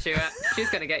mistake. She's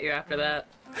gonna get you after that.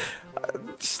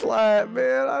 Schlatt,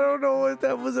 man, I don't know if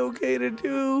that was okay to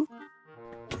do.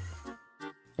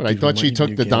 But I thought she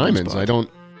took the diamonds. I don't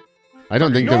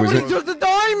think there was. Nobody took the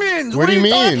diamonds. What do you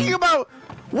mean? Talking about?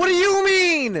 What do you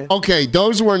mean? Okay,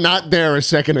 those were not there a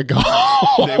second ago.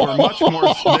 They were much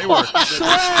more. They were.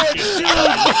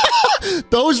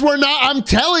 Those were not. I'm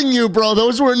telling you, bro.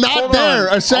 Those were not there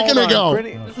a second ago.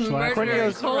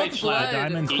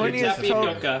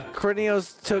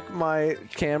 Crinios took my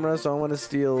camera, so I want to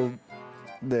steal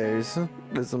theirs.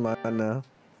 This is mine now.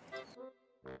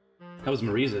 That was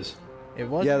Marisa's. It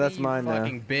was. Yeah, that's mine now.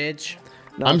 Fucking bitch.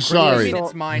 No, I'm sorry.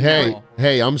 It's mine hey, now.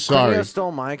 hey, I'm sorry. Crinios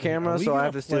stole my camera, so I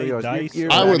have to steal yours. I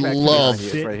would love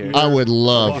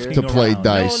to play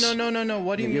dice. No.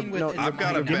 What do you mean with? I've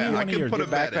got a bet. I can put a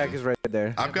bet backpack is right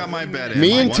there. I've got my bet in.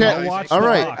 Me and Ted. All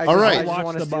right, all right.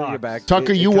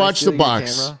 Tucker, you watch the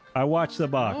box. I watch the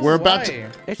box. We're about to.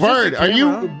 Bird, are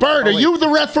you the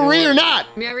referee or not?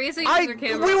 Yeah, Risa uses her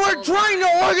camera. We were trying to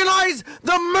organize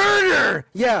the murder.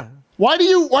 Yeah. Why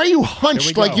are you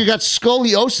hunched like you got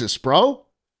scoliosis, bro?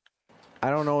 I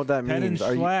don't know what that Ted means.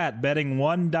 and Schlatt betting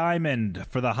 1 diamond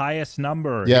for the highest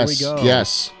number. Yes. Here we go.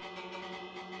 Yes.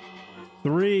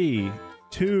 3,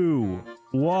 2,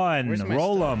 1.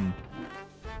 Roll them.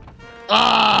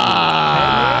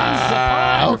 Ah!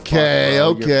 Okay.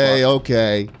 All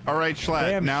right, Schlatt.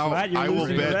 Damn, now Schlatt, I will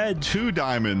losing bet red. 2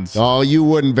 diamonds. Oh, you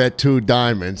wouldn't bet 2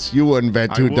 diamonds. You wouldn't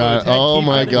bet 2 diamonds. Oh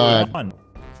my God.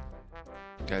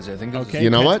 Guys, I think Okay, you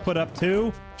know Ted's what? Put up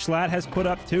 2. Schlatt has put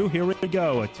up 2. Here we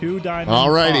go. A 2 diamond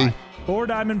Alrighty. pot. 4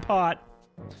 diamond pot.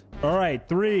 All right,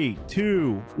 3,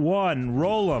 2, 1.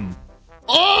 Roll them.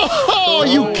 Oh, are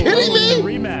you kidding me?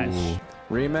 Rematch.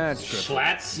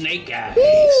 Schlatt Snake Eyes.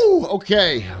 Woo!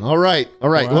 Okay. All right. Wow,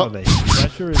 Well, the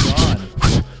pressure is on.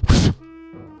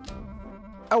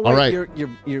 Oh, wait, all right.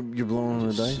 You're blowing on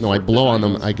the dice. No, I blow on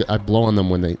them. I blow on them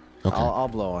when they. Okay. I'll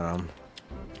blow on them.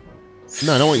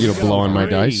 No, I don't want you to blow on my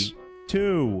 3, dice.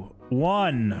 2,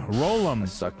 1. Roll them.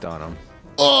 Sucked on them.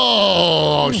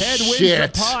 Oh Ted wins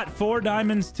shit! the pot. 4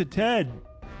 diamonds to Ted.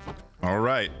 All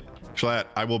right, Schlatt.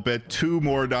 I will bet 2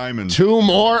 more diamonds. 2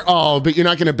 more? Oh, but you're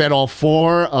not going to bet all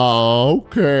 4? Oh,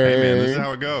 okay. Hey man, this is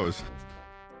how it goes.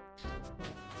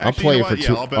 I'll play it for 2.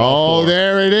 Yeah, all 4.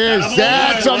 There it is.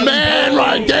 That's a man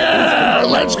right there.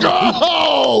 Let's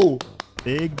go.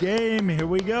 Big game. Here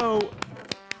we go.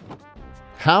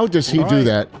 How does he do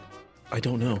that? I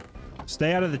don't know.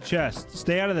 Stay out of the chest.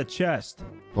 Stay out of the chest.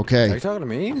 Okay. Are you talking to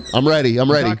me? I'm ready. I'm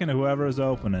ready. Talking to whoever is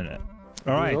opening it.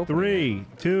 All right, 3,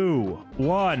 2,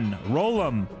 1. Roll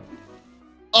them.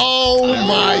 Oh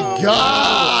my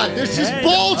God! This is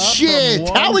bullshit.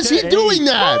 How is he doing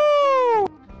that?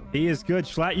 He is good.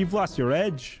 Schlatt, you've lost your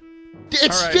edge.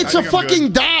 It's a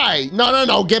fucking die.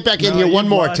 No. Get back in here. One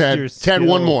more, Ted. Ted,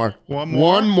 one more. One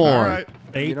more. All right.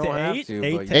 8 to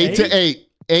 8. 8 to 8.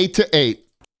 8 to 8.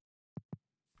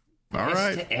 All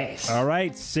right. All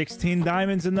right. 16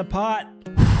 diamonds in the pot.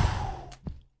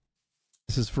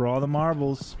 This is for all the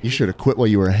marbles. You should have quit while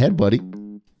you were ahead, buddy.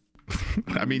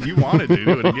 I mean, you wanted to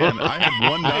do it again. I had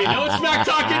one Hey, die. no smack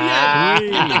talking yet.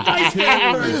 Get the dice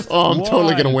down first. Oh, I'm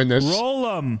totally gonna win this. Roll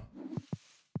them.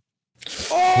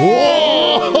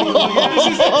 Whoa!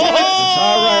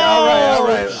 All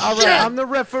right. I'm the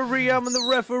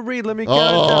referee. Let me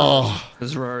count it down. This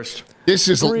is reversed. This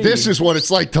is what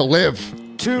it's like to live.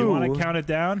 2. You want to count it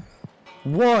down?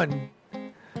 1.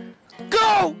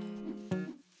 Go!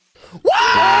 Whoa!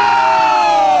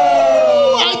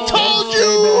 I told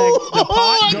you!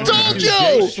 I told you!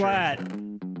 Schlatt.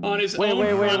 On his Wait.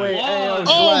 Hey,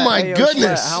 Oh my Schlatt,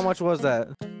 goodness! how much was that?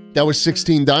 That was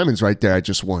 16 diamonds right there. I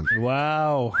just won.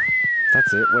 Wow.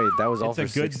 That's it. Wait, that was all It's for a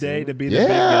good 16? day to be the big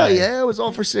guy. Yeah, it was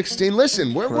all for 16.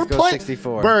 Listen, we're Let's go playing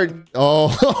 64. Bird.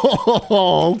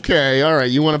 Oh, okay. All right.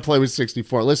 You want to play with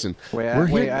 64? Listen. Wait,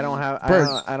 I don't have. Bird,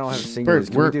 I don't have singles.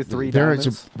 Can we do 3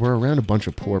 diamonds? We're around a bunch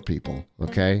of poor people.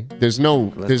 Okay. There's no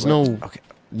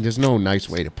nice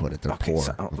way to put it. They're poor.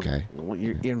 Okay.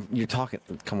 You're talking.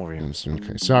 Come over here.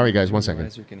 Okay. Sorry, guys. 1 second.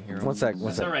 One sec.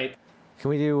 That's all right. Can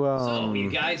we do? So you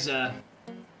guys, Can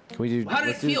we do? how did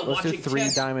it feel Let's do watching 3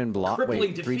 Tess diamond blocks. crippling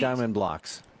Wait, 3 defeat? diamond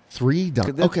blocks. 3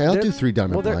 diamond. They're- Okay, I'll they're- do 3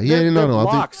 diamond well, they're- block. they're- Yeah, they're no, I'll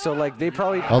do. blocks, so like they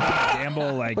probably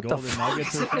Gamble like What the golden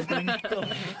nuggets or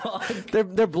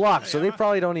something. they're blocks, so they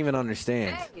probably don't even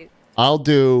understand. I'll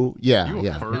do. Yeah.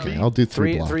 Okay. I'll do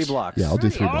 3 blocks. 3 blocks. Yeah, I'll do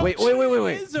 3 blocks.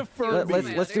 Wait. Is a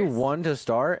Furby. Let's do 1 to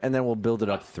start, and then we'll build it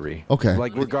up to 3. Okay.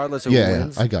 Like regardless of who Yeah,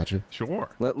 wins. I got you. Sure.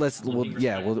 We'll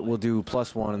do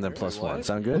 +1 and then +1.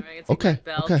 Sound good? Okay.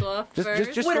 Okay.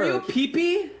 Just Wait, are you for a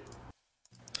pee-pee?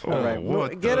 all right.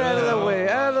 what Get out of the way.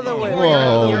 Out of the way.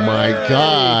 Oh my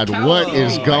God! What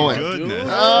is going? Goodness.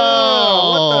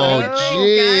 Oh,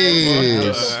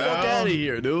 jeez. Fuck out of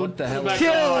here, dude. What the hell?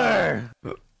 Killer.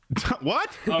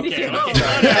 What? Okay. All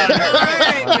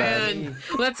right, man.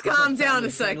 Let's calm down a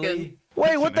second.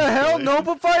 Wait, what the hell?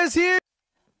 Nobifi's here?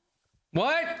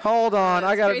 What? Hold on,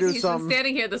 I gotta do He's been something.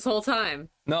 standing here this whole time.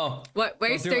 No. What? Why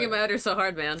are you staring at my udder so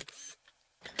hard, man?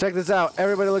 Check this out.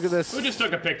 Everybody look at this. Who just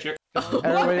took a picture?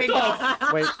 Everybody,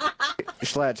 Oh wait.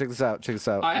 Schlatt, check this out. Check this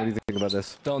out. What do you think about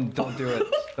this? Don't do it.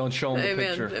 Don't show him Hey, the man,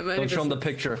 picture. it might Don't be show him the just-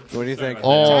 picture. What do you think?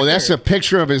 Oh, that's a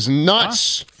picture of his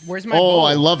nuts. Where's my Oh, boat?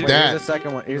 I love Here's the that.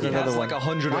 second one. Here's He another has one. like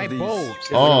 100 My of these. boat. Here's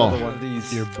Oh. another one of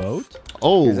these. Your boat?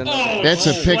 Oh, Here's another- that's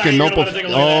a pick Schlatt, and you're nope. gonna wanna take a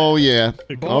look at Oh yeah.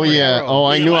 Oh yeah. Oh,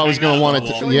 I knew I was gonna want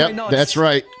Show to. me Yep, my nuts. that's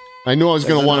right. I knew I was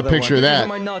gonna want a another picture of one. These are that.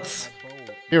 my nuts.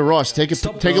 Here, Ross, take a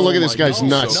look at this guy's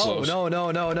nuts. No.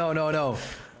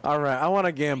 All right, I want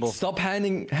to gamble. Stop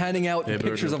handing out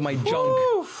pictures of my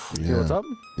junk. See what's up?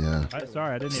 Yeah.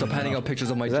 Sorry, I didn't. Stop even handing know. out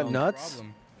pictures of my Is that junk. nuts?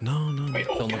 No. Don't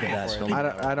look at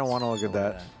that. I don't want to look at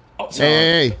that.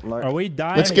 Hey, Are we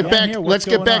dying? let's get again back. here? Let's What's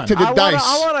get going back on? to the I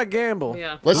dice. want to gamble.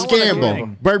 Yeah. Let's I wanna gamble,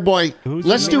 gamble. Bird Boy. Who's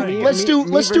Let's in the do ring? let's do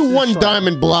Me let's do versus 1 Schlatt.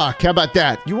 diamond block. How about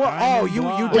that? You want? Oh, you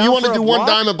block. down You want for to a do 1 block?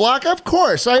 diamond block? Of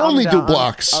course. I I'm only do down.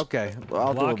 blocks. Okay, well,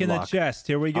 I'll Block do a in the block. chest.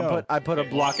 Here we go. I put a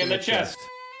block in the chest.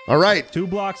 All right. 2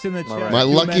 blocks in the chest. My 2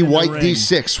 lucky men in the white ring.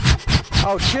 D6.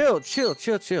 Oh,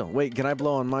 chill. Wait, can I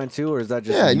blow on mine too, or is that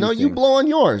just? Yeah, a no, you thing? blow on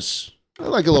yours. I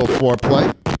like a little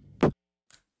foreplay.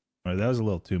 All right, that was a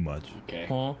little too much. Okay.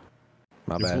 My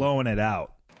You're bad. blowing it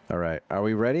out. All right, are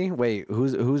we ready? Wait,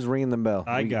 who's ringing the bell?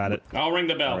 I got it. I'll ring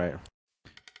the bell. All right.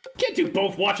 Can't do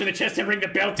both watching the chest and ring the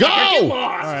bell. Go! Tucker. Get All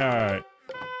lost. right.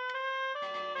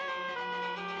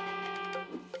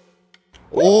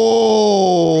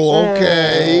 Oh,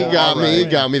 okay. He got all me. He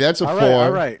right. got me. That's a 4.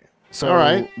 All right. So All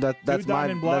right. That's 2 my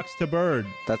diamond blocks to Bird.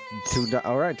 That's 2.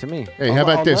 All right to me. Hey, how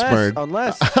about this, Bird?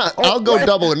 Unless I'll go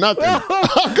double or nothing.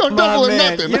 I'll go double or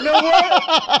man. nothing. You know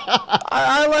what?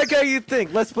 I like how you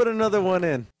think. Let's put another one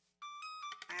in.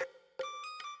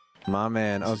 My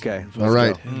man. Okay. All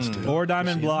right. 4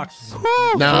 diamond blocks.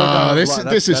 No, this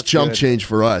is That's chump good. change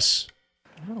for us.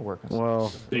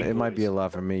 Well, it might be a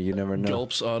lot for me. You never know.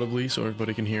 Gulps audibly so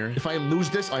everybody can hear. If I lose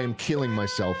this, I am killing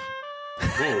myself.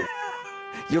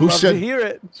 You Who love said- to hear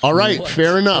it. All right,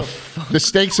 fair enough. The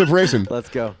stakes have risen. Let's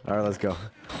go. All right, let's go.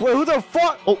 Wait, who the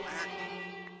fuck? Oh.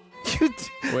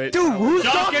 Wait. Dude, who's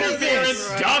Duck talking interference.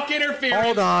 this? Duck interference.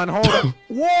 Hold on.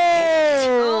 Whoa!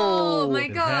 Oh my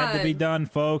It had to be god. done,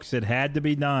 folks. It had to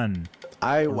be done.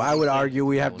 I would argue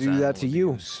we have to do that to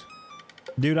you.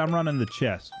 Dude, I'm running the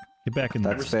chest. Get back in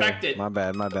there. That's Respect fair. it. My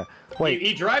bad. Wait.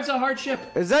 He drives a hard ship.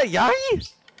 Is that Yahi?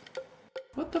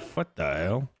 What the What the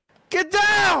hell? Get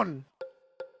down!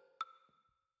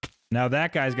 Now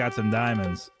that guy's got some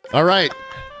diamonds. All right.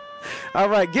 All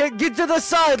right, get to the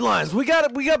sidelines. We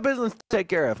got business to take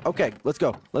care of. Okay, let's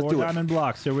go. Let's 4 do it. diamond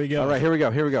blocks. Here we go. All right, here we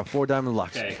go. 4 diamond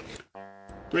blocks. Okay.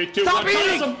 3, 2, Stop 1.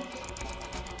 eating! Toss him.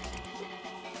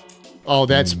 Oh,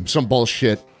 that's some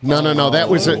bullshit. No. That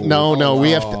was a no.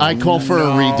 We have. I call for a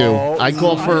redo. I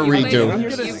call for a redo. I'm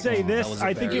gonna say this.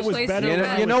 I think it was better.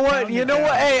 You know what?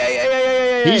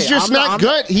 Hey. He's just not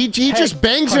good. He just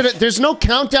bangs it. There's no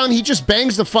countdown. He just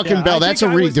bangs the fucking bell. That's a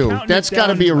redo. That's got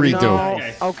to be a redo. No.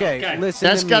 Okay. Listen.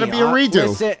 That's got to be a redo.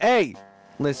 Listen. Hey.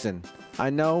 Listen. I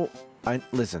know.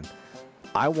 Listen.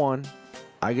 I won.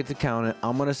 I get to count it.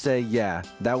 I'm gonna say yeah.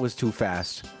 That was too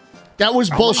fast. That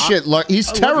was bullshit.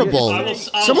 He's terrible.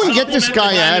 Someone get this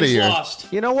guy out of here.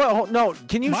 You know what? No,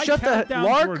 can you shut the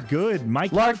Lark? Were good. My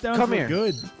Lark, come here.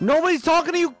 Good. Nobody's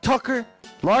talking to you, Tucker.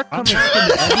 Lark, come here.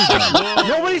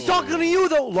 Nobody's talking to you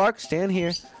though. Lark, stand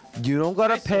here. You don't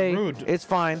gotta pay. It's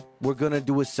fine. We're gonna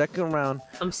do a second round.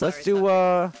 I'm sorry. Let's do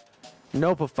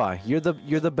Nopify.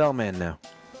 You're the bellman now.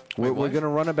 We're gonna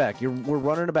run it back. We're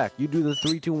running it back. You do the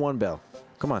 3, 2, 1 bell.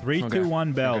 Come on. 3, 2,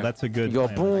 1 bell. Okay. That's a good. You go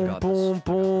boom.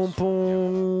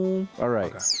 All right.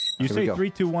 Okay. You say 3,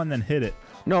 2, 1, then hit it.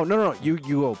 No. You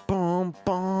go boom.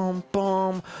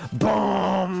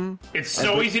 It's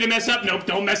so easy to mess up. Nope,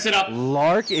 don't mess it up.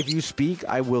 Lark, if you speak,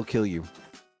 I will kill you.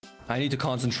 I need to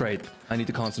concentrate.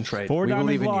 4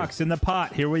 diamond blocks in the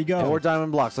pot. Here we go. 4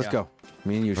 diamond blocks. Let's go.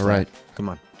 Me and you. All right. Come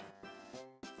on.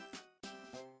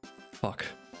 Fuck.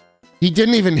 He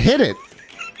didn't even hit it.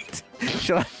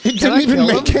 It didn't even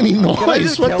make any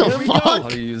noise. What the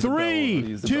fuck?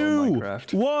 3, 2,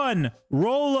 1.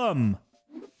 Roll them.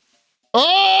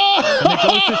 Oh! And it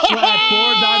goes to Schlatt.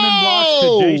 4 diamond blocks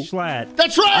to jschlatt.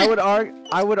 That's right.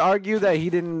 I would argue that he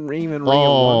didn't even ring it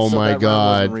Oh once, so my that round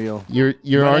God! wasn't real. You're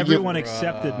But arguing. everyone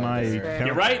accepted my.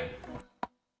 You're right.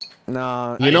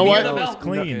 Nah. You know what? It's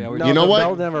clean. No, You know the what?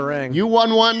 bell never rang. You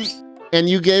won one, and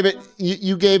you gave it.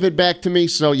 You gave it back to me.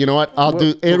 So you know what? I'll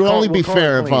do. It'll only be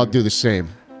fair if I'll do the same.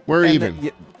 We're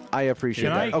even. I appreciate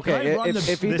that. Can Okay, I run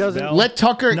if he this doesn't, bell? Let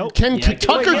Tucker. Nope. Can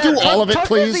Tucker do all of it, Tucker's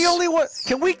please? the only one.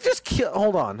 Can we just kill?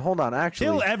 Hold on. Actually,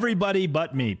 Kill everybody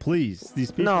but me, please.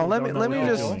 These people. no. Let don't me know what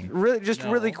they're just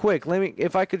doing. really quick. Let me.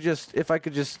 If I could just. It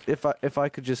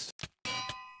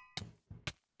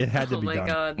had to Oh be my done.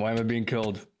 god. Why am I being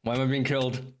killed?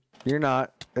 You're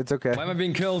not. It's okay. Why am I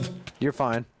being killed? You're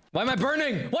fine. Why am I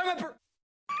burning?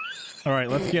 All right,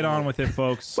 let's get on with it,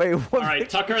 folks. Wait. All right,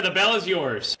 Tucker, the bell is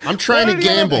yours. I'm trying to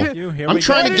gamble. I'm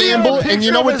trying to gamble, and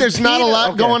you know what? There's not a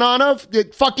lot going on of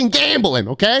fucking gambling.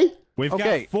 Okay. We've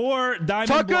got 4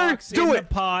 diamond blocks in the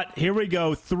pot. Here we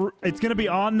go. It's going to be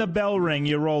on the bell ring.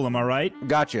 You roll them, all right?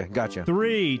 Gotcha.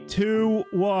 3, 2,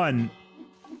 1.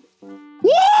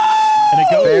 Woo! And it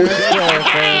goes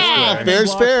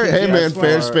Fair's fair. Hey, man,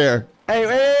 fair's fair. Hey,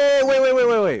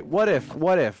 wait. What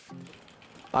if?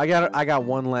 I got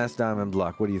one last diamond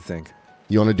block. What do you think?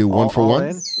 You want to do one for one?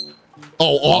 In?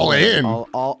 Oh, all in.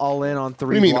 All in on 3 blocks. What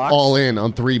do you mean all in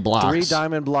on 3 blocks? 3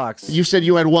 diamond blocks. You said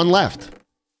you had 1 left.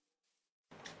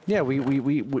 Yeah,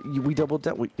 we doubled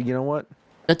that. You know what?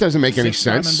 That doesn't make any 6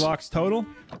 diamond sense. blocks total.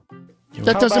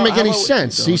 That doesn't make any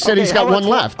sense. He said he's got 1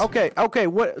 left. Okay.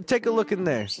 What? Take a look in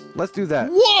there. Let's do that.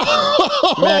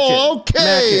 Whoa!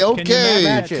 Okay.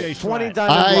 Match it. 20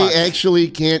 diamond I blocks. actually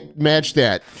can't match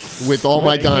that with all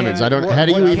my diamonds. I don't. How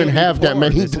do you even have that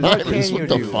many diamonds? What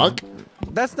the fuck?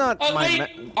 That's not. Oh wait,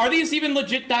 are these even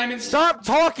legit diamonds? Stop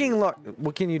talking. Look,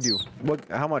 what can you do? What?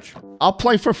 How much? I'll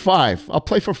play for 5.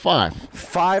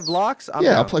 5 blocks?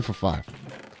 Yeah, I'll play for 5.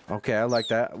 Okay, I like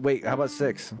that. Wait, how about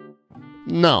 6?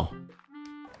 No.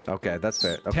 Okay, that's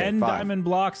fair. Okay, 10 5. diamond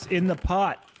blocks in the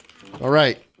pot. All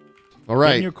right.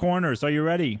 In your corners. Are you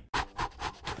ready?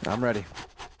 I'm ready.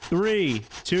 3,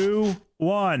 2,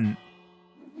 1.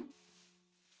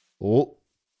 Oh.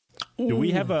 Do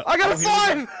we have a? I got a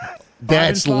 5.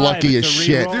 That's lucky as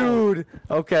shit, dude.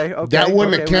 Okay. That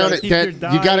wouldn't have counted.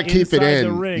 That you got to keep it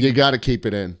in. You got to keep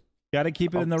it in. Got to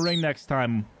keep it in the ring next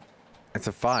time. It's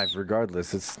a 5,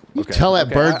 regardless. It's. You tell that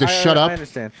bird to shut up. I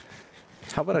understand.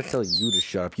 How about I tell you to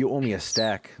shut up? You owe me a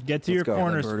stack. Get to your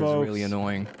corners, That bird folks. is really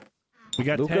annoying. We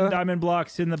got Luca? 10 diamond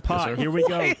blocks in the pot. Here we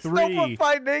go. 3,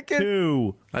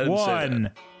 2,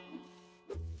 1.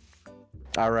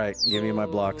 All right, give me my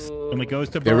blocks. And it goes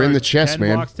to bird. They're in the chest, 10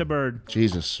 man. blocks to bird.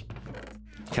 Jesus.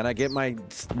 Can I get my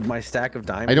stack of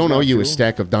diamonds? I don't owe you a too?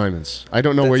 stack of diamonds. I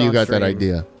don't know where That's you on got that stream.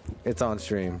 idea. It's on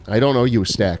stream. I don't owe you a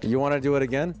stack. You want to do it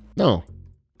again? No.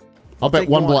 I'll bet take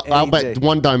 1 you block. on I'll any bet day.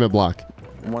 1 diamond block.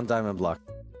 1 diamond block.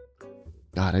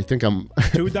 God, I think I'm.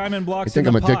 2 diamond blocks. I think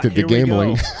in I'm the pot. addicted to Here we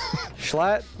gambling. go.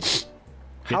 Schlatt,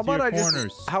 how to about your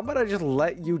how about I just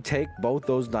let you take both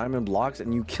those diamond blocks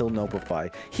and you kill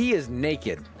Nopify? He is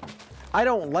naked. I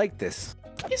don't like this.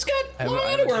 He's got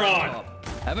underwear on.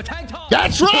 Have a tank top.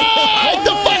 That's right!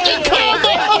 The fucking combo!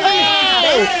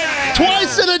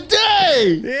 Twice in a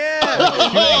day! Yeah!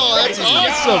 Oh,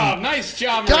 That's awesome. Nice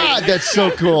job. God, that's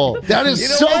so cool. That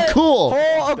is so cool.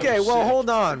 Oh, okay, well, hold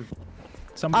on.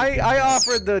 I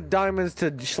offered the diamonds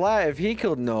to Schlatt if he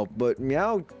killed Nope, but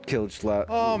Meow killed Schlatt.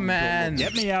 Oh man,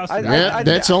 get me out. Yeah,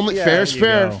 that's only fair's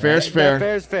fair. Fair's fair.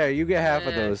 Fair's fair. You get half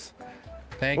of those.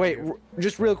 Wait,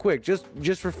 just real quick, just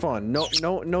for fun.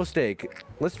 No stake.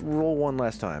 Let's roll one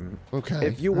last time. Okay.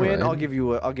 If you win, right. I'll give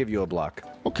you a block.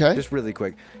 Okay. Just really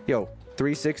quick. Yo,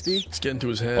 360. It's getting to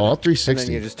his head. All 360. And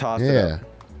then you just toss it up.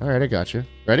 All right, I got you.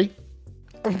 Ready?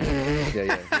 Yeah.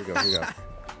 Here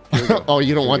we go. Oh,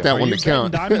 you don't want that one to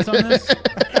count. Diamonds on this?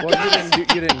 Well, you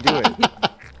didn't do it.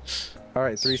 All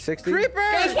right, 360.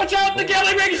 Guys, watch out! The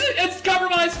gambling ring is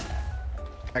compromised.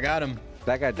 I got him.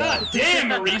 That guy died. God damn,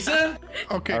 Marisa.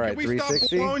 Okay, All right, can we stop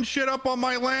 360? blowing shit up on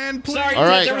my land, please? Sorry, All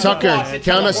right, Tucker,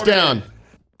 count us down.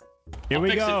 Here we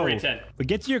fix it go. for you, Ted. But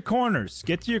get to your corners.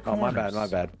 Get to your Oh, corners. my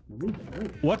bad.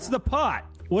 What's the pot?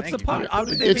 What's the pot?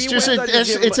 It's just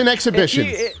it's an exhibition.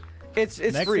 It's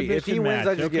An free. If he exhibition wins,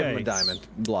 I match, just give him a okay. diamond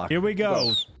block. Here we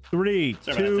go. 3,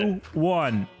 Sorry about 2,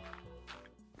 1.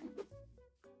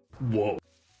 Whoa.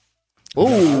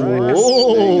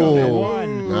 Oh,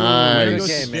 nice.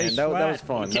 Okay, man, that was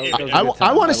fun.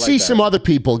 I want to see some other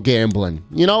people gambling.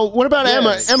 You know, what about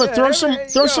Emma? Emma, throw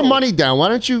some money down. Why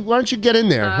don't you get in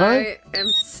there, huh? I am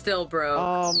still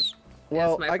broke.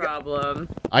 Well, That's my problem.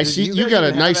 I see you got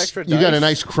a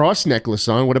nice cross necklace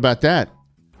on. What about that?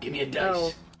 Give me a dice.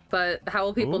 Oh, but how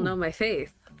will people know my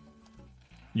faith?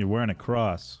 You're wearing a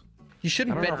cross. You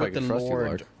shouldn't bet with the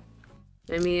Lord.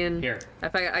 I mean, Here.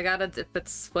 if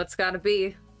it's what's gotta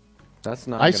be. That's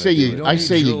not. I say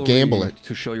you gamble it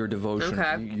to show your devotion.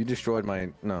 Okay. You destroyed my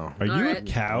no. Are you a Alright.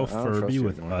 cow Furby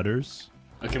with udders?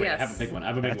 Okay, wait, I Yes. have a big one. I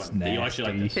have a big That's one. You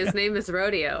actually like this. His name is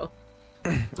Rodeo.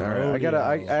 All right,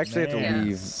 I actually have to Man.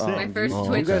 leave. My first you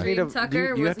Twitch guys need stream, to,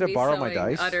 Tucker, you was have to me borrow my sewing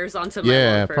dice. udders onto my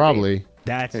Yeah, wall for probably.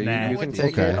 That's Here, nasty. you can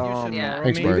take Okay. it. Yeah.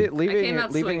 Thanks, leave Bird. it, leave I it, came in,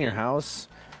 out leave it in your swinging. house.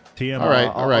 TM. All right,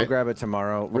 I'll grab it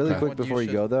tomorrow. Really quick What you before you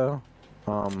should- go though.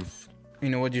 You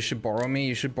know what? You should borrow me.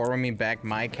 You should borrow me back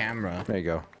my camera. There you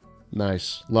go.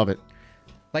 Nice, love it.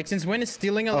 Like since when is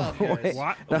stealing allowed? Oh, guys?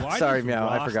 Why, No, why sorry, does Meow.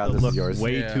 I Rasta forgot this look is yours.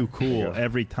 way Yeah. too cool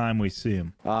every time we see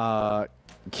him.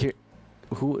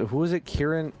 Who is it?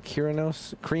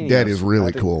 Kirinos? That is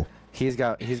really cool. He's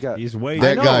way.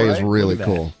 That guy is right? really Look at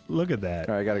cool. that. Look at that.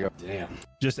 All right, I gotta go. Damn.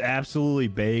 Just absolutely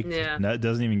baked. Yeah.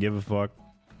 Doesn't even give a fuck.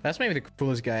 That's maybe the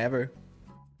coolest guy ever.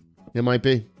 It might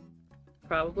be.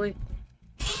 Probably.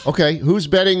 Okay, who's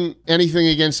betting anything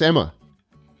against Emma?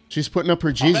 She's putting up her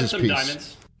I'll bet Jesus some piece.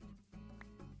 diamonds.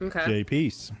 Okay. J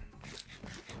piece.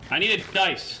 I need a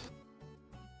dice.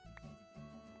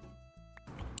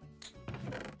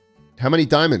 How many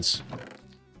diamonds?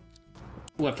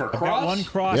 What, for I've got cross? one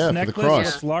cross Yeah, for the necklace. cross.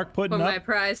 What's Lark putting For up? my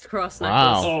prized cross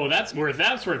Wow. necklace. Oh, that's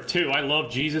worth 2. I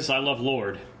love Jesus. I love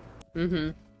Lord. Mm-hmm.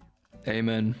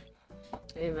 Amen.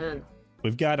 Amen.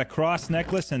 We've got a cross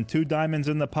necklace and 2 diamonds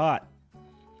in the pot.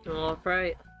 All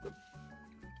right.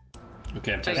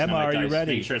 Okay, I'm testing Emma, my are you dice,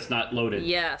 ready? making sure it's not loaded.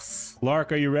 Yes.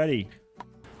 Lark, are you ready?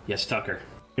 Yes, Tucker.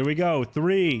 Here we go.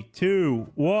 3, 2,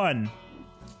 1.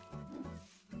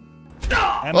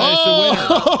 Emma Oh,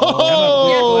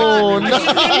 is the winner.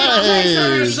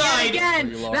 nice.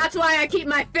 Again. That's why I keep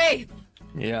my faith.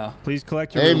 Yeah. Please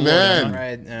collect your Amen.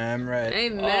 reward, Emma. I'm right.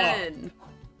 Amen.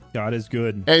 God is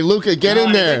good. Hey, Luca, get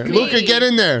in there. me. Luca, get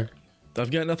in there.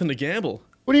 I've got nothing to gamble.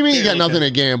 What do you mean you got nothing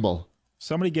to gamble?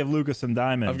 Somebody give Lucas some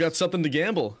diamonds. I've got something to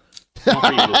gamble.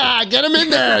 Get him in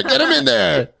there. Get him in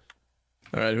there.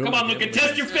 All right, Come on, Luca,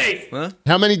 test your faith. Huh?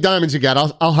 How many diamonds you got?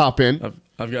 I'll hop in.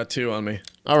 I've got 2 on me.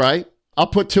 All right. I'll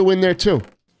put 2 in there too.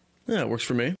 Yeah, it works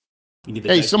for me. You need the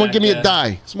Hey, dice someone back, give me a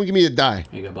die. Someone give me a die.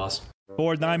 Here you go, boss.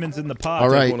 4 diamonds in the pot. All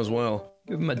Take right. one as well.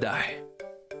 Give him a die.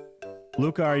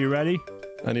 Luca, are you ready?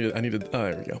 I need a. Oh,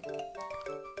 there we go.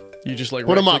 You just like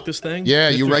Put 'em right-click up. this thing? Yeah,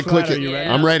 you Mr. right click Schlatt, it. are you ready?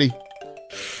 I'm ready.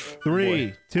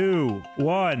 3, 2,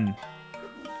 1.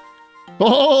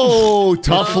 Oh,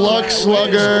 tough luck,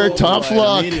 slugger. Tough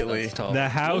luck. Immediately. The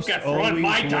house Luca, throwing always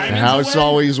my wins. The diamonds house away?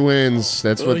 always wins.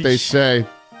 That's what they say.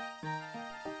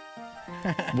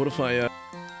 What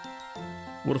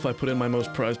if I put in my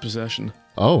most prized possession?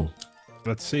 Oh,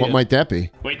 Let's see. what it. might that be?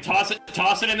 Wait, toss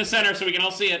it in the center so we can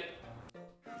all see it.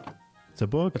 It's a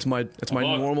book. It's my look.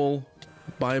 normal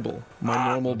Bible.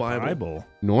 My normal Bible.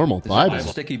 Normal Is it Bible. a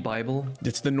sticky Bible?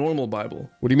 It's the normal Bible.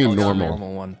 What do you mean It's the normal?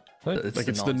 normal one. Like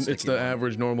it's non-sticky the one.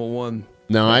 average normal one.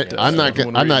 No, I'm not.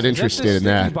 everyone I'm not reads. interested in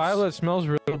that. Bible that smells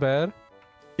real bad.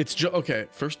 It's just okay.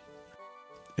 First,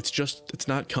 it's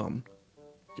not cum.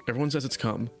 Everyone says it's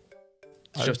cum.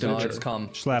 It's just No, immature. it's cum.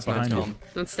 Slap It's not behind you. cum.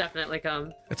 It's definitely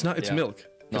It's not. It's Yeah. milk.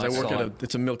 Because No, I I work saw at it.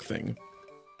 it's a milk thing.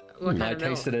 What kind I of milk?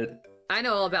 tasted it. I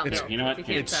know all about milk. You know what? If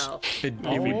you can't tell. It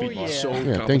would be so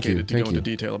Yeah, complicated thank you, to thank go into you.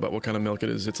 detail about what kind of milk it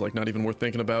is. It's like not even worth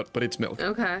thinking about, but it's milk.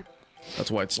 Okay. That's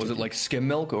why it's. Was it like skim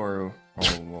milk or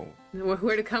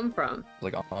Where'd it come from?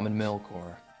 like almond milk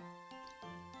or?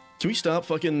 Can we stop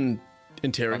fucking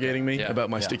interrogating me about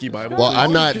my sticky Bible? Well,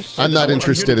 please? I'm not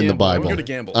interested in the Bible. I'm here to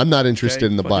gamble. I'm not interested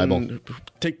in the Bible.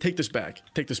 Take this back.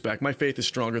 Take this back. My faith is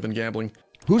stronger than gambling.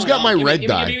 Who's got my red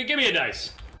die? Give me a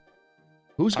dice.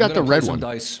 Who's got the red one?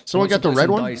 Dice. Someone got the red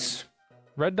one? Dice.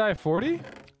 Red die 40?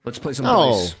 Let's play some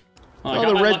Oh. dice. Oh, I Oh, got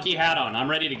the my red- lucky hat on. I'm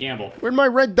ready to gamble. Where'd my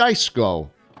red dice go?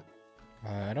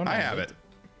 I have it.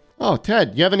 Oh,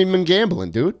 Ted, you haven't even been gambling,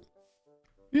 dude.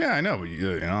 Yeah, I know.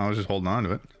 But I was just holding on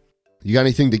to it. You got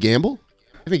anything to gamble?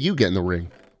 I think you get in the ring.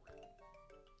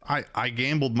 I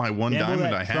gambled my one Gamble diamond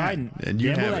that I had, trident. and you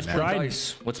Gamble have that it now.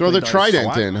 trident. Let's Throw play the dice.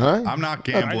 trident in, huh? I'm not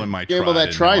gambling my Gamble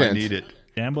that trident. No, trident. I need it.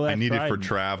 Gamble that I need it for trident.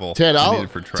 travel. Ted, I need I'll it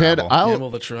for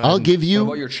travel. I'll give What you.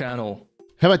 about your channel?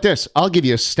 How about this? I'll give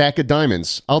you a stack of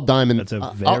diamonds. I'll diamond. That's a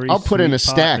I'll very put in a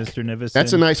sweet pot, stack. Mr. Nivison.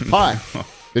 That's a nice pot.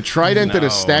 The trident and a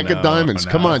stack of diamonds.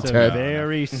 Come on, That's a Ted.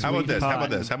 very How about sweet this? How pot. about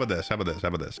this? How about this? How about this? How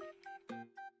about this?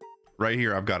 Right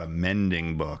here, I've got a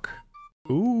mending book.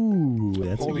 Ooh,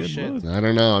 that's Holy a good shit. move. I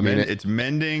don't know. I mean, It's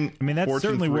mending. I mean, that's Fortune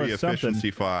certainly 3, worth efficiency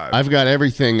something. 5. I've got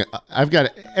everything. I've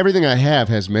got everything I have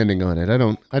has mending on it. I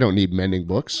don't need mending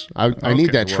books. I need Okay,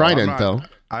 that well, trident I'm though. not-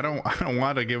 I don't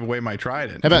want to give away my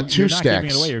trident. How about two You're not giving it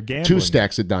stacks? away, you're gambling. 2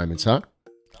 stacks of diamonds, huh?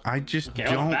 I just Okay,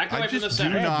 don't. back away I from the just do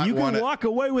center. not You want can to. walk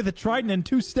away with a trident and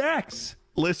 2 stacks.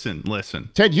 Listen.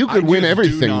 Ted, you could I win just do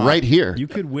everything not- right here. You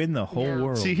could win the whole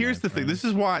world. See, here's my the thing. friend.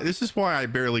 This is why I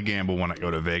barely gamble when I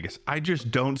go to Vegas. I just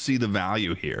don't see the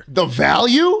value here. The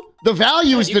value? The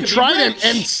value is you the could be trident rich.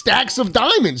 and stacks of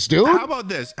diamonds, dude. How about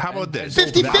this? How about this?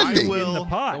 50-50. I will- In the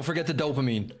pot. Don't forget the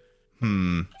dopamine.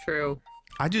 True.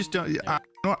 I just don't. You know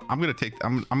what? I'm gonna take.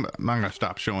 I'm gonna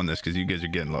stop showing this because you guys are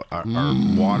getting are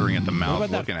watering at the What mouth about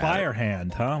that looking at fire it.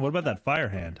 hand, huh? What about that fire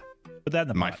hand? Put that in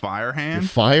the My pot. fire Your hand.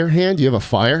 fire hand? You have a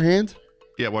fire hand?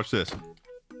 Yeah, watch this.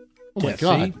 Oh my Yeah,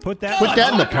 god. see? Put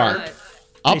that in the pot.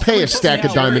 I'll pay a stack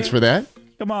of diamonds for that.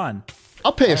 Come on.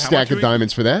 I'll pay a How stack much of we-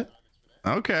 diamonds for that.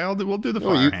 Okay, we'll do the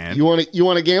Oh, fire hand. you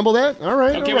want to gamble that? All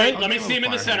right. Okay, all right. wait. Let me see him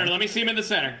in the center. Let me see him in the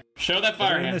center. Show that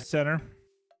fire In the hand. center.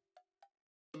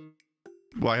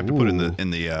 Well, I have to put in the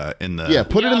Yeah,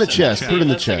 put it in the chest. Put it in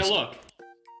the Let's take a chest. look.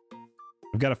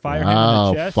 We've got a fire hand in Wow,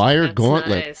 the chest. fire That's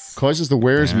gauntlet nice. causes the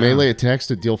wearer's Yeah. melee attacks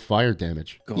to deal fire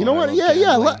damage. God, You know I what? love Yeah.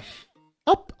 gambling.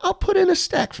 I'll put in a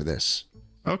stack for this.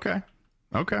 Okay.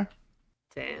 Damn.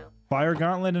 Fire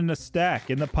gauntlet in a stack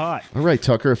in the pot. All right,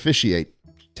 Tucker, officiate.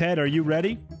 Ted, are you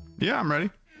ready? Yeah, I'm ready.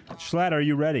 Schlatt, are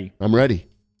you ready? I'm ready.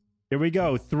 Here we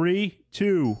go. 3,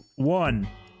 2, 1.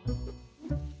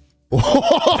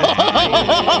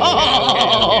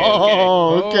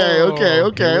 Oh, okay.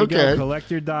 Here we go.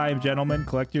 Collect your die, gentlemen.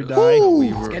 Collect your die.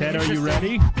 Ted, are you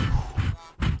ready?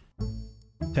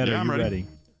 Ted, Yeah, are I'm you ready. ready?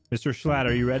 Mr. Schlatt,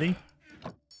 are you ready?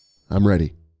 I'm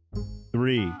ready.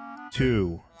 3,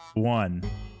 2, 1.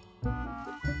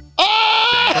 Oh!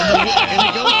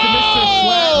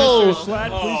 Mr.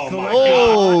 Schlatt, please collect your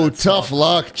Oh, tough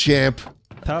luck, champ.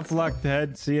 Tough luck,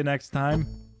 Ted. See you next time.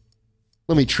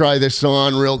 Let me try this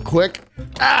on real quick.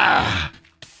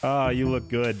 Oh, you look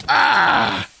good.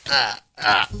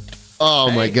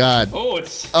 Oh my god. Oh,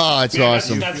 it's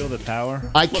awesome. Feel the power.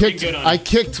 I looking kicked good on I you.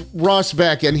 kicked Ross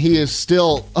back and he is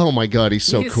still, oh my god, he's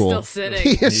so He's cool. still sitting.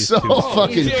 He is so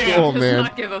fucking Yeah, cool, does man.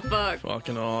 not give a fuck.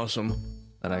 Fucking awesome.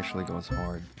 That actually goes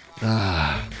hard.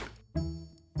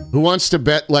 Who wants to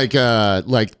bet like a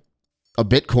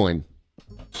Bitcoin?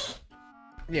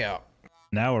 Yeah.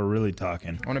 Now we're really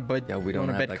talking. Want to bet? Yeah, we don't want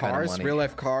to have bet that kind of cars? money. Real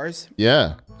life cars?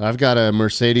 Yeah, I've got a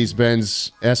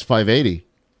Mercedes-Benz S580.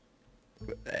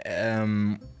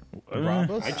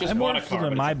 Brabus? I just I'm bought a interested car,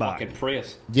 in but it's a Maybach. fucking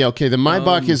Prius. Yeah, okay, the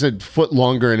Maybach is a foot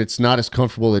longer and it's not as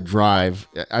comfortable to drive.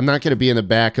 I'm not going to be in the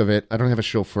back of it. I don't have a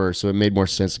chauffeur, so it made more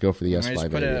sense to go for the I just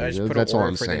S580. put a That's all order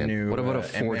I'm for the saying. new, What about a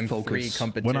Ford M3 Focus?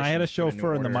 competition. When I had a Put new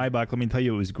chauffeur in the order. Maybach, let me tell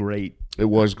you, it was great. It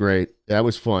was great. That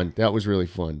was fun. That was really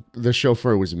fun. The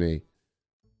chauffeur was me.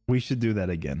 We should do that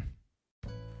again.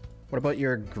 What about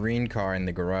your green car in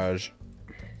the garage?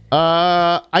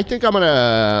 I think I'm gonna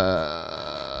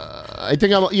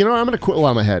quit while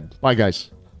I'm ahead. Bye,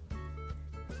 guys.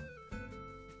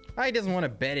 He doesn't want to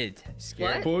bet it.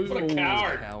 Scared. What a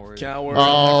coward. Coward.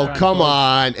 Oh, come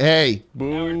on. Hey,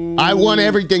 I won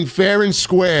everything fair and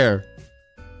square.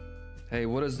 Hey,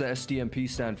 what does the SDMP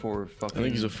stand for? Fucking I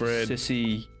think he's afraid.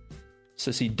 Sissy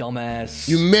dumbass.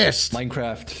 You missed.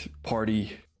 Minecraft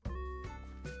party.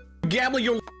 Gamble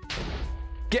your.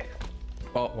 Get.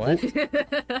 What?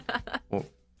 Oh,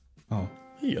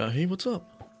 Hey, what's up?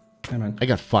 Hey, man. I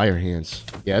got fire hands.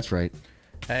 Yeah, that's right.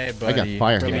 Hey, buddy. I got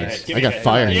fire hands. I got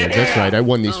fire hands. That's right. I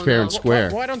won these fair and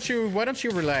square. Why don't you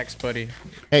relax, buddy? Hey,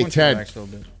 Why don't you Ted. relax a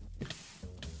little bit?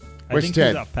 Where's think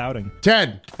Ted? he's up pouting.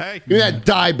 Ted. Hey. Give me that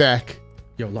die back.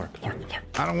 Yo, Lark.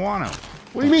 I don't want to.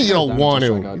 What do you mean you don't want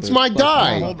to? It's my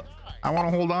die. I want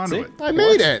to hold on to it. I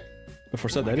made it. Before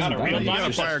said that isn't You got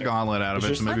a fire gauntlet out of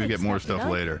it, so maybe we get more stuff up.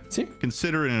 later.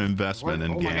 Consider it an investment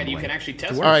in Oh my god, you gambling. can actually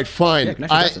test All right, fine.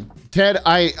 Ted,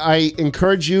 I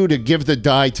encourage you to give the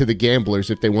die to the gamblers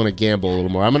if they want to gamble a little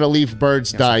more. I'm going to leave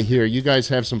Bird's die here. You guys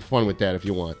have some fun with that if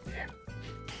you want.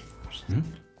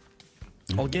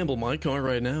 I'll gamble my car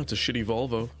right now. It's a shitty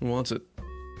Volvo. Who wants it?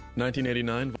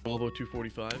 1989 Volvo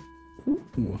 245.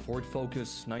 Ooh, Ford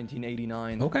Focus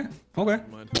 1989. Okay. Okay.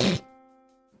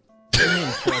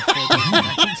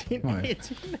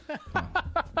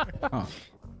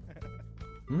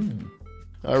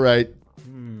 All right.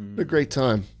 A great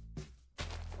time.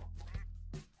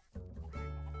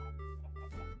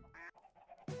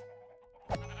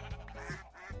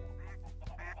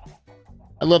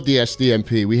 I love the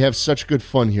SDMP. We have such good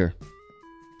fun here.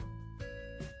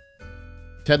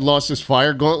 Ted lost his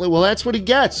fire gauntlet. Well, that's what he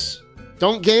gets.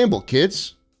 Don't gamble,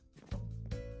 kids.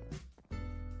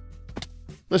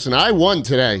 Listen, I won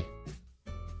today.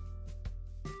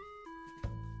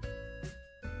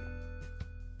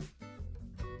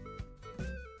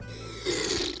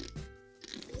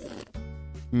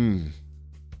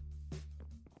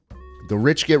 The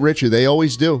rich get richer. They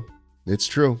always do. It's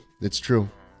true. It's true.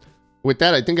 With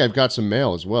that, I think I've got some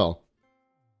mail as well.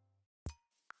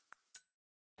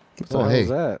 What the hell is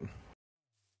that?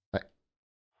 I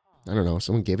don't know.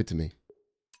 Someone gave it to me.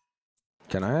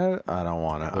 Can I have it? I don't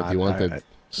want it. What, do you want the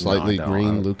slightly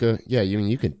green Luca? Yeah,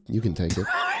 you can take it.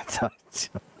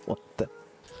 What the?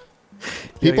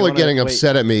 People are getting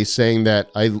upset at me saying that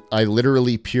I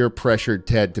literally peer pressured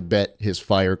Ted to bet his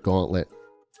fire gauntlet.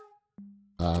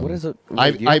 What is it?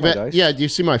 I bet. Yeah, do you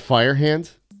see my fire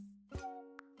hand?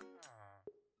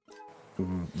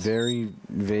 Very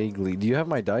vaguely. Do you have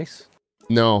my dice?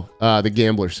 No, the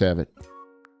gamblers have it.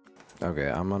 Okay,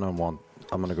 I'm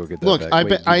gonna go get that. Look,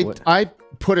 back. I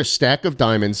put a stack of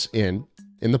diamonds in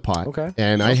the pot. Okay.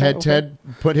 And I had Ted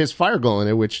put his fire gauntlet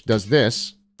in it, which does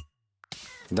this.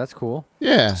 That's cool.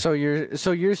 Yeah. So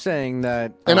you're saying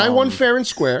that. And I won fair and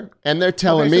square, and they're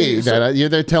telling me that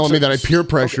I peer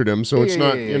pressured him. So it's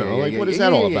not, what is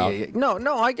that all about?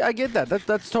 No, I get that.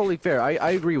 That's totally fair.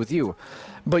 I agree with you.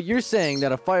 But you're saying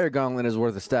that a fire gauntlet is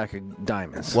worth a stack of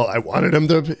diamonds. Well, I wanted him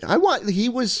to. He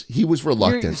was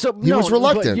reluctant. He was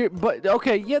reluctant. But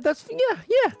okay, yeah,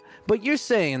 yeah. But you're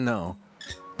saying though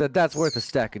that that's worth a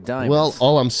stack of diamonds. Well,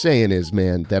 all I'm saying is,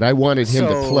 man, that I wanted him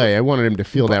to play. I wanted him to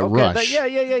feel that rush.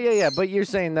 Yeah. But you're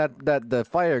saying that the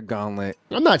fire gauntlet.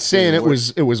 I'm not saying it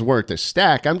was worth a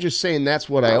stack. I'm just saying that's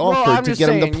what I offered to get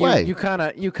him to play. You kind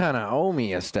of owe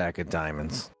me a stack of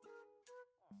diamonds.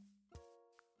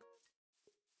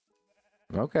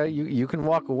 Okay, you can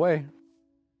walk away.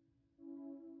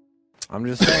 I'm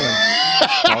just saying.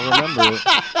 I'll remember it.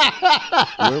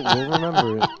 We'll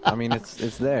remember it. I mean,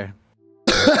 it's there.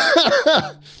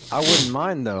 I wouldn't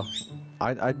mind though.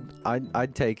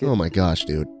 I'd take it. Oh my gosh,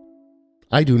 dude!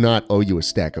 I do not owe you a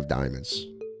stack of diamonds.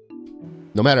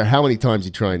 No matter how many times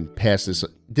you try and pass this.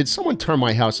 Did someone turn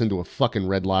my house into a fucking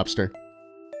Red Lobster?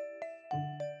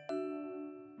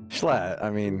 Schlatt,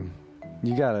 I mean.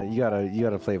 You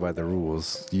gotta play by the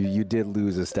rules. You did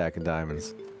lose a stack of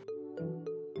diamonds.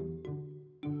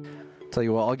 Tell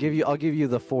you what, I'll give you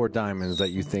the 4 diamonds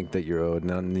that you think that you're owed, and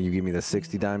then you give me the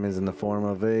 60 diamonds in the form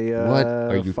of a. What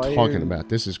are you talking about?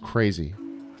 This is crazy.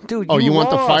 Dude, oh, you want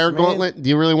the fire gauntlet? Do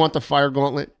you really want the fire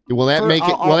gauntlet? Will that make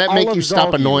it? Will that make you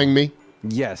stop annoying me?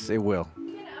 Yes, it will.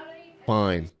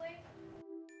 Fine.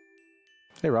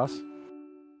 Hey, Ross.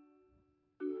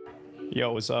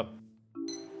 Yo, what's up?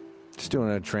 Just doing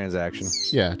a transaction.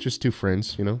 Yeah, just 2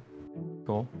 friends,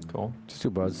 Cool. Just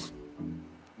 2 buds.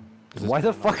 Why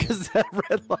the fuck is that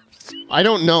Red Lobster? I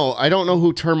don't know. I don't know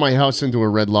who turned my house into a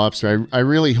Red Lobster. I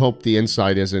really hope the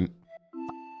inside isn't.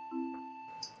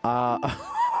 I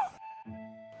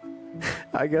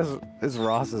guess it's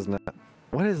Ross's net.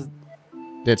 What is?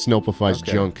 That's Nopify's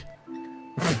junk.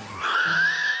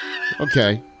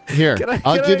 Okay, here.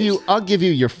 I'll give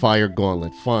you your fire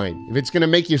gauntlet. Fine. If it's gonna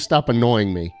make you stop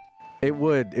annoying me. It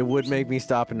would make me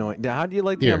stop annoying. Now, how do you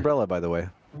like the umbrella, by the way?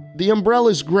 The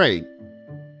umbrella's great,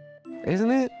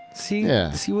 isn't it? See, yeah.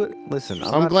 See what? Listen,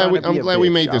 I'm glad we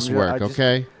made this work.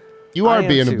 Okay, you are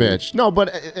being a bitch. No,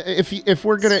 but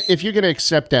if you're gonna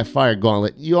accept that fire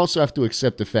gauntlet, you also have to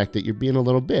accept the fact that you're being a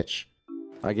little bitch.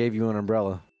 I gave you an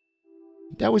umbrella.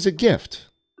 That was a gift.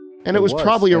 And it was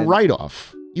probably a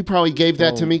write-off. You probably gave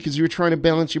that to Well- me because you were trying to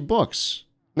balance your books.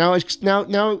 Now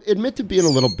admit to being a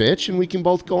little bitch, and we can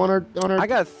both go on our. I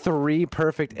got 3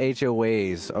 perfect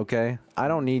HOAs. Okay, I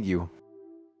don't need you.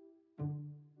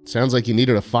 Sounds like you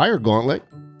needed a fire gauntlet.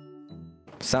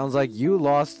 Sounds like you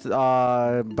lost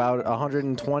about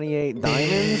 128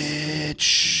 diamonds.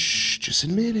 Bitch, just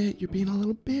admit it. You're being a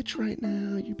little bitch right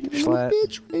now. You're being a Schlatt. little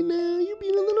bitch right now. You're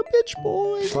being a little bitch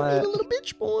boy. You're Schlatt. being a little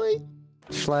bitch boy.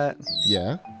 Schlatt.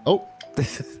 Yeah. Oh.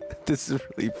 This is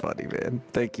really funny, man.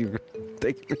 Thank you.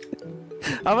 Thank you.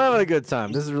 I'm having a good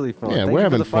time. This is really fun. Yeah, Thank we're you for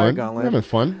having the fire fun. gauntlet. We're having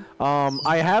fun.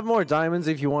 I have more diamonds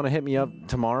if you want to hit me up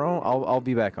tomorrow. I'll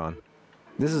be back on.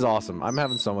 This is awesome. I'm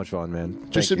having so much fun, man. Thank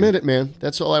Just you. admit it, man.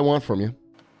 That's all I want from you.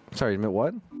 Sorry, admit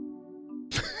what?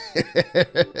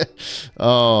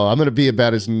 Oh, I'm going to be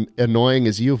about as annoying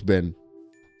as you've been.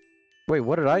 Wait,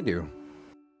 what did I do?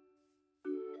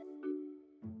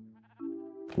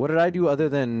 What did I do other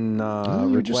than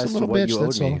You're just a request little what bitch, you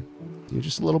that's owed me? all. You're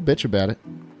just a little bitch about it.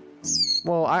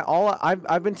 Well,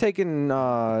 I've been taking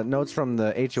notes from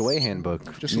the HOA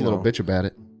handbook. Just a little bitch about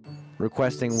it.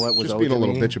 Requesting what was Just owed being to a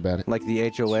little me, bitch about it. like the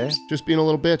HOA. Just being a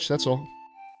little bitch, that's all.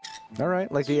 All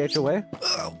right, like the HOA.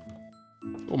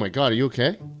 Oh my god, are you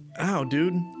okay? Ow,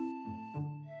 dude.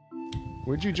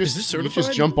 Where'd you just, Is this you just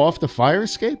certified? jump off the fire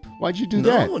escape? Why'd you do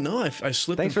that? No, I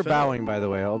slipped. Thanks for and fell. bowing, by the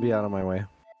way. I'll be out of my way.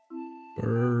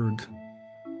 Bird.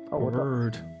 Oh,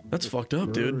 Bird. That's fucked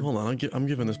up, dude. Hold on, I'm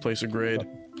giving this place a grade.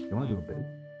 You want to do a bit?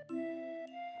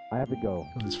 I have to go.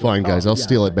 It's fine, guys. I'll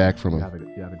steal it back from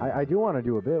him. I do want to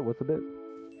do a bit. What's a bit?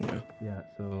 Yeah,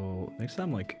 so next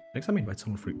time invite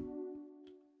someone free.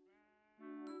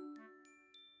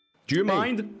 Do you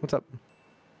mind? What's up?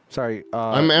 Sorry.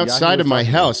 I'm Yahi outside was of my talking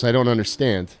to me. house. I don't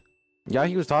understand.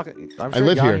 Yahi was talking. I'm I sure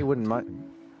live Yahi here. wouldn't mind.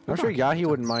 I'm sure Yahi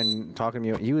wouldn't mind talking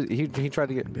to me. He tried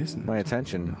to get my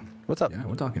attention. What's up? Yeah,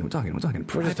 we're talking. We're just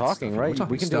private talking, stuff. right? We're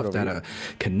talking We can do it stuff over that here.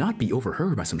 cannot be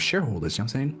overheard by some shareholders. You know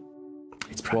what I'm saying?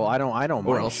 It's private. Well, I don't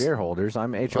Or mind else- shareholders.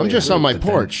 I'm HOA. I'm just on my But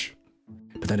then- porch.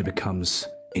 But then it becomes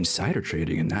insider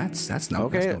trading, and that's no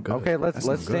Okay, that's no good. okay. Let's That's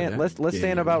no good, stand. yeah. Let's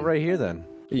stand about right here then.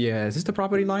 Yeah, is this the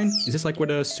property line? Is this like where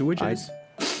the sewage is?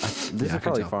 This Yeah, I is can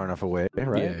probably tell. far enough away,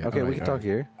 right? Yeah, Okay, we alright, can talk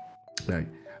here. Right.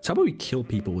 So how about we kill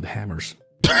people with hammers?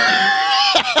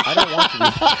 I don't want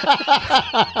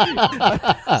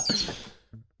to.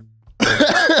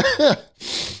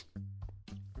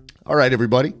 All right,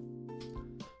 everybody.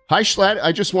 Hi, Schlatt.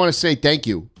 I just want to say thank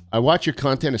you. I watch your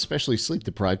content, especially Sleep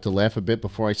Deprived, to laugh a bit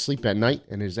before I sleep at night,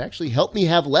 and it has actually helped me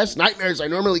have less nightmares I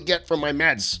normally get from my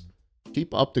meds.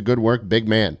 Keep up the good work, big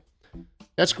man.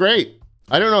 That's great.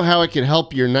 I don't know how it can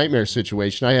help your nightmare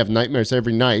situation. I have nightmares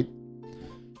every night,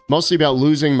 mostly about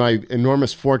losing my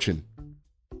enormous fortune.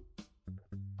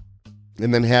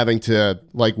 And then having to,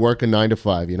 like, work a 9 to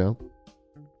 5, you know?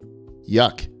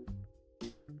 Yuck.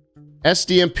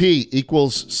 SDMP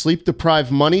equals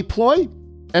sleep-deprived money ploy?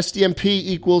 SDMP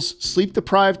equals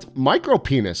sleep-deprived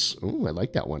micro-penis. Ooh, I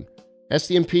like that one.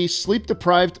 SDMP,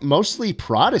 sleep-deprived, mostly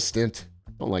Protestant.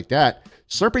 Don't like that.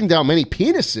 Slurping down many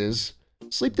penises.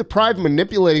 Sleep-deprived,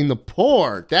 manipulating the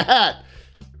poor.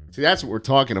 See, that's what we're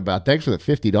talking about. Thanks for the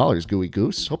 $50, Gooey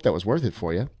Goose. Hope that was worth it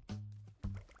for you.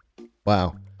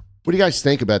 Wow. What do you guys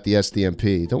think about the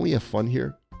SDMP? Don't we have fun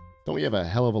here? Don't we have a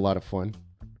hell of a lot of fun?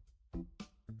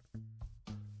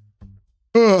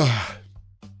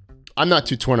 I'm not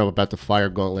too torn up about the fire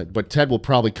gauntlet, but Ted will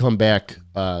probably come back,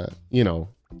 you know,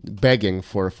 begging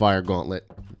for a fire gauntlet.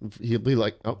 He'll be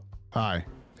like, oh. Hi.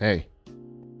 Hey.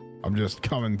 I'm just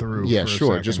coming through. Yeah, for a sure.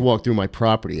 second. Just walk through my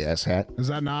property, asshat. Is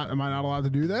that not? Am I not allowed to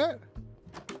do that?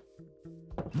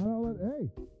 Hey.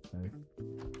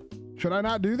 Should I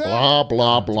not do that? Blah,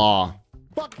 blah, blah.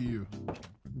 Fuck you.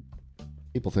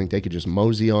 People think they could just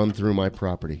mosey on through my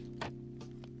property.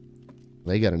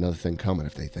 They got another thing coming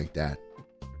if they think that.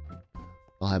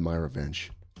 I'll have my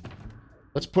revenge.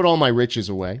 Let's put all my riches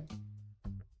away.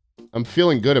 I'm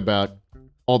feeling good about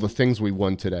all the things we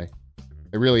won today.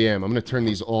 I really am. I'm going to turn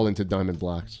these all into diamond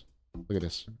blocks. Look at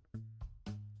this.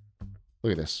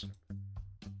 Look at this.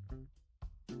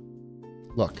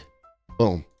 Look.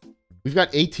 Boom. We've got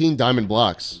 18 diamond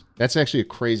blocks. That's actually a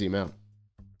crazy amount.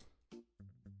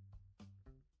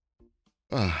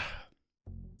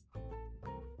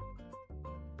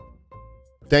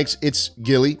 Thanks, it's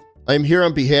Gilly. I'm here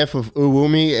on behalf of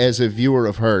Uwumi as a viewer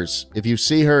of hers. If you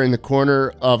see her in the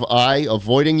corner of eye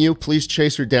avoiding you, please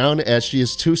chase her down as she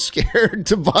is too scared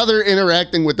to bother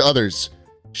interacting with others.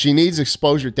 She needs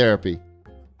exposure therapy.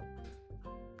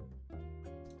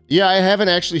 Yeah, I haven't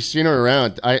actually seen her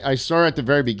around. I saw her at the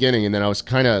very beginning, and then I was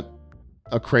kind of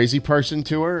a crazy person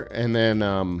to her, and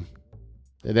then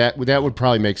That would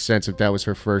probably make sense if that was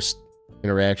her first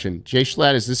interaction.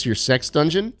 jschlatt, is this your sex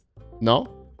dungeon? No.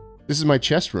 This is my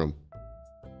chest room.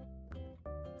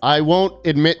 I won't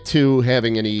admit to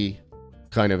having any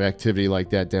kind of activity like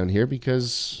that down here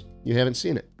because you haven't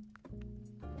seen it.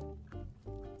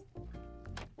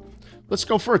 Let's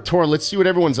go for a tour. Let's see what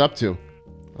everyone's up to.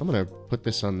 I'm gonna put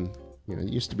this on, you know, it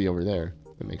used to be over there.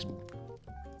 That makes me...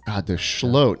 God, the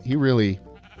Schlatt. He really...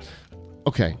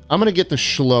 Okay, I'm gonna get the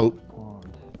Schlatt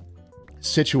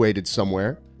situated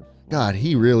somewhere. God,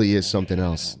 he really is something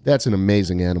else. That's an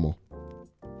amazing animal.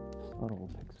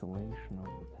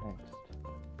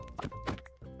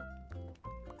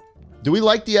 Do we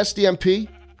like the SDMP?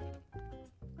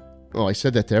 Oh, I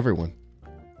said that to everyone.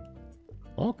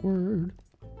 Awkward.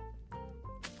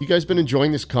 You guys been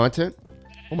enjoying this content?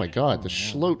 Oh my god, the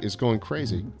Schlatt is going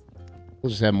crazy.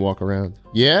 We'll just have him walk around.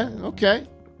 Yeah? Okay.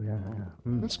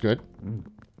 That's good.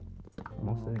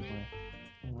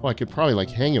 Well, I could probably, like,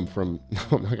 hang him from... No,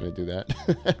 I'm not going to do that.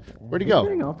 Where'd he go?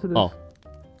 Oh.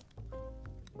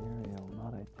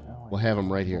 We'll have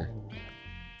him right here.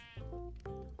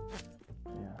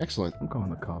 Excellent. I'm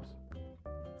calling the cops.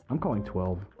 I'm calling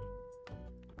 12.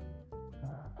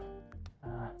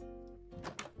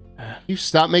 You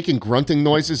stop making grunting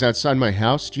noises outside my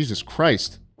house? Jesus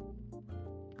Christ.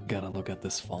 Gotta look at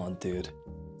this font, dude.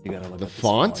 You gotta look the at this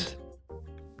font?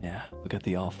 Yeah, look at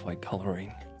the off-white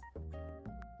coloring.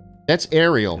 That's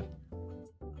Arial.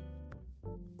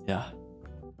 Yeah.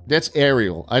 That's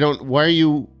Arial. I don't... Why are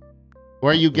you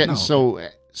getting so...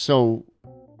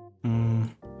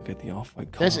 Look at the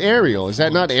off-white color. That's Arial. Is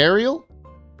that not Arial?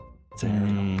 It's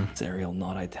Arial. It's Arial,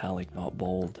 not italic, not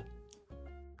bold.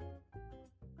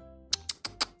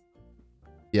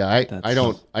 Yeah, I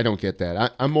don't get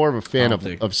that. I'm more of a fan of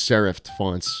serifed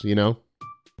fonts, you know?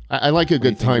 I like a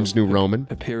good Times New Roman.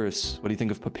 Papyrus. What do you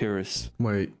think of Papyrus?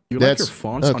 Wait, you like your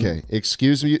fonts? Okay,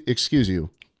 excuse you.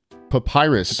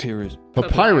 Papyrus.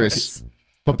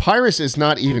 Papyrus is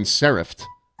not even serifed.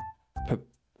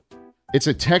 It's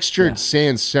a textured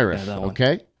sans serif,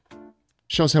 okay?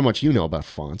 Shows how much you know about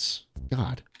fonts.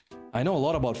 God. I know a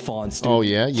lot about fonts, dude. Oh,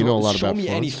 yeah? You know a lot about fonts? Show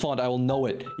me any font, I will know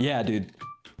it. Yeah, dude.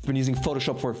 I've been using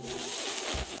Photoshop for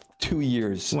 2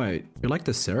 years. Wait, you like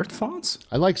the serifed fonts?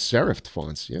 I like serifed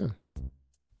fonts, yeah.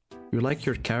 You like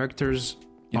your characters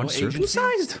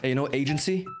uncircumcised? Hey, you know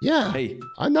agency? Yeah. Hey.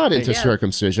 I'm not into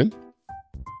circumcision.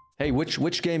 Hey,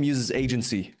 which game uses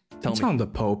agency? Tell me. On the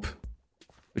Pope.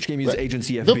 Which game uses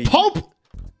agency FB? The Pope?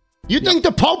 You think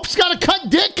the Pope's got a cut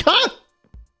dick, huh?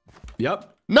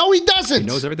 Yep. No, he doesn't. He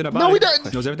knows everything about it. No, he doesn't.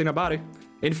 He knows everything about it.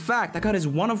 In fact, I got his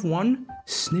one-of-one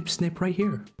snip right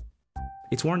here.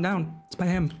 It's worn down. It's by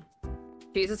him.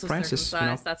 Jesus was Francis,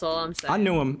 circumcised. That's all I'm saying. I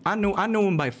knew him. I knew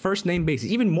him by first name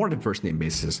basis, even more than first name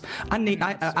basis.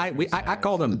 I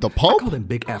called him the Pope. I called him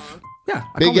Big F. Yeah,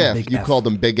 Big F. You called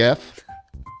him Big F.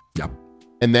 Yep.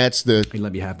 And that's the. Hey,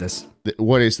 let me have this.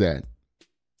 What is that?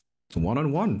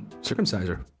 One-on-one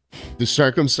circumciser. The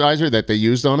circumciser that they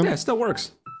used on him? Yeah, it still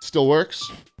works. Still works?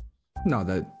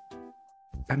 No,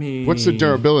 I mean... What's the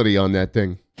durability on that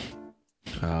thing?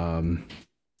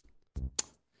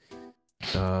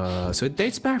 So it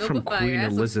dates back from Queen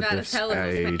Elizabeth's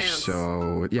age,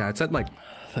 so... Yeah, it's at like...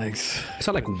 Thanks. It's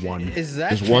at like 1. Is that...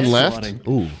 There's one left?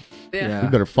 Ooh. Yeah. You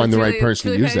better find the right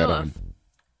person to use that on.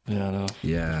 Yeah, I know.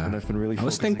 Yeah. And I've been really I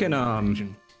was thinking,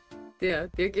 Yeah,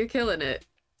 you're killing it.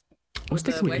 I was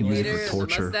thinking we can use it for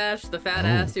torture. The mustache, the fat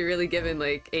ass, you're really giving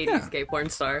like 80s gay porn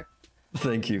star.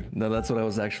 Thank you. No, that's what I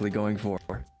was actually going for.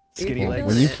 Skinny legs.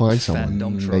 When you find someone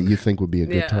that you think would be a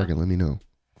good target, let me know.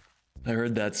 I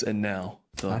heard that's and now.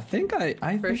 So. I think I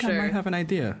might have an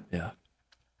idea. Yeah.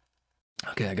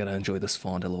 Okay, I gotta enjoy this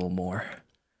font a little more.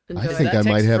 I think I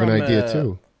might have an idea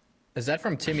too. Is that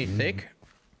from Timmy Thick?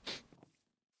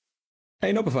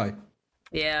 Hey, Nopify.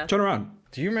 Yeah. Turn around.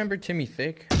 Do you remember Timmy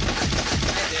Thick?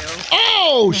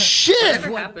 Oh shit!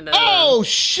 Oh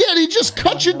shit! He just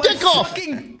cut your dick off.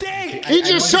 He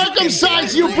just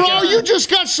circumcised you, bro. You just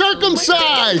got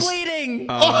circumcised.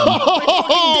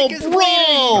 Oh,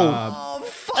 bro!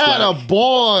 Atta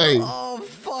boy.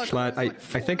 Schlatt, I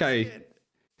think I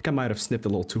might have snipped a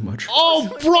little too much. Oh,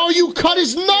 bro! You cut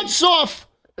his nuts off.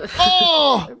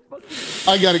 Oh!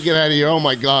 I gotta get out of here. Oh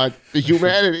my god, the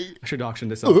humanity. I should auction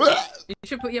this up. You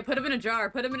should put him in a jar.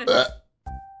 Put him in a.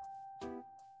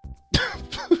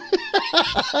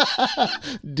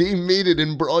 Demeated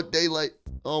in broad daylight.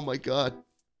 Oh my god.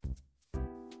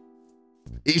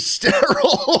 He's sterile.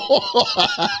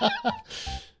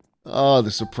 Oh,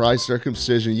 the surprise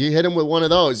circumcision. You hit him with one of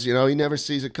those, you know, he never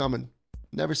sees it coming.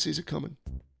 Never sees it coming.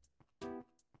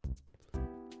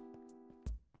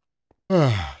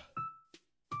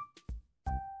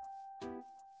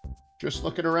 Just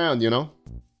looking around, you know.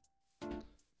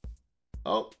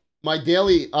 Oh, my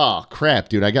daily... Oh, crap,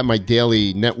 dude. I got my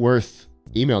daily net worth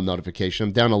email notification.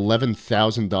 I'm down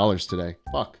 $11,000 today.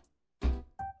 Fuck.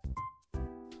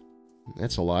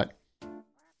 That's a lot.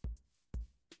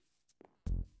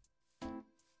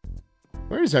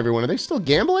 Where is everyone? Are they still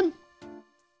gambling?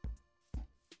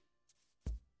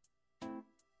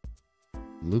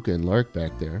 Luca and Lark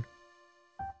back there.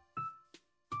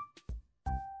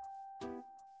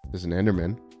 There's an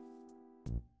Enderman.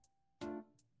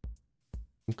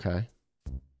 Okay.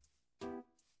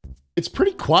 It's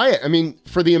pretty quiet. I mean,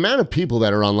 for the amount of people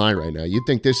that are online right now, you'd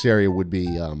think this area would be,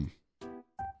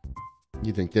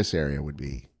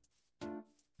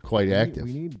 quite active.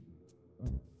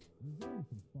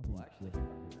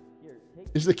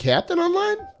 Is the captain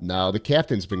online? No, the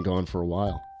captain's been gone for a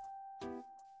while.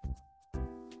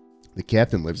 The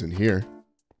captain lives in here.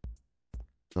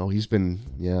 Oh, he's been...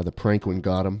 Yeah, the prank one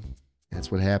got him.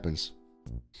 That's what happens.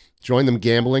 Join them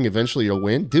gambling. Eventually you'll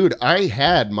win. Dude, I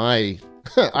had my...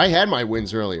 I had my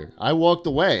wins earlier. I walked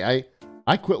away.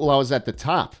 I quit while I was at the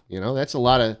top. You know, that's a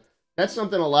lot of... That's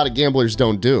something a lot of gamblers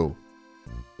don't do.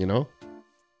 You know?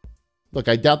 Look,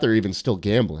 I doubt they're even still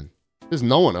gambling. There's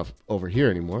no one up over here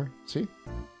anymore. See?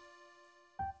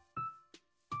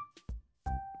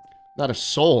 Not a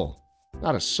soul.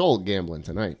 Not a soul gambling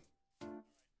tonight.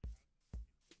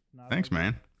 Thanks,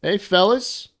 man. Hey,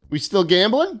 fellas. We still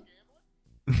gambling?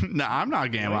 No, I'm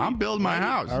not gambling. I'm building my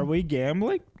house. Are we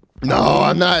gambling? No,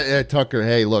 I'm not. Tucker,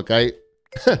 hey, look, I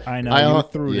know you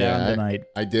threw down tonight.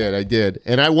 I did.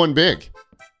 And I won big.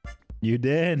 You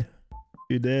did.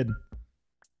 You did.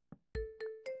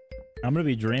 I'm going to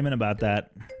be dreaming about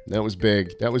that. That was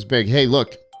big. That was big. Hey,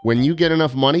 look, when you get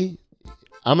enough money,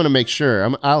 I'm going to make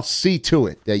sure. I'll see to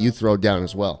it that you throw down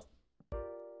as well.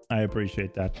 I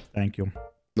appreciate that. Thank you.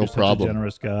 No You're problem. Such a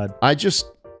generous God.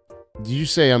 Did you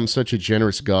say I'm such a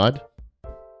generous God?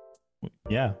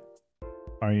 Yeah.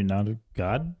 Are you not a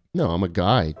God? No, I'm a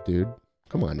guy, dude.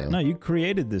 Come on now. No, you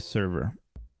created this server.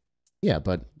 Yeah,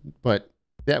 but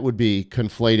that would be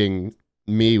conflating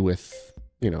me with,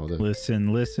 you know, the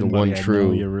listen, the buddy, one true. I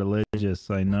know you're religious,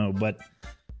 I know, but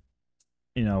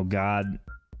you know, God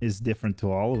is different to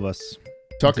all of us.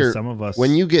 Tucker, to some of us,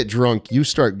 when you get drunk, you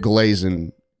start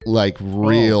glazing like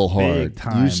real hard.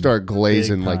 time. You start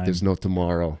glazing Big like time. there's no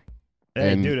tomorrow.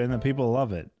 Hey, dude, and the people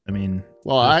love it. I mean,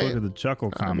 well, just look at the chuckle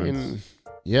comments.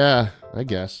 Yeah, I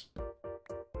guess.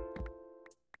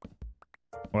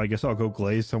 Well, I guess I'll go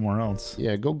glaze somewhere else.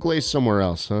 Yeah, go glaze somewhere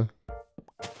else, huh?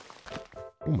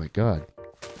 Oh my god.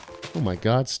 Oh my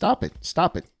god, stop it.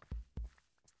 Stop it.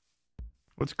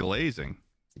 What's glazing?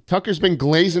 Tucker's been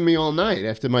glazing me all night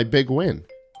after my big win.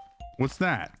 What's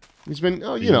that? He's been,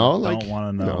 oh, you know, like,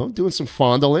 want to you know, doing some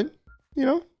fondling, you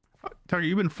know? Tucker,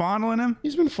 you been fondling him?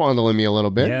 He's been fondling me a little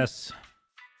bit. Yes.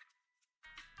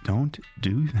 Don't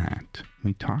do that.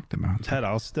 We talked about that. Ted,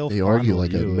 I'll still They argue fondle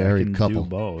like a you. married I can couple. Do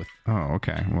both. Oh,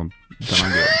 okay. Well, then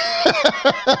I'm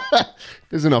good.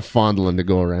 There's enough fondling to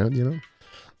go around, you know?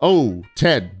 Oh,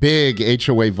 Ted, big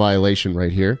HOA violation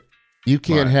right here. You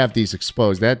can't have these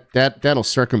exposed. That'll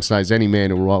circumcise any man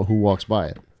who walks by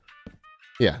it.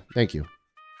 Yeah, thank you.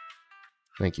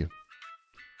 Thank you.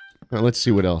 All right, let's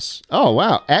see what else. Oh,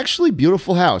 wow. Actually,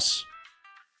 beautiful house.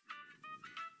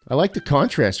 I like the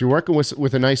contrast. You're working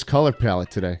with a nice color palette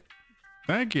today.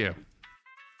 Thank you.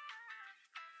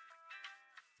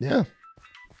 Yeah.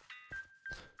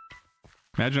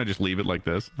 Imagine I just leave it like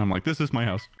this. I'm like, this is my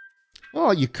house.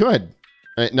 Oh, you could.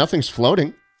 Nothing's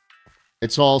floating.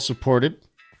 It's all supported.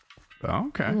 Oh,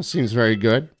 okay. Well, seems very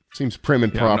good. Seems prim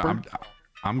and proper. No,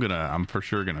 I'm for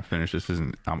sure gonna finish this.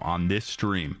 I'm on this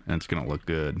stream, and it's gonna look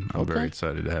good. I'm very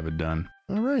excited to have it done.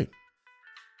 All right.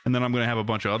 And then I'm gonna have a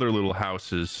bunch of other little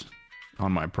houses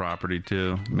on my property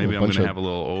too. Maybe I'm gonna have a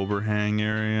little overhang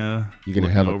area. You're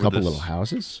gonna have a couple little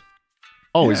houses.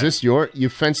 Oh, is this you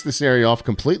fenced this area off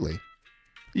completely?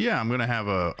 Yeah, I'm gonna have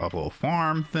a little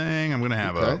farm thing. I'm gonna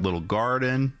have a little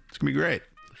garden. It's gonna be great.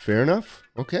 Fair enough.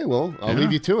 Okay, well, I'll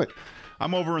leave you to it.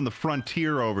 I'm over in the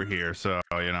frontier over here, so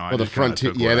you know. Oh, the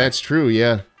frontier. Yeah, that's true.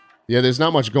 Yeah, there's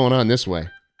not much going on this way.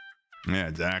 Yeah,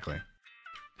 exactly.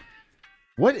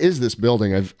 What is this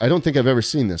building? I don't think I've ever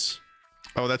seen this.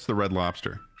 Oh, that's the Red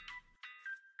Lobster.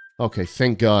 Okay,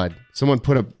 thank God. Someone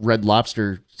put a Red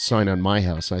Lobster sign on my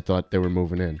house. I thought they were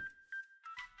moving in.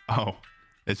 Oh,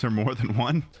 is there more than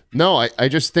one? No, I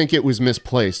just think it was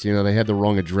misplaced. You know, they had the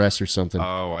wrong address or something.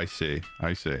 Oh, I see.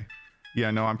 Yeah,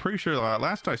 no, I'm pretty sure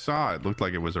last I saw it looked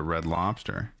like it was a Red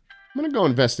Lobster. I'm going to go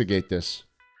investigate this.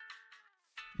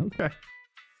 Okay.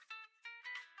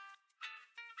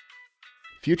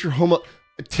 Future home...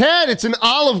 Ted, it's an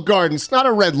Olive Garden. It's not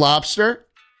a Red Lobster.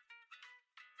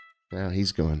 Wow,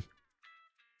 he's gone.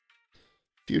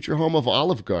 Future home of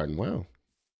Olive Garden. Wow.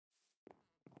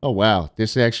 Oh, wow.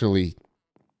 This actually...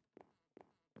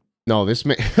 No, this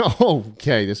makes... Oh,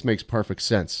 okay, this makes perfect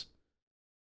sense.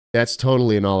 That's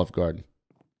totally an Olive Garden.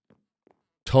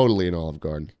 Totally an Olive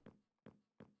Garden.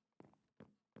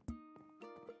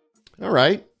 All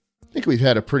right. I think we've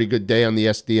had a pretty good day on the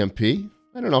SDMP.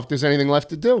 I don't know if there's anything left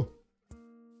to do.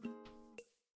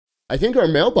 I think our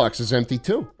mailbox is empty,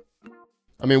 too.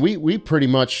 I mean, we pretty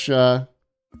much...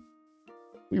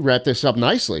 we wrapped this up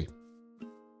nicely.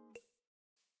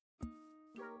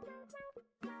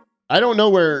 I don't know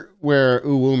where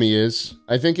Uwumi is.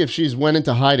 I think if she's went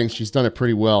into hiding, she's done it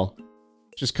pretty well.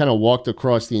 Just kind of walked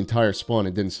across the entire spawn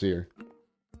and didn't see her.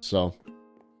 So.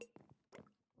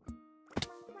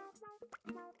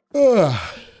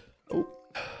 Oh.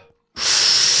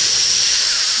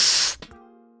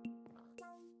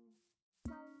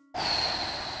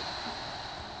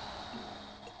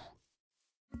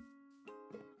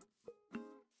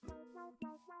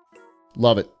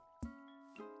 Love it.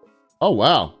 Oh,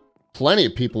 wow. Plenty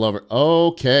of people over.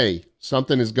 Okay.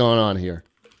 Something is going on here.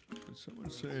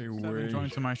 Someone say Join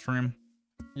to my stream.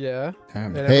 Yeah.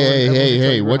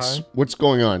 Hey. What's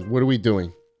going on? What are we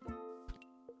doing?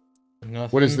 Nothing.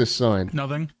 What is this sign?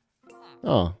 Nothing.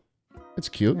 Oh. That's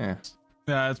cute.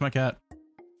 Yeah, it's my cat.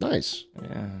 Nice.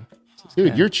 Yeah.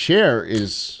 Dude, your chair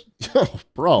is... Oh,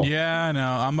 bro. Yeah, I know.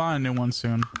 I'm buying a new one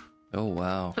soon. Oh,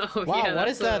 wow. Oh, Wow, yeah, what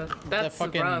is that? That's the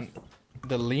fucking rough.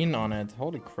 the lean on it.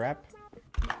 Holy crap!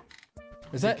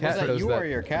 Is that cat you does or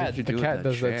your cat? The cat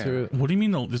does that too. What do you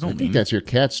mean? There's no I think that's your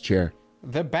cat's chair.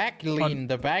 The back lean,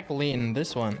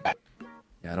 this one.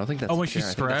 Yeah, I don't think that's. Oh, when she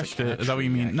scratched it. Is that what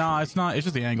you mean? No, it's not. It's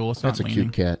just the angle. It's not That's a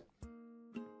leaning. cute cat.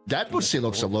 That pussy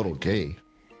looks a little gay.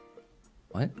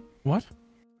 What? What?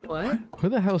 What? Who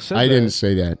the hell said I that? didn't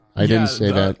say that. I didn't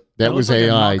say that. That was looks like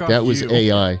a AI. knockoff That was you.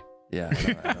 AI. Yeah,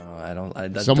 I don't.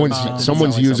 That Someone's doesn't sound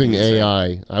someone's like using something you'd say.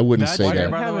 AI. I wouldn't That say chair,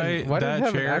 that. by the way, Why does it that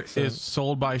have an chair accent? is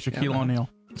sold by Shaquille O'Neal.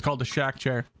 It's called the Shaq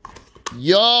chair.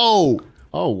 Yo!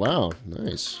 Oh wow,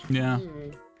 nice. Yeah.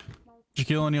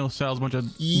 Shaquille O'Neal sells a bunch of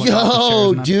Yo, chairs,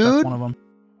 and that's dude. one of them.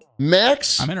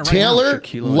 Max I'm in it right Taylor now.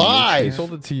 Shaquille O'Neal live. chair.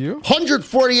 Sold it to you?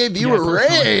 148 viewer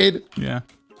personally. raid. Yeah.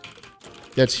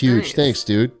 That's huge. Nice. Thanks,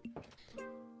 dude.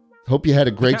 Hope you had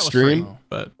a great cat was stream. free,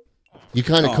 but You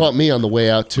kind of caught me on the way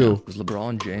out too. Was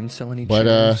LeBron James selling any But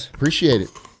chairs? appreciate it.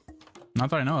 not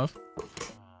that I know of.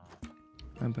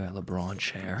 I bet LeBron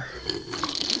chair.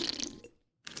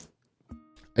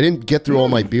 I didn't get through all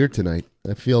my beer tonight.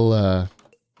 I feel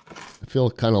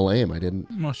kind of lame. I didn't.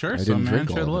 Well, sure, I so didn't man, drink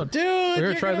share all the of load. it. Dude, Here,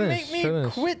 you're try gonna this. make Try me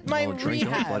this. quit my Drink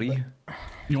up, rehab. buddy.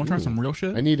 You want to try some real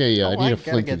shit? I need a Oh, I a gotta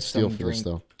flint get and steel some for this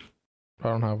though. I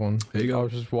don't have one. There you go. I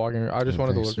was just walking. I just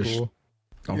wanted to look thanks. cool.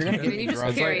 You're gonna get You just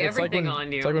drunk. carry It's like everything when-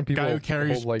 on you. It's like when people Guy who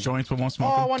carries hold, like joints but won't Oh,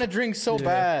 smoke. I want to drink so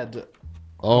bad.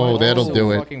 Oh, that'll so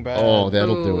do it. fucking bad. Oh,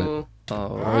 that'll do it. Ooh.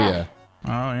 Oh yeah.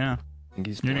 Oh yeah.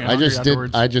 He's You're gonna I get just hungry did.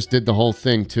 afterwards. I just did the whole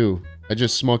thing too. I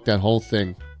just smoked that whole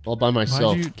thing all by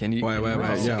myself. Why'd you? Can you? Wait.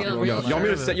 Yeah. You want me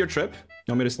to set your trip?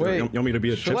 You want me to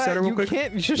be a trip Schlatt, setter real you quick?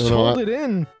 can't. You just No, no, hold it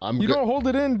in. I'm You good. don't hold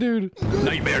it in, dude.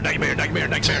 Nightmare. It's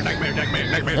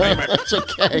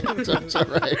okay. It's all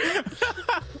right.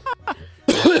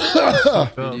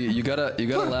 You gotta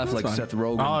laugh like fine. Seth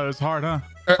Rogen. Oh, it was hard, huh?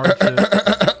 Hard shit.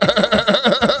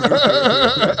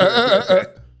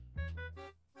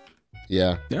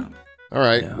 Yeah. Yeah. All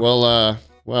right. Yeah. Well,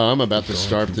 I'm about to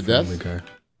starve to death.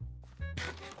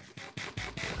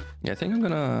 Yeah, I think I'm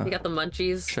gonna You got the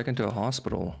munchies. check into a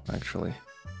hospital. Actually,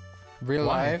 Real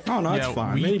life. Oh no, it's Yeah,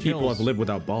 fine. weed Many people kills. have lived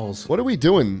without balls. What are we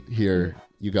doing here,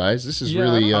 you guys? This is Yeah,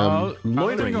 really I was gonna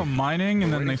loitering. go mining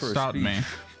and then they Waiting for a stopped me. speech.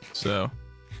 So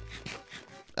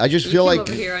I just You feel came like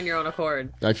over here on your own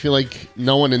accord. I feel like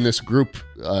no one in this group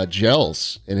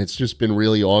gels, and it's just been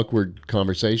really awkward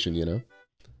conversation, you know.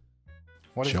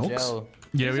 What is Jokes? gel?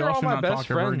 yeah, These we are all all should my not best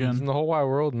talk ever friends in again. the whole wide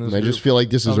world. In this And I just group. feel like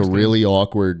this is a was really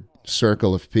awkward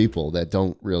circle of people that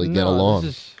don't really get No, along.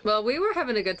 this is- Well, we were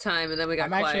having a good time, and then we got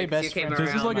I'm actually quiet 'cause you best came friends. around.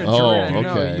 This is like a Oh, jury.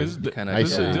 okay. This is Kinda I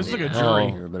this see. is like a Yeah. jury.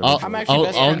 I'm actually I'll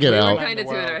best friends get with out. everyone Kind in of the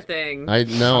doing world. our thing. I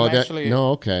no I'm that actually- no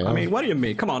okay. I mean, what do you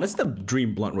mean? Come on, it's the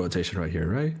dream blunt rotation right here,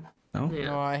 right? No.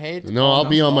 No, I hate. no, I'll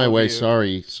be on my all way. of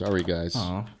you. Sorry guys.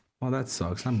 Oh, well, that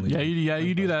sucks. I'm leaving. Yeah,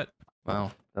 you do that.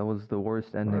 wow, that was the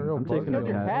worst ending. real I'm bug taking a killed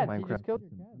your cat. cat. You Minecraft. just killed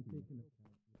your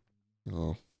cat.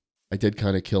 Oh, I did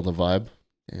kind of kill the vibe.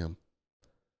 Damn.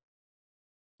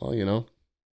 Well, you know,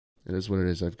 it is what it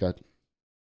is. I've got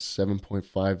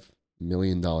 $7.5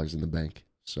 million in the bank,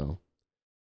 so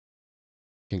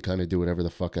can kind of do whatever the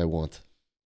fuck I want.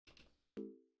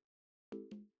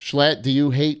 Schlatt, do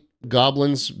you hate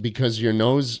goblins because your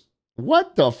nose?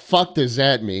 What the fuck does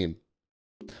that mean?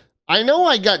 I know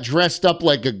I got dressed up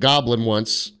like a goblin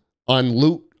once on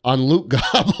Loot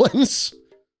Goblins.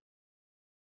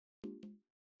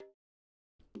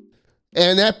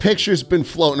 And that picture's been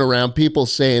floating around, people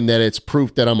saying that it's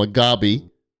proof that I'm a gobby.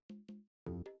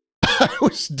 I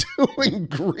was doing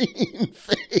green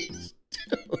face.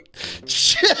 Dude,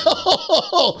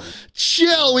 chill.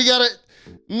 Chill. We gotta.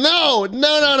 No.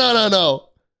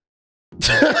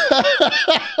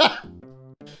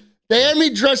 They had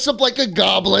me dressed up like a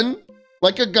goblin,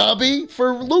 like a gobby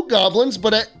for Loot Goblins,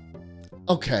 but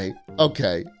okay.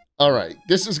 All right.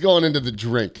 This is going into the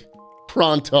drink.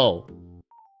 Pronto.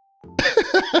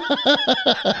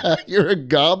 You're a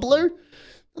gobbler?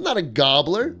 I'm not a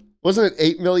gobbler. Wasn't it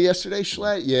 8 mil yesterday,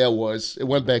 Schlatt? Yeah, it was. It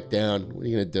went back down. What are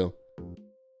you going to do?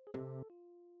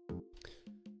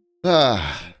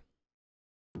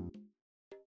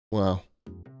 Wow.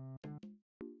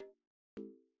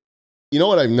 You know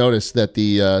what I've noticed? That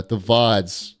the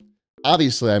VODs,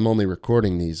 obviously I'm only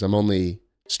recording these. I'm only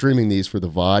streaming these for the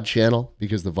VOD channel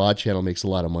because the VOD channel makes a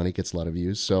lot of money, gets a lot of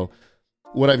views. So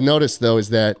what I've noticed, though, is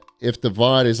that if the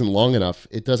VOD isn't long enough,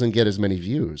 it doesn't get as many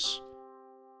views.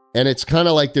 And it's kind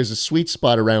of like there's a sweet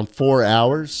spot around 4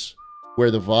 hours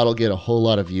where the VOD will get a whole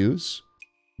lot of views.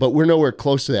 But we're nowhere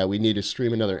close to that. We need to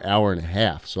stream another hour and a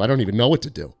half. So I don't even know what to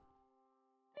do.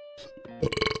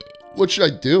 What should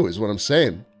I do is what I'm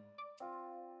saying.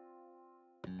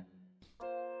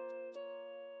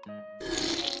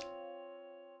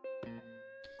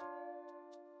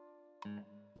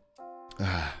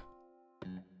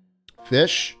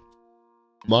 Fish?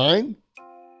 Mine?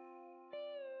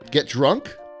 Get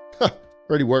drunk?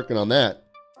 Already working on that.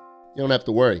 You don't have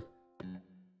to worry.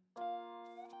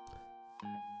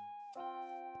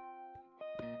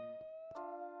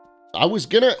 I was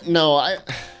gonna... No,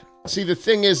 See, the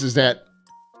thing is that...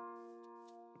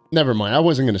 Never mind. I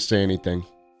wasn't gonna say anything.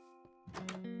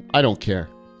 I don't care.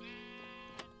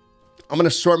 I'm gonna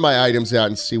sort my items out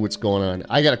and see what's going on.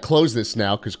 I gotta close this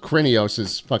now, because Krinios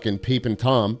is fucking peeping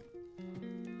Tom.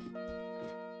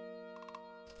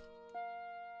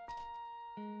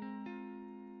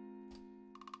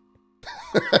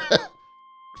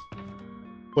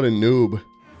 What a noob.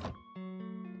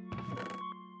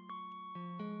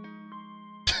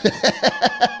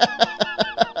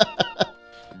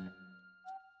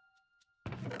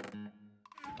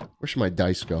 Where should my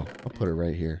dice go? I'll put it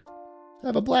right here. I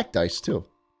have a black dice too.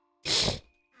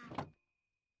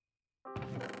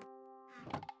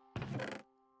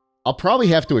 I'll probably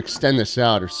have to extend this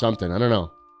out or something. I don't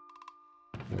know.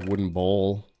 A wooden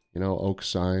bowl, you know, oak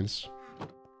signs.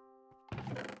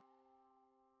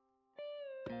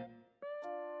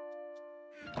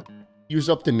 Use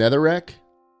up the netherrack.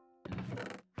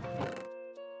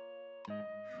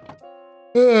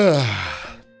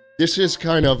 This is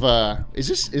kind of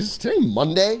is today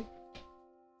Monday?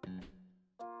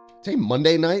 Today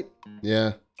Monday night?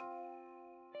 Yeah.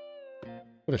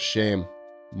 What a shame.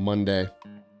 Monday.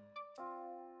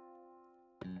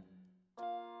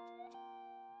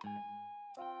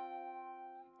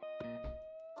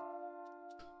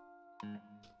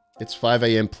 It's 5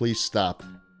 a.m. Please stop.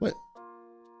 What?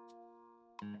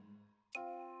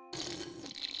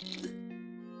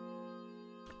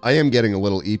 I am getting a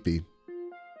little eepy.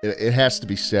 It has to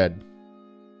be said.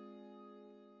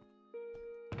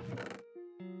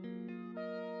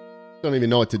 Don't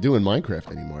even know what to do in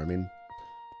Minecraft anymore. I mean,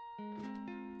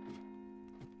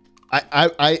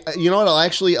 you know what?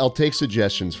 I'll take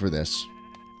suggestions for this.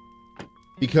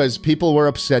 Because people were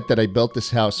upset that I built this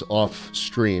house off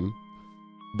stream.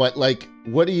 But like,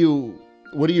 what do you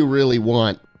really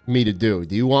want me to do?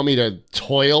 Do you want me to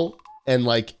toil and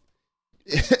like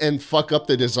and fuck up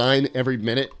the design every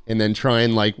minute and then try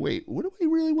and like, wait, what do I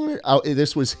really want to... Oh,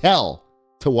 this was hell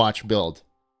to watch build.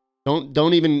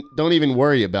 Don't even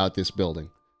worry about this building.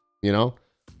 You know?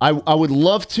 I would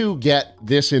love to get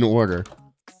this in order.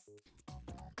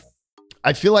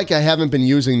 I feel like I haven't been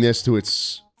using this to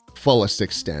its fullest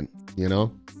extent, you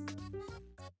know?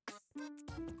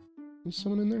 Is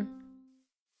someone in there?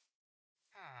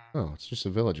 Oh, it's just a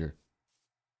villager.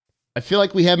 I feel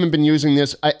like we haven't been using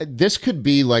this. This could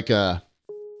be like a...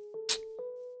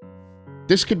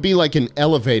 This could be like an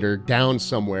elevator down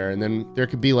somewhere, and then there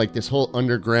could be like this whole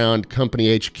underground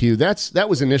company HQ. That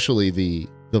was initially the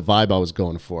vibe I was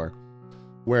going for.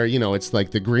 Where, you know, it's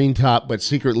like the green top, but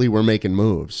secretly we're making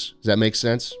moves. Does that make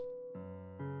sense?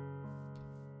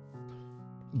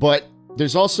 But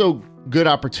there's also good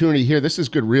opportunity here. This is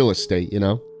good real estate, you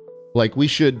know? Like, we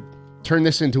should turn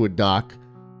this into a dock.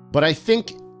 But I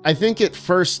think it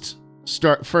first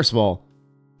of all,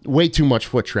 way too much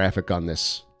foot traffic on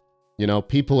this. You know,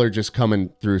 people are just coming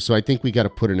through. So I think we got to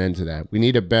put an end to that. We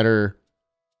need a better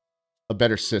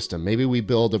system. Maybe we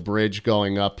build a bridge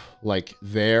going up like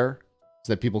there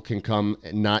so that people can come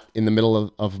not in the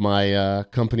middle of my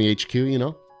company HQ, you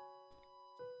know?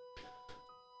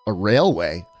 A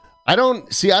railway? I don't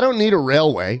need a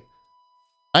railway.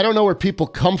 I don't know where people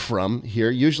come from here.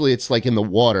 Usually it's like in the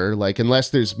water, like unless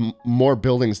there's more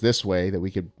buildings this way that we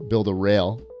could build a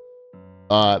rail.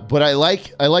 But I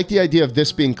like the idea of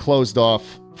this being closed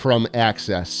off from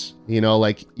access. You know,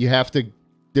 like you have to,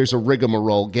 there's a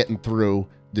rigmarole getting through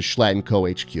the Schlatt & Co.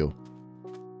 HQ. You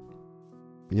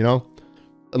know?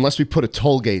 Unless we put a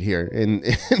toll gate here, in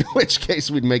which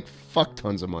case we'd make fuck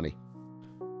tons of money.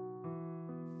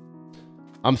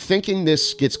 I'm thinking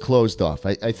this gets closed off.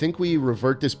 I think we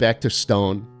revert this back to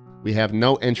stone. We have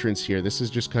no entrance here. This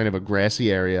is just kind of a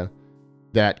grassy area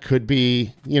that could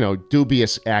be, you know,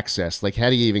 dubious access. Like, how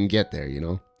do you even get there, you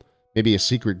know? Maybe a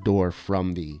secret door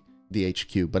from the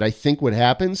HQ. But I think what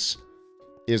happens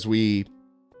is we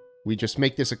just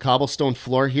make this a cobblestone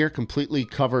floor here, completely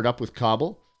covered up with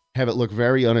cobble. Have it look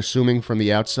very unassuming from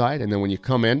the outside. And then when you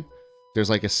come in,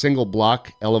 there's like a single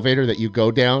block elevator that you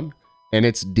go down. And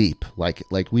it's deep. Like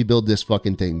we build this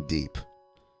fucking thing deep.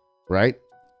 Right?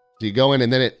 So you go in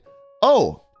and then it...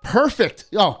 Oh, perfect.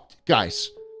 Oh, guys.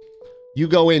 You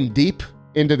go in deep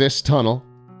into this tunnel.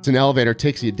 It's an elevator.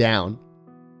 Takes you down.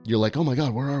 You're like, oh my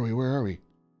God, where are we? Where are we?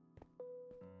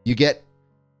 You get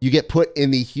put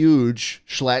in the huge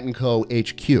Schlatt & Co.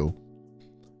 HQ.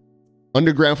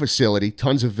 Underground facility.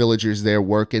 Tons of villagers there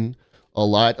working. A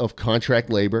lot of contract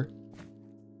labor.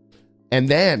 And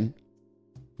then...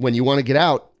 when you want to get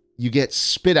out, you get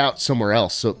spit out somewhere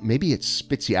else. So maybe it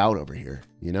spits you out over here,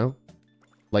 you know?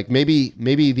 Like maybe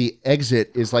the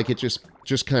exit is like it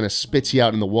just kind of spits you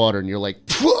out in the water and you're like,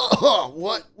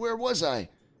 what? Where was I?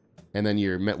 And then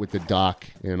you're met with the dock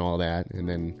and all that. And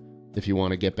then if you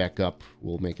want to get back up,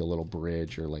 we'll make a little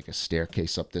bridge or like a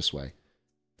staircase up this way.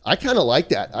 I kind of like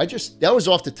that. That was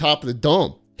off the top of the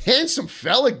dome. Handsome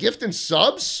fella gifting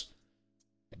subs?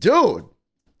 Dude.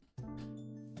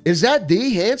 Is that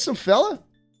the handsome fella?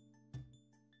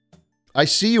 I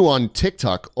see you on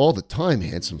TikTok all the time,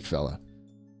 handsome fella.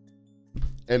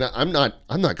 And I'm not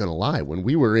gonna lie. When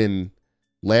we were in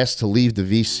last to leave the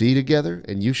VC together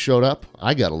and you showed up,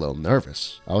 I got a little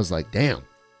nervous. I was like, damn,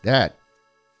 that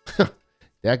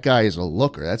guy is a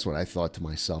looker. That's what I thought to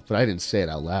myself, but I didn't say it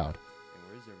out loud. And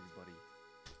where's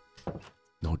everybody?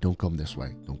 No, don't come this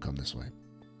way. Don't come this way.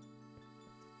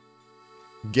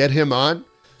 Get him on?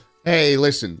 Hey,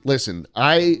 listen.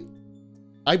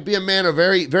 I'd be a man of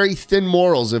very, very thin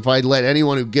morals if I'd let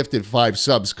anyone who gifted 5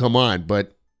 subs come on,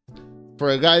 but for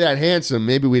a guy that handsome,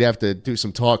 maybe we'd have to do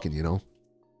some talking, you know?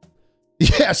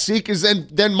 Yeah, see, because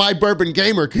then my Bourbon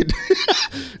Gamer could...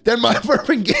 then my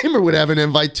Bourbon Gamer would have an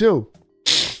invite too.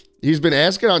 He's been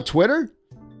asking on Twitter?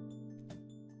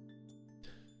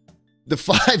 The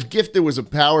 5 gifted was a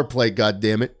power play,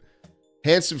 goddammit.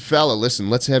 Handsome fella,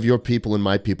 listen, let's have your people and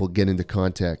my people get into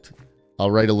contact. I'll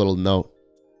write a little note.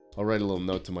 I'll write a little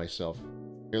note to myself.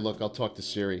 Here, look, I'll talk to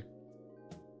Siri.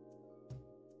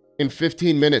 In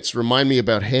 15 minutes, remind me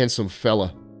about handsome fella.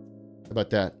 How about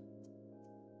that?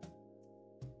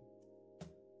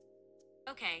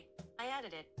 Okay, I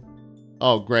added it.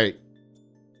 Oh, great.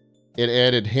 It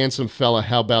added handsome fella,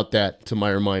 how about that, to my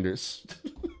reminders.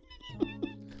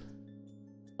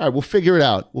 All right, we'll figure it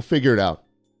out. We'll figure it out.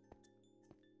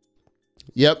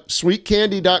 Yep,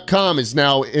 sweetcandy.com is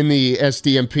now in the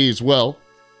SDMP as well.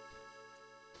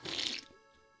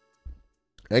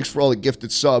 Thanks for all the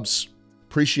gifted subs.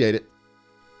 Appreciate it.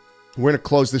 We're going to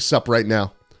close this up right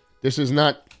now. This is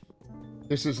not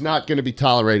going to be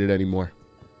tolerated anymore.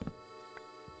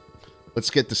 Let's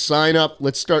get the sign up.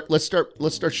 Let's start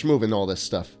schmoving all this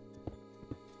stuff.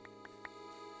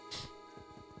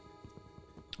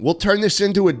 We'll turn this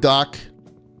into a dock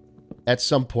at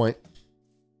some point.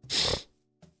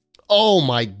 Oh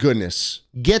my goodness.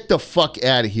 Get the fuck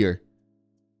out of here.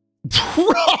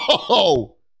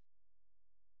 Bro!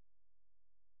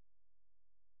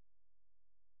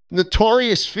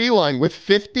 Notorious Feline with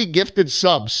 50 gifted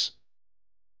subs.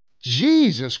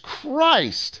 Jesus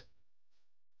Christ.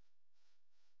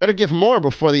 Better give more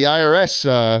before the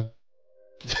IRS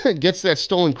gets that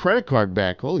stolen credit card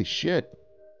back. Holy shit.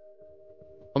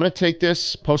 I'm going to take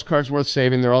this. Postcards worth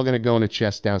saving. They're all going to go in a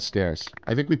chest downstairs.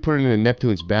 I think we put it in a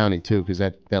Neptune's Bounty, too, because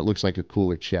that looks like a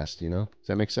cooler chest, you know? Does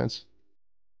that make sense?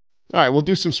 All right, we'll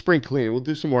do some spring cleaning. We'll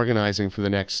do some organizing for the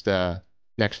next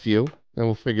few, and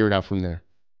we'll figure it out from there.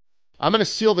 I'm going to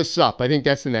seal this up. I think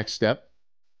that's the next step.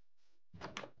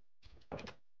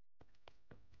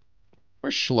 Where's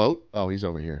Where's Schlatt? Oh, he's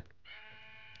over here.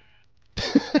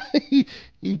 he,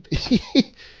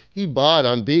 he bought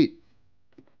on beat.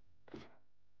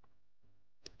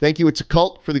 Thank you, It's a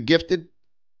Cult, for the gifted.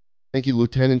 Thank you,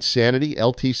 Lieutenant Sanity,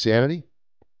 LT Sanity.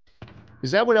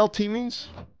 Is that what LT means?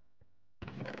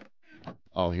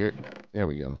 Oh, here. There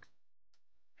we go.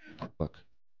 Look.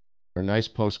 Our nice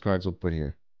postcards we'll put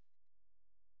here.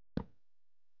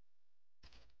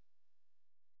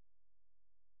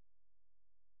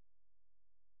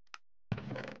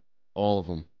 All of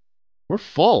them. We're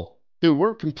full. Dude,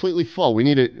 we're completely full. We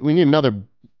need another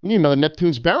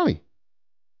Neptune's bounty.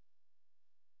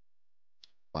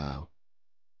 Wow.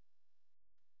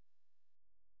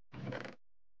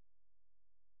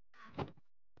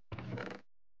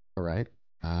 All right.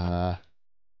 All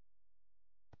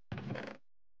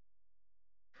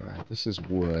right, this is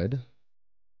wood.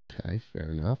 Okay, fair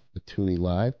enough. The Toonie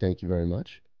Live, thank you very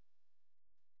much.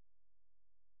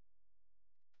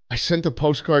 I sent a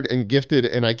postcard and gifted,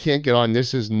 and I can't get on.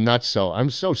 This is nutso. I'm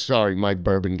so sorry, my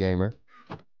bourbon gamer.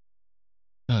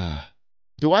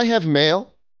 Do I have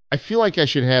mail? I feel like I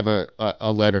should have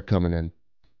a letter coming in.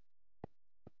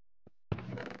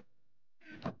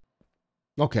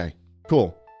 Okay,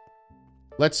 cool.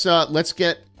 Let's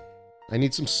get... I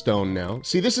need some stone now.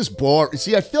 See, this is boring.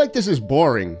 See, I feel like this is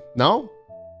boring. No?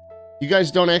 You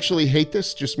guys don't actually hate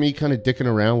this? Just me kind of dicking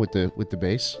around with the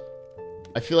base?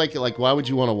 I feel like why would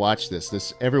you want to watch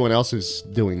this? Everyone else is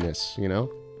doing this, you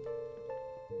know?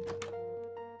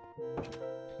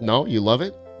 No, you love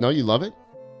it? No, you love it?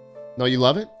 No, you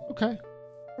love it? Okay.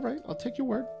 All right, I'll take your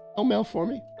word. No mail for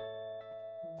me.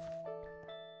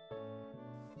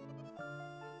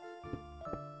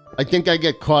 I think I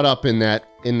get caught up in that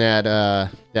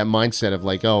mindset of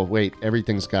like, oh wait,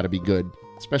 everything's got to be good.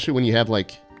 Especially when you have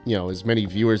like, you know, as many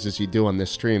viewers as you do on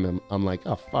this stream. I'm like,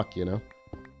 oh fuck, you know.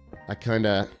 I kind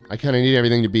of need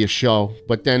everything to be a show,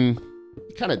 but then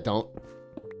you kind of don't.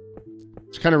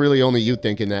 It's kind of really only you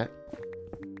thinking that.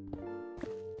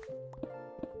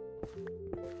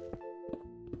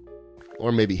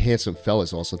 Or maybe handsome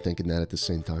fellas also thinking that at the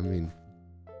same time. I mean,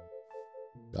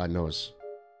 God knows.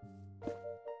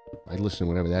 I listen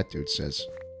to whatever that dude says.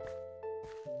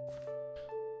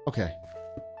 Okay.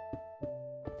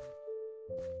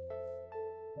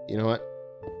 You know what?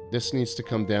 This needs to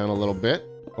come down a little bit.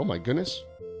 Oh my goodness.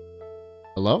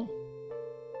 Hello?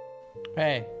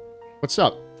 Hey. What's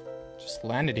up? Just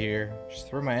landed here. Just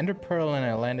threw my ender pearl and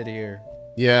I landed here.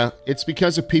 Yeah, it's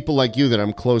because of people like you that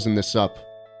I'm closing this up.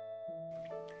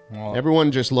 Well,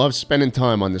 everyone just loves spending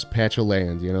time on this patch of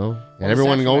land, you know? And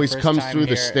everyone always comes through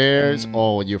the stairs.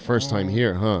 Oh, your first time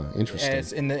here, huh? Interesting. Yeah,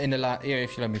 it's in the last, yeah,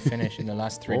 if you let me finish, in the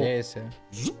last 3 days.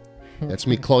 That's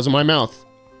me closing my mouth.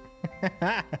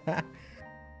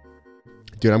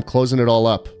 Dude, I'm closing it all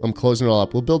up. I'm closing it all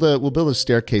up. We'll build a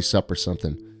staircase up or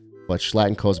something. But Schlatt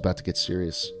and Co's about to get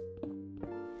serious.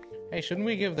 Hey, shouldn't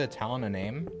we give the town a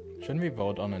name? Shouldn't we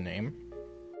vote on a name?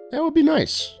 That would be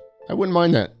nice. I wouldn't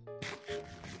mind that.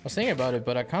 I was thinking about it,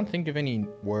 but I can't think of any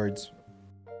words.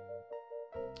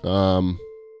 Yeah,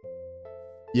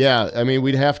 I mean,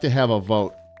 we'd have to have a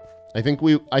vote. I think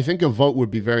a vote would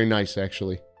be very nice,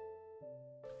 actually.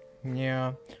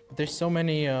 Yeah, but there's so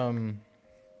many,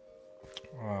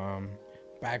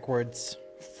 backwards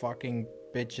fucking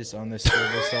bitches on this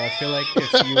server, so I feel like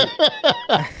if you...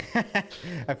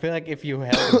 I feel like if you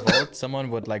had a vote,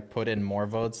 someone would, like, put in more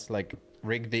votes, like...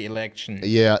 rig the election.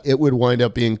 Yeah, it would wind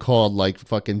up being called like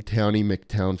fucking Townie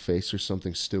McTownface or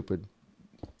something stupid.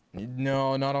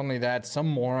 No, not only that, some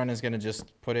moron is gonna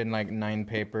just put in like 9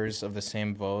 papers of the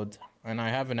same vote, and I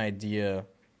have an idea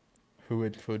who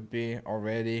it could be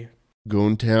already.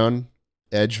 Goontown,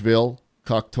 Edgeville,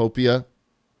 Cocktopia,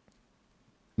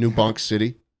 New Bonk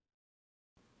City.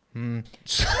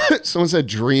 Someone said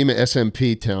Dream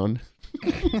SMP Town.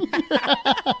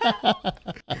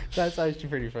 That's actually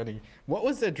pretty funny. What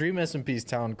was the Dream SMP's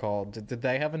town called? Did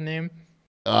they have a name?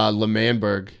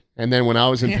 LeManburg. And then when I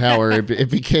was in power, it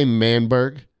became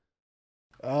Manburg.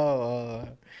 Oh.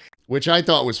 Which I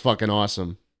thought was fucking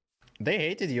awesome. They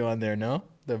hated you on there, no?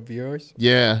 The viewers?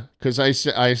 Yeah, because I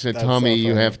said, Tommy,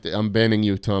 you have to... I'm banning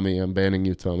you, Tommy. I'm banning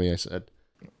you, Tommy, I said.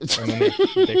 And then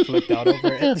they flipped out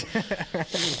over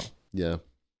it. Yeah.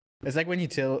 It's like when you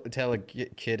tell a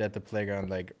kid at the playground,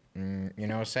 like, you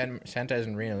know, Santa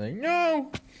isn't real. Like,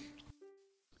 no.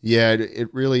 Yeah,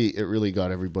 it really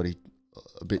got everybody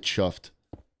a bit chuffed.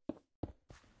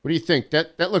 What do you think?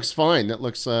 That looks fine. That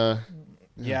looks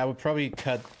Yeah, I would probably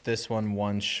cut this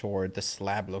one short. The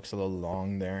slab looks a little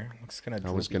long there. Looks kind of.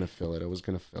 I was gonna fill it.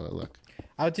 Look.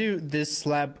 I'll do this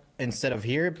slab instead of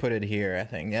here. Put it here. I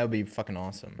think that would be fucking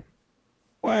awesome.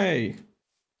 Way.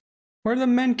 Where'd the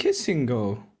men kissing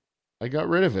go? I got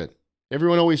rid of it.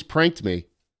 Everyone always pranked me.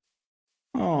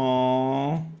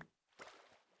 Aww.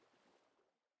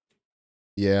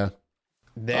 Yeah.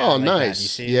 There, oh, like that, nice. you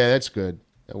see? Yeah, that's good.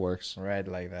 That works. Right,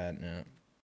 like that, yeah.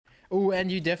 Oh,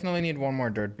 and you definitely need one more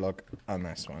dirt block on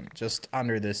this one. Just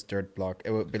under this dirt block.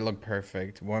 It would look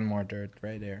perfect. One more dirt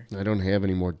right there. I don't have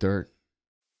any more dirt.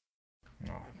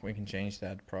 Oh, we can change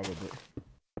that, probably.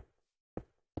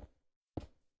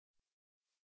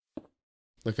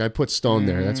 Look, I put stone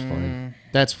there. That's fine.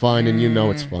 That's fine, and you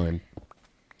know it's fine.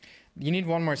 You need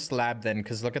one more slab then,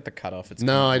 because look at the cutoff. It's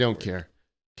No, I don't care.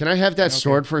 Can I have that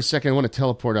sword for a second? I want to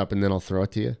teleport up, and then I'll throw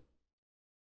it to you.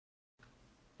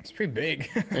 It's pretty big.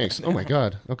 Thanks. Oh my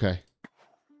god. Okay.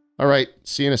 All right.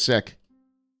 See you in a sec.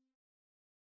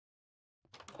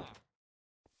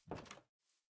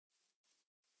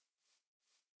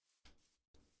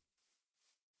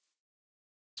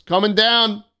 It's coming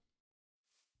down.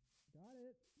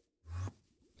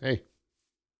 Hey.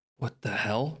 What the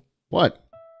hell? What?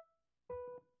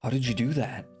 How did you do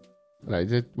that?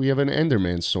 We have an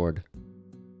Enderman sword.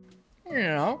 You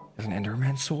know. You have an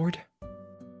Enderman sword?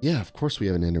 Yeah, of course we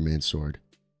have an Enderman sword.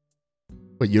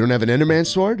 Wait, you don't have an Enderman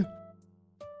sword?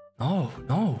 No,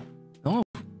 no, no.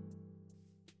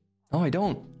 No, I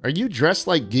don't. Are you dressed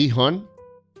like Gi-hun?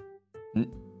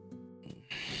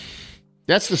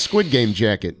 That's the Squid Game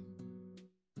jacket.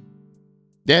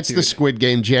 That's the Squid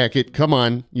Game jacket. Come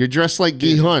on. You're dressed like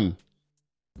Gi-hun.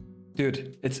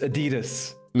 Dude, it's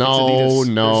Adidas. No, it's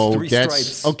Adidas. no. There's 3 That's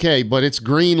stripes. okay, but it's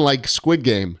green like Squid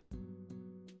Game.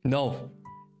 No.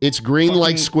 It's green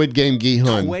like Squid Game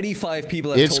Gi-hun. 25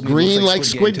 people have It's told me green like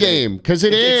Squid Game, because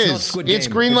it It's is. not Squid It's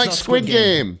Game. green It's like not Squid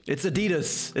Game. It's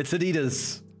Adidas. It's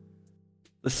Adidas.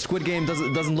 The Squid Game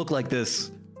doesn't look like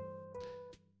this.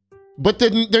 But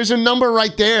then there's a number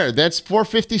right there. That's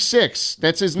 456.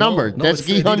 That's his number. No, that's it's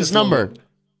the Gi-hun's Adidas number. logo.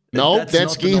 No, That's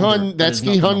that's not the number. Gi-hun. That That's is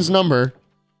not the Gi-hun's number.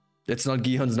 It's not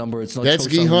Gi-hun's number. It's not That's Cho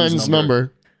Sang-woo's Gi-hun's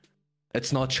number.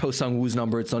 It's not Cho Sang-woo's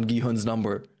number. It's not Gi-hun's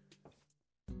number.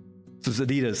 So it's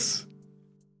Adidas.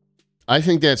 I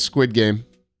think that's Squid Game.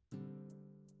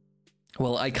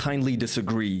 Well, I kindly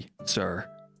disagree, sir.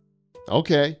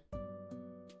 Okay.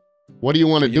 What do you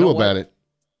want to do about it?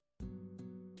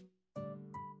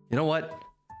 You know what?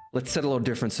 Let's settle our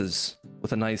differences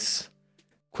with a nice,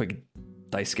 quick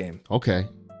dice game. Okay.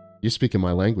 You're speaking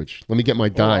my language. Let me get my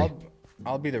die.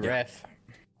 I'll be the ref.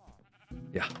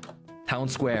 Yeah. Town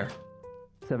Square.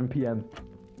 7 p.m.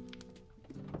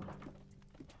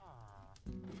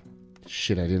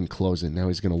 Shit, I didn't close it. Now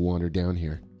he's going to wander down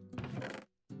here.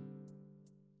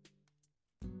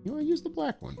 You want to use the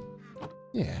black one?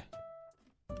 Yeah.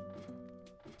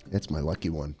 That's my lucky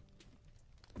one.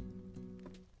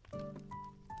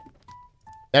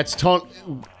 That's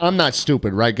I'm not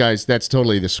stupid, right, guys? That's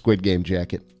totally the Squid Game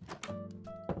jacket.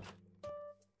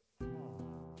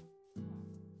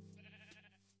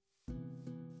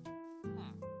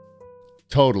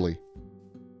 Totally.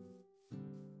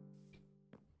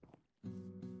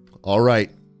 All right.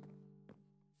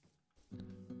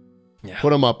 Yeah.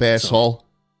 Put him up, asshole.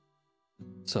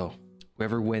 So,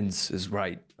 whoever wins is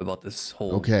right about this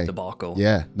whole Okay. debacle.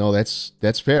 Yeah. No, that's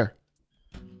fair.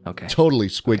 Okay. Totally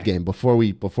Squid Game. Before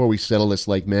we settle this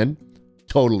like men,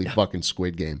 totally fucking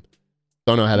Squid Game.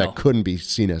 Don't know how that couldn't be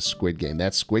seen as Squid Game.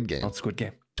 That's Squid Game. Not Squid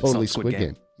Game. It's Totally not Squid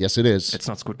Game. Yes, it is. It's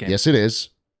not Squid Game. Yes, it is.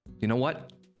 You know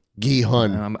what?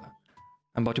 Gi-hun. I'm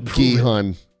about to prove Gi-hun.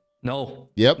 it. No.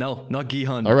 Yep. No, not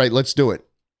Gi-hun. All right, let's do it.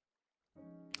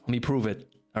 Let me prove it.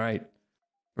 All right.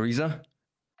 Ariza?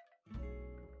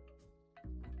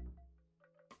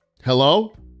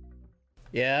 Hello?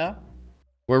 Yeah?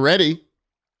 We're ready.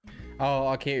 Oh,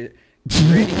 okay.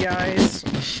 Ready, guys?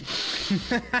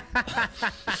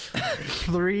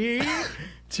 3,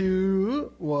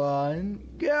 2, 1,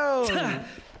 go!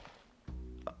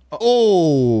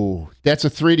 Oh, that's a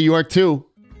 3 to York too.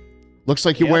 Looks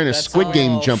like you're wearing a Squid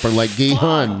Game jumper like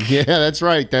Gi-hun. Yeah, that's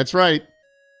right. That's right.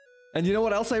 And you know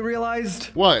what else I realized?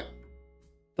 What?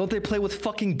 Don't they play with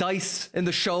fucking dice in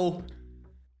the show?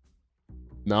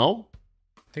 No?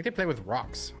 I think they play with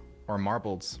rocks or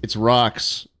marbles. It's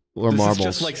rocks or marbles. This is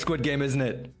just like Squid Game, isn't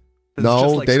it? This is No,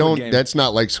 just like they Squid don't. Game. That's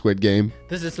not like Squid Game.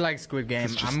 This is like Squid Game.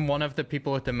 I'm one of the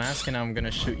people with the mask and I'm gonna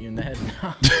shoot you in the head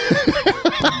now.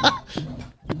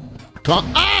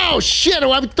 Oh, shit.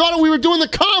 I thought we were doing the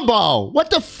combo. What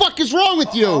the fuck is wrong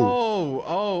with you?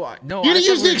 Oh, no. You're gonna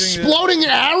use the exploding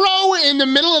arrow in the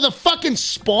middle of the fucking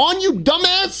spawn, you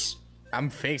dumbass? I'm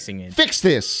facing it. Fix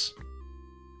this.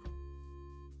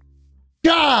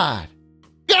 God,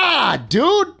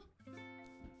 dude.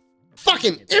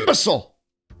 Fucking imbecile.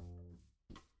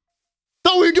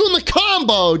 No, we were doing the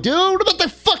combo, dude. What about the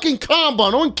fucking combo?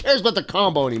 No one cares about the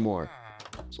combo anymore.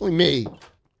 It's only me.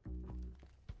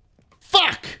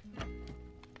 Fuck!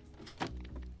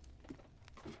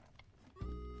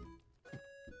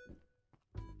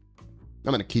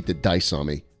 I'm gonna keep the dice on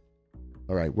me.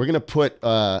 All right, we're gonna put.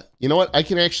 You know what? I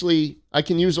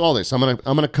can use all this. I'm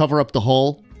gonna cover up the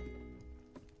hole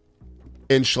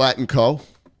in Schlatt & Co.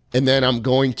 And then I'm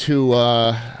going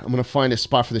to find a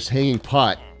spot for this hanging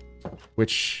pot,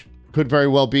 which could very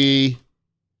well be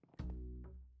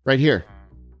right here.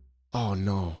 Oh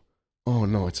no! Oh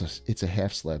no! It's a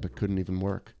half slab. It couldn't even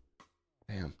work.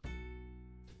 Damn.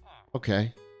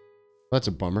 Okay, that's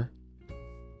a bummer.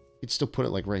 You'd still put it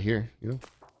like right here, you know?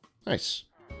 Nice.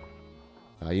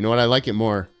 You know what? I like it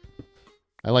more.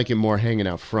 I like it more hanging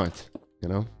out front, you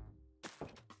know?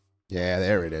 Yeah,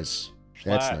 there it is.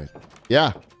 That's Schlatt. nice.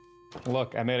 Yeah.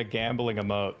 Look, I made a gambling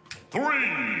emote. 3,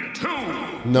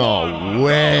 2. No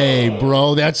way,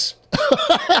 bro. That's...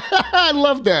 I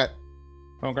love that.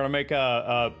 I'm gonna make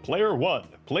a player 1,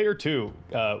 player 2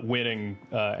 winning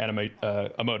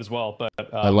emote as well. But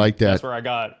I like that. That's where I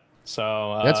got.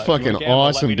 So That's if you fucking wanna gamble,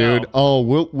 awesome, let me know. dude. Oh,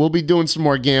 we'll be doing some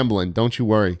more gambling. Don't you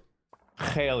worry.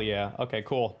 Hell yeah. Okay,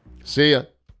 cool. See ya.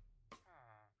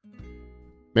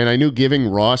 Man, I knew giving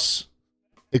Ross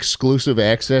exclusive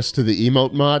access to the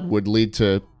emote mod would lead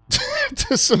to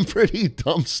to some pretty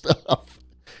dumb stuff.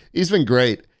 He's been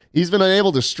great. He's been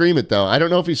unable to stream it though. I don't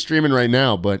know if he's streaming right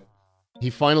now, but he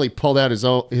finally pulled out his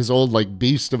old like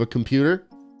beast of a computer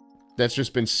that's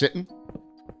just been sitting.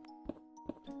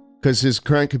 Because his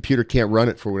current computer can't run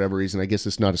it for whatever reason. I guess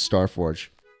it's not a Starforge.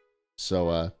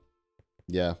 So,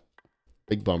 yeah.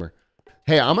 Big bummer.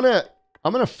 Hey, I'm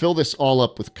gonna fill this all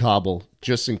up with cobble,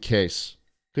 just in case.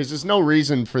 Because there's no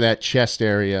reason for that chest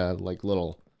area, like,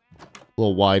 little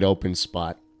wide open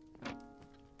spot.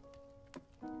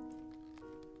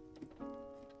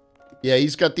 Yeah,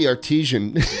 he's got the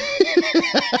artesian.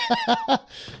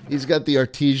 He's got the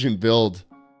artesian build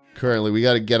currently. We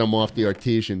got to get him off the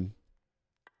artesian.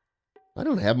 I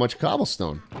don't have much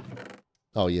cobblestone.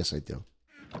 Oh, yes, I do.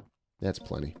 That's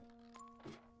plenty.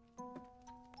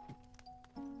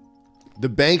 The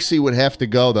Banksy would have to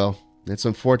go, though. That's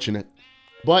unfortunate.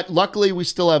 But luckily, we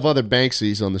still have other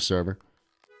Banksies on the server.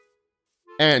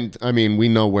 And, I mean, we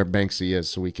know where Banksy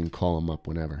is, so we can call him up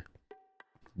whenever.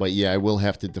 But yeah, I will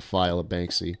have to defile a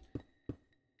Banksy.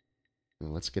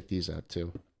 Well, let's get these out,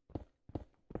 too.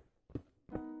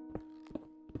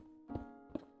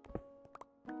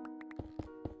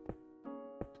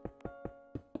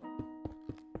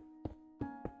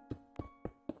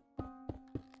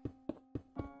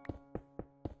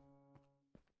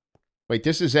 Wait,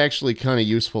 this is actually kind of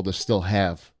useful to still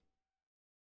have.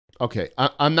 Okay,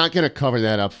 I'm not going to cover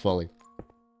that up fully.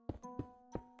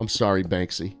 I'm sorry,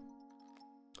 Banksy.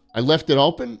 I left it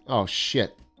open? Oh,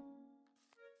 shit.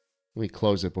 Let me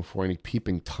close it before any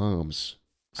peeping toms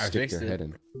stick their head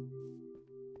in.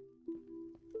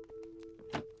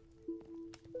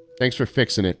 Thanks for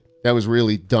fixing it. That was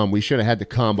really dumb. We should have had the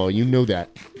combo. You knew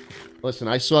that. Listen,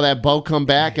 I saw that bow come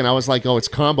back, and I was like, oh, it's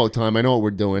combo time. I know what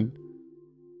we're doing.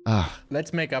 Ah.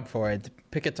 Let's make up for it.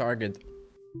 Pick a target.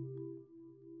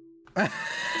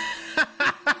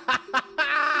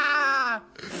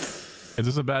 Is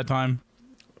this a bad time?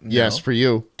 Yes, for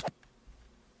you.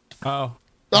 Oh.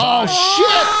 Oh,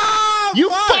 shit!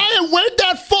 You fired! Where'd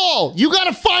that fall? You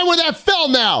gotta find where that fell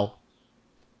now!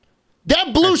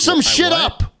 That blew some shit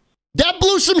up! That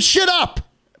blew some shit up!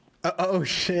 Oh,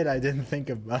 shit, I didn't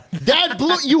think about that. That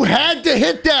blew... You had to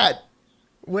hit that!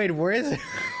 Wait, where is it?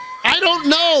 I don't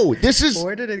know! This is...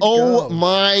 Where did it go?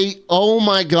 Oh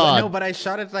my god. No, but I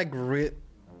shot it like... Wait,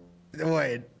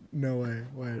 no way,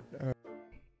 wait.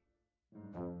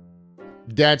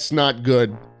 That's not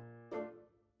good.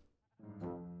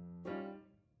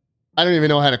 I don't even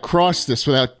know how to cross this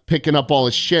without picking up all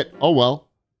his shit. Oh well.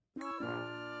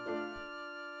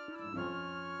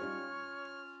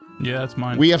 Yeah, that's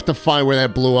mine. We have to find where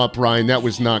that blew up, Ryan. That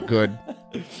was not good.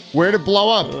 Where'd it blow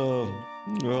up?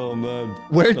 Oh man.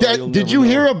 Where'd that? Did you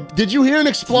hear an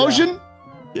explosion?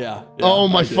 Yeah. Oh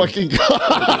my fucking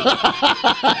god.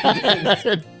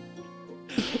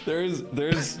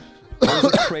 There's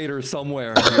a crater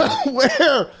somewhere.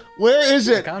 Where is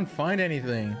it? I can't find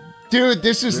anything. Dude,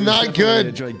 this is not good.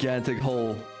 A gigantic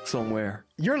hole somewhere.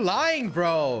 You're lying,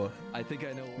 bro. I think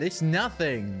I know. There's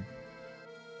nothing.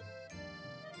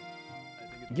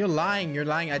 You're lying. You're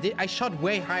lying. I shot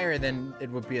way higher than it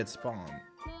would be at spawn.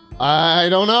 I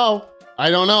don't know. I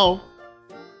don't know.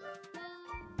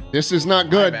 This is not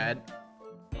good. My bad.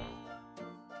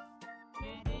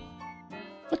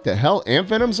 What the hell? Ant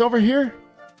Venom's over here?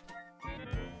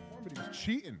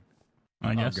 cheating.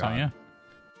 I guess so, yeah.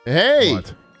 Hey.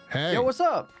 What? Hey. Yo, what's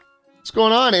up? What's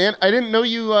going on, Ant? I didn't know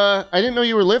you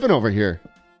were living over here.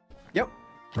 Yep.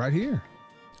 Right here.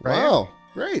 Wow.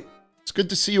 Great. It's good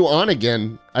to see you on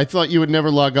again. I thought you would never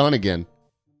log on again.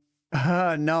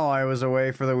 No, I was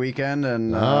away for the weekend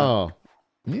and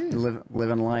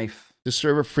living life. This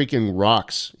server freaking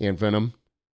rocks, Ant Venom.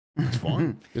 It's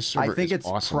fun. This server I think is it's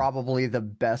awesome. probably the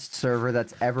best server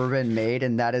that's ever been made,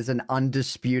 and that is an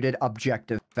undisputed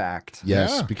objective fact.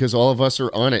 Yes, because all of us are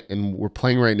on it, and we're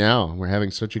playing right now. We're having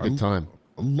such a good time.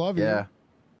 Love you. Yeah.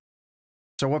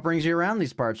 So what brings you around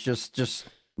these parts? Just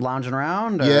lounging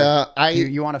around? Or Yeah,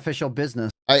 you want official business?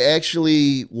 I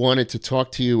actually wanted to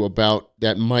talk to you about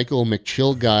that Michael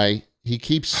McChill guy. He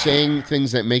keeps saying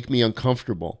things that make me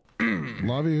uncomfortable.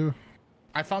 Love you.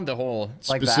 I found the hole.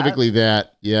 Specifically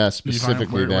that. Yeah,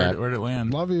 specifically that. Where'd it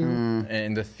land? Love you.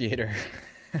 In the theater.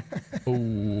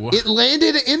 It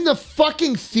landed in the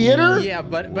fucking theater? Yeah,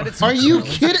 but it's. Are you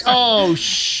kidding? Oh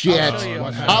shit!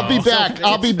 I'll be back.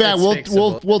 I'll be back.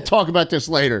 We'll talk about this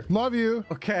later. Love you.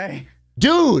 Okay.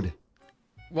 Dude.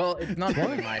 Well, it's not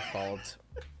really my fault.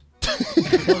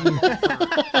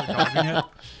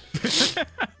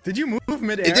 Did you move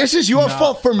midair? This is your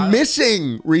fault for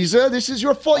missing, Riza. This is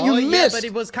your fault. You missed. But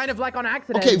it was kind of like on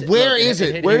accident. Okay, where is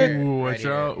it? Where did? It's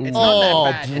not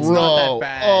that bad. It's not that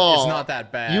bad. It's not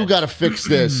that bad. You gotta fix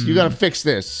this. You gotta fix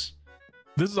this.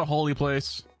 This is a holy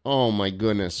place. Oh my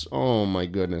goodness. Oh my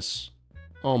goodness.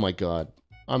 Oh my god.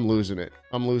 I'm losing it.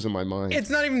 I'm losing my mind. It's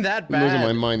not even that bad. I'm losing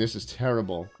my mind. This is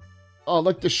terrible. Oh,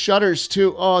 look, the shutters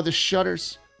too. Oh, the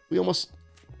shutters. We almost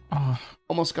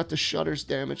got the shutters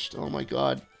damaged. Oh my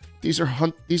god. These are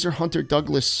Hunter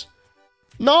Douglas.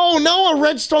 No, a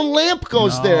redstone lamp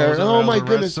goes there. Oh my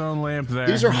goodness. Redstone lamp there.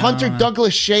 These are Hunter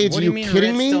Douglas shades. What Are do you mean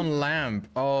kidding me? redstone lamp?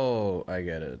 Oh, I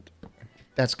get it.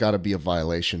 That's got to be a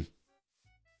violation.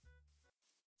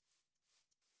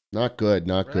 Not good.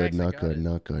 Not good. Not good.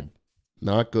 Not good.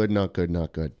 Not good. Not good.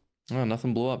 Not good. Oh,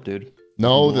 nothing blew up, dude.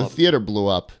 No, the theater blew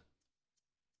up.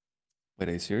 Wait,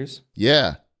 are you serious?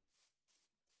 Yeah.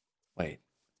 Wait.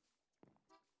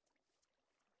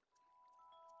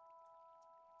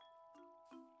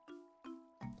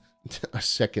 A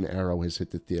second arrow has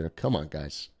hit the theater. Come on,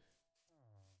 guys.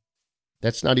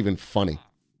 That's not even funny.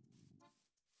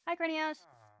 Hi, Granios.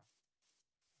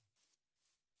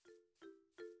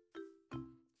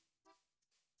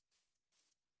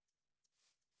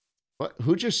 What?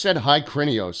 Who just said hi,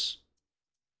 Crinios?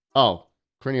 Oh,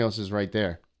 Crinios is right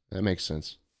there. That makes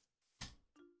sense.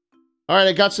 All right,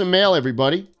 I got some mail,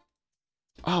 everybody.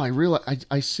 Oh, I realized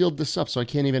I sealed this up, so I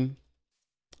can't even...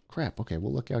 Crap. Okay,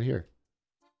 we'll look out here.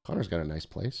 Connor's got a nice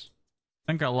place.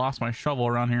 I think I lost my shovel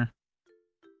around here.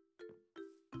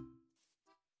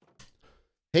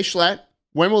 Hey, Schlatt,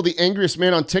 when will the angriest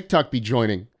man on TikTok be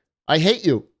joining? I hate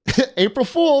you. April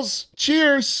Fools.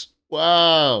 Cheers.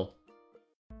 Wow.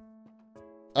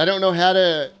 I don't know how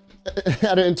to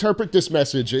interpret this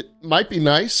message. It might be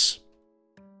nice.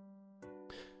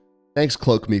 Thanks,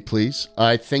 Cloak Me, please.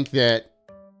 I think that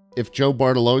if Joe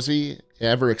Bartolozzi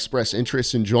ever expressed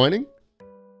interest in joining,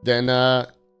 then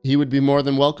he would be more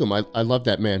than welcome. I love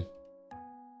that man.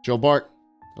 Joe Bart.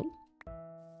 Oh,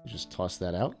 you just toss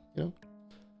that out, you know?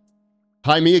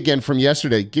 Hi, me again from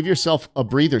yesterday. Give yourself a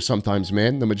breather sometimes,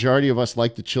 man. The majority of us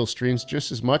like the chill streams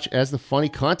just as much as the funny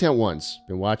content ones.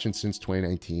 Been watching since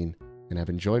 2019, and I've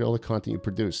enjoyed all the content you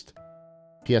produced.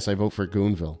 P.S. I vote for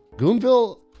Goonville.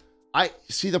 Goonville,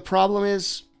 the problem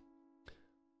is,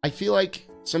 I feel like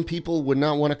some people would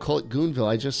not want to call it Goonville.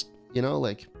 I just, you know,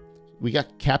 like, we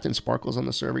got Captain Sparkles on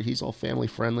the server. He's all family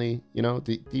friendly, you know?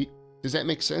 Does that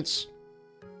make sense?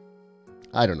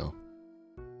 I don't know.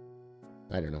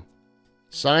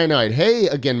 Cyanide. Hey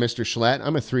again, Mr. Schlatt.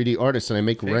 I'm a 3D artist and I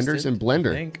make renders in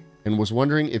Blender. And was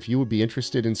wondering if you would be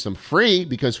interested in some free,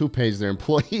 because who pays their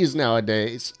employees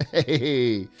nowadays?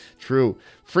 Hey, true.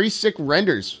 Free sick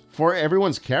renders for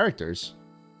everyone's characters.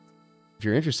 If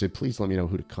you're interested, please let me know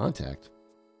who to contact.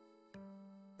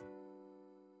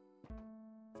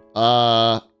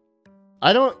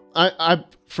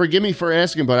 Forgive me for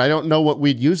asking, but I don't know what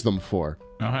we'd use them for.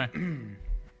 Okay.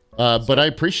 But I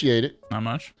appreciate it. Not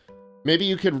much. Maybe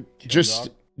you could just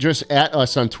at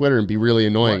us on Twitter and be really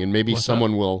annoying, and maybe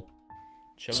someone will.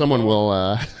 Someone will.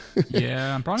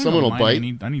 Yeah, I'm probably. Someone will bite.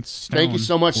 I need stone. Thank you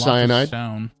so much, Lots Cyanide. of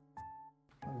stone.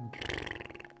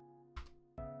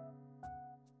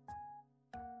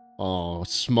 Oh,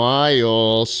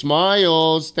 smiles.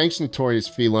 Thanks, Notorious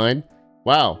Feline.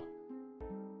 Wow.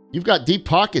 You've got deep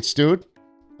pockets, dude.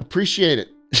 Appreciate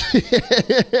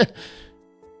it.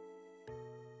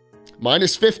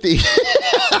 Minus 50.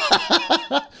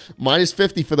 Minus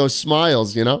 50 for those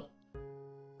smiles, you know?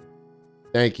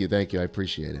 Thank you. I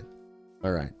appreciate it.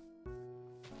 All right.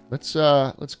 Let's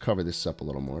cover this up a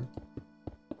little more.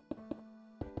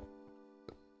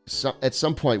 So, at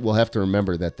some point, we'll have to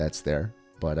remember that that's there,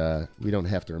 but we don't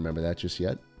have to remember that just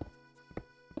yet.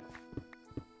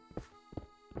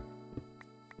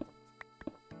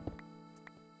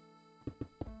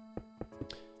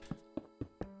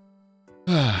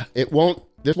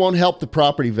 This won't help the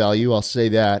property value, I'll say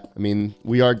that. I mean,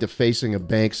 we are defacing a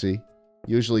Banksy.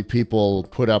 Usually people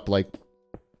put up, like,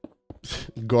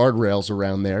 guardrails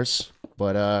around theirs.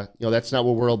 But, you know, that's not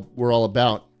what we're all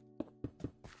about.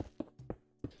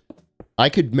 I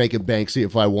could make a Banksy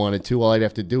if I wanted to. All I'd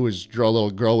have to do is draw a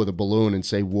little girl with a balloon and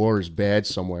say war is bad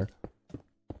somewhere.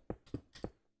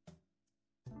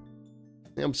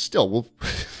 I'm still,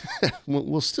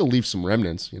 we'll still leave some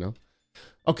remnants, you know.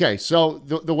 Okay, so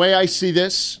the way I see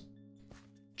this,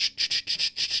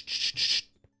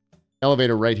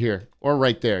 elevator right here, or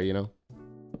right there, you know.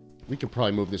 We could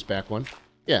probably move this back one.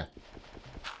 Yeah.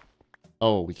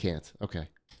 Oh, we can't. Okay,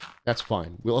 that's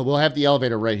fine. We'll have the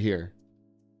elevator right here.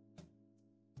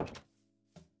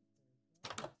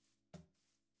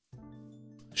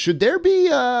 Should there be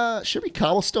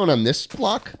cobblestone on this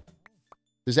block?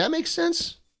 Does that make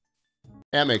sense?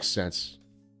 That makes sense.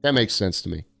 That makes sense to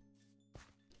me.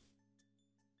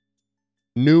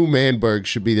 New Manberg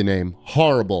should be the name.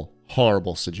 Horrible,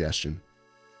 horrible suggestion.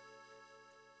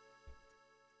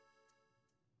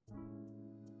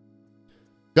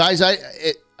 Guys,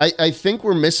 I think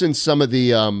we're missing some of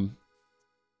the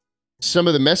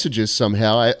messages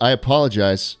somehow. I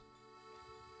apologize.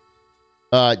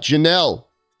 Janelle,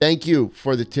 thank you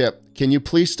for the tip. Can you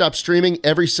please stop streaming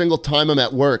every single time I'm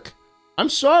at work? I'm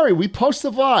sorry. We post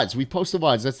the VODs. We post the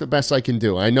VODs. That's the best I can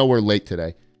do. I know we're late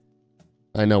today.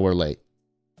 I know we're late.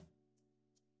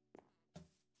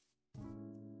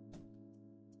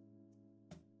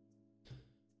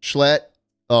 Schlatt.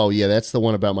 Oh, yeah, that's the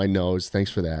one about my nose.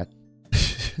 Thanks for that.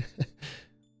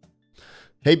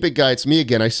 Hey, big guy, it's me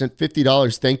again. I sent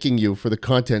 $50 thanking you for the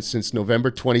content since November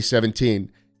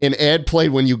 2017. An ad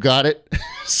played when you got it,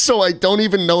 so I don't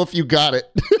even know if you got it.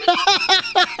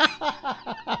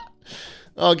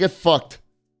 Oh, get fucked.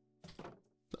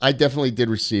 I definitely did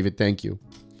receive it. Thank you.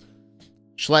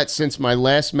 Schlatt, since my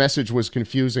last message was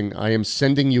confusing, I am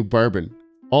sending you bourbon.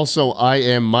 Also, I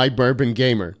am my bourbon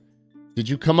gamer. Did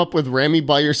you come up with Rami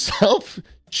by yourself?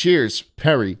 Cheers,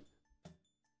 Perry.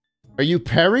 Are you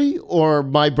Perry or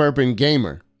my bourbon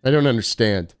gamer? I don't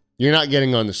understand. You're not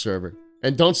getting on the server.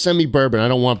 And don't send me bourbon. I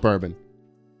don't want bourbon.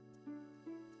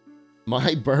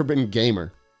 My bourbon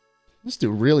gamer. This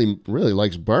dude really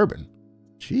likes bourbon.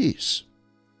 Jeez.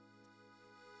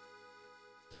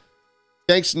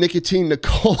 Thanks, Nicotine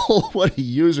Nicole. What a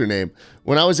username.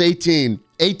 When I was 18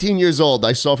 years old,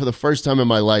 I saw for the first time in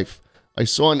my life, I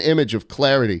saw an image of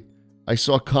clarity. I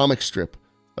saw a comic strip,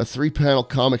 a 3-panel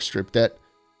comic strip that,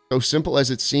 so simple as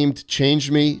it seemed,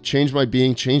 changed me, changed my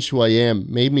being, changed who I am,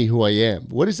 made me who I am.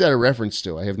 What is that a reference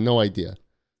to? I have no idea.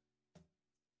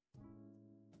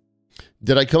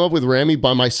 Did I come up with Rami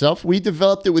by myself? We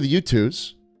developed it with you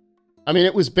twos. I mean,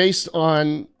 it was based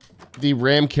on the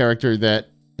Ram character that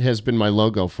has been my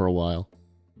logo for a while.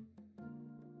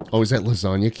 Oh, is that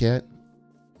Lasagna Cat?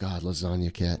 God,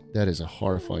 Lasagna Cat. That is a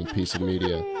horrifying piece of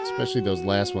media. Especially those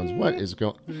last ones. What is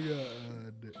going...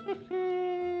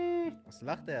 Was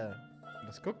lacht er?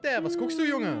 Was guckt er? Was guckst du,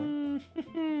 Junge?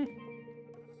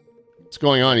 What's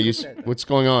going on? What's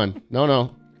going on?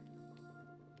 No.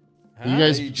 You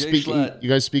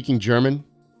guys speaking German?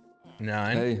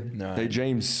 Hey,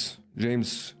 James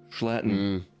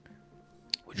Schlatten.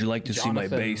 Would you like to see my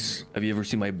base? Have you ever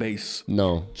seen my base?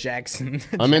 No. Jackson.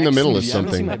 I'm in the middle of You haven't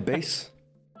something. seen my base?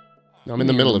 I'm in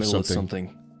the middle of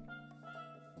something.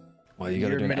 Well, you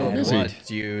gotta do an middle ad of read. what,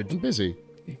 dude? I'm busy.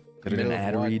 Gotta do an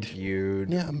ad read. Dude.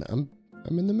 Yeah, I'm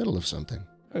in the middle of something.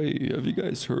 Hey, have you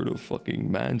guys heard of fucking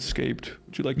Manscaped?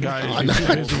 Would you like to I'm not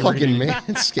fucking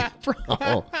Manscaped,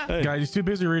 bro. Hey. Guys, he's too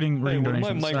busy reading Hey, one of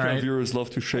donations. my Minecraft viewers love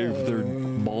to shave their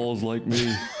balls like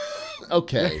me.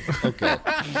 Okay.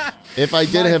 If I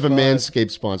did have a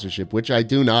Manscaped sponsorship, which I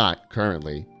do not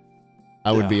currently,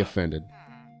 I would be offended.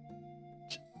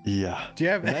 Yeah. Do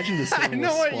you have? Imagine this I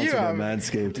know what you have.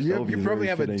 Manscaped. You probably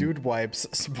have a Dude Wipes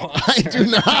sponsor. I do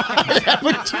not have a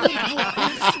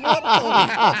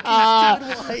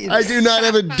I do not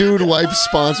have a Dude Wipe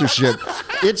sponsorship.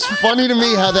 It's funny to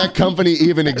me how that company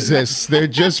even exists. They're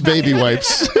just baby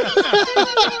wipes. Is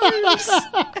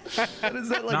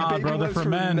that like Nah, brother, for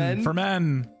men. For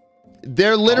men.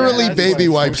 They're literally baby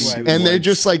wipes, and they're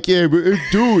just like, yeah,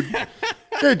 dude.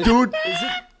 Hey, dude.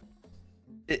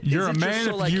 You're a Is it man just so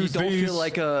if like you you don't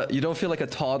use feel like a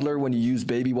toddler when you use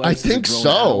baby wipes? I as a think grown so.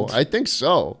 adult? I think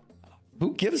so.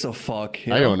 Who gives a fuck?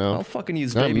 I don't know. I'll fucking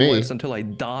use Not baby me. wipes until I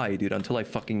die, dude. Until I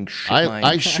fucking shit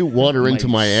I shoot water into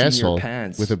my senior asshole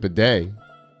pants. with a bidet.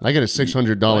 I get a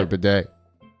 $600 bidet.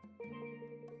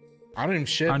 I don't even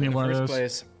shit I need in the one of first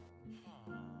those.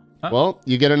 place. Well,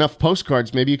 you get enough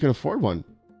postcards, maybe you can afford one.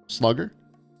 Slugger.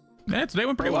 Yeah, today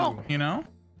went pretty well. You know.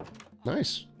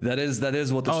 Nice. That is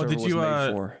what the server did you was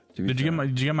made for. did you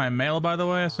get my mail by the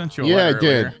way? I sent you a Yeah, I letter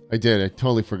did. earlier. I did. I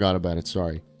totally forgot about it.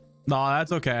 Sorry. No,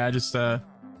 that's okay. I just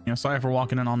sorry for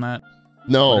walking in on that.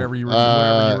 No. Whatever you were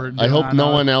doing. I hope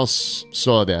no one else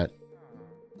saw that.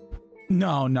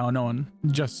 No one.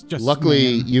 Just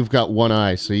Luckily, me. you've got one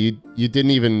eye, so you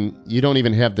don't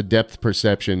even have the depth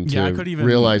perception Yeah, I to couldn't even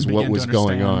realize what begin to was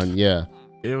going understand. on. Yeah.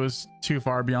 It was too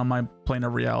far beyond my plane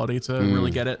of reality to really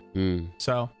get it.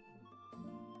 So,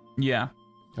 yeah.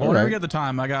 All Or whatever right. you get the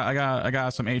time. I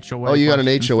got some HOA. Oh, you got an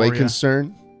questions HOA for ya.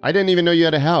 concern? I didn't even know you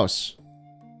had a house.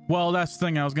 Well, that's the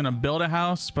thing. I was gonna build a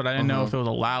house, but I didn't know Uh-huh. if it was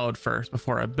allowed first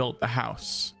before I built the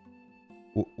house.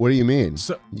 What do you mean?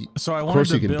 So I Of wanted course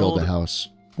to you can build a house.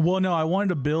 Well, no, I wanted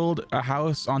to build a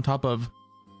house on top of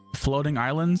floating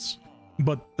islands,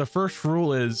 but the first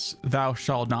rule is thou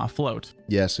shalt not float.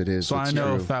 Yes, it is. So I It's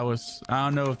know true. if I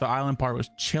don't know if the island part was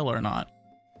chill or not.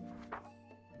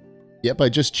 Yep, I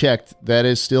just checked. That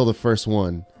is still the first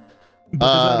one. But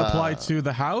does that apply to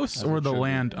the house or the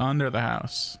land under the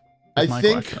house? Is my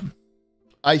question.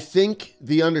 I think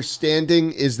the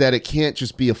understanding is that it can't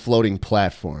just be a floating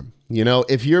platform. You know,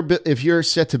 if you're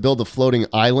set to build a floating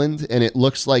island and it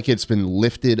looks like it's been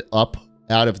lifted up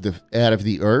out of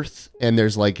the earth and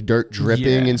there's like dirt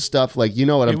dripping and stuff, like, you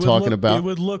know what I'm talking about. It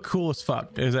would look cool as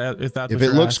fuck. Is that if If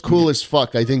it looks cool as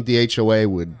fuck, I think the HOA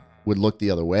would look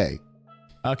the other way.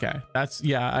 Okay, that's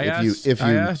I If you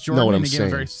asked Jordan know what I'm to give a saying.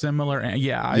 very similar. I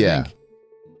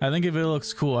think if it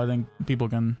looks cool, I think people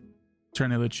can turn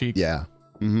the other cheek. Yeah.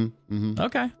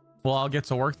 Okay. Well, I'll get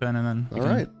to work then, and then. All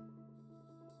right.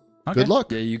 Okay. Good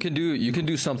luck. Yeah, you can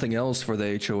do something else for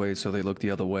the HOA so they look the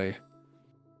other way.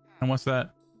 And what's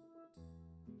that?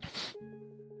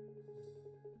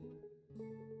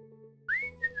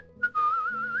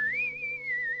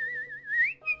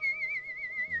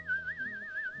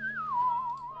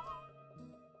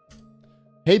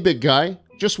 Hey, big guy.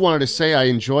 Just wanted to say I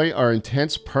enjoy our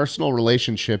intense personal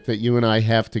relationship that you and I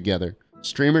have together.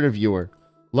 Streamer to viewer.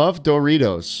 Love,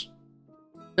 Doritos.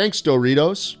 Thanks,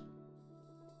 Doritos.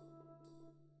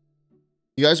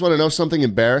 You guys want to know something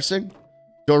embarrassing?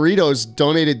 Doritos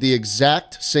donated the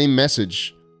exact same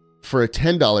message for a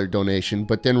 $10 donation,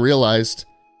 but then realized,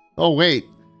 oh wait,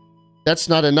 that's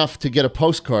not enough to get a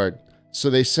postcard. So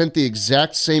they sent the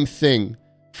exact same thing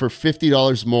for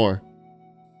 $50 more.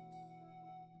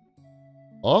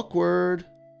 Awkward.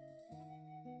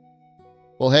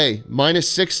 Well, hey, minus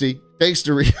 60. Thanks,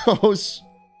 Doritos.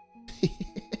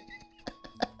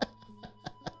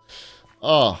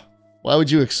 Oh, why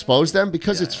would you expose them?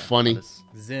 Because it's funny.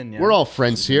 Zin, yeah. We're all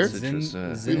friends here. Zin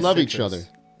We love each citrus. other.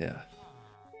 Yeah.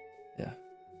 Yeah.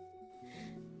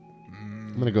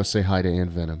 I'm gonna go say hi to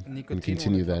Aunt Venom and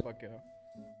continue that.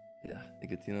 Ja,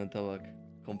 Nikotin und Tabak.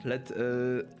 Komplett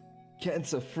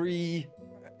cancer-free.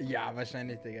 Ja,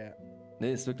 wahrscheinlich, Digga.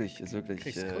 Nee, ist wirklich.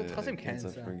 Kriegst trotzdem Cancer.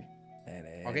 cancer-free.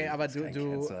 Nee, Okay, aber ist kein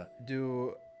Cancer.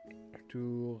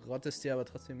 du rottest dir aber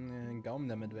trotzdem den Gaumen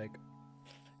damit weg.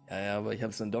 Ja, aber ich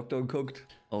habe es einen Doktor geguckt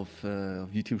auf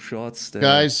YouTube Shorts. Der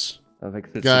Guys,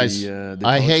 wechselt guys, die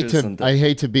I Couches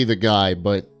hate to be the guy,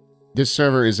 but this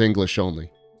server is English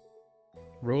only.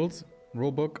 Rules?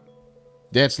 Rulebook?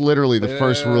 That's literally the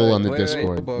first rule on the wait,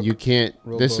 Discord. wait. You can't.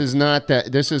 Rule This book. is not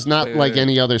that. This is not Wait, like wait.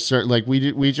 any other server. Like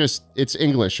we just. It's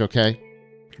English, okay?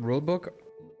 Rulebook?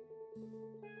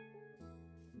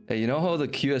 Hey, you know how the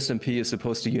QSMP is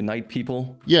supposed to unite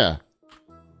people? Yeah.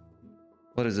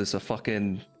 What is this?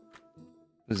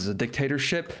 This is a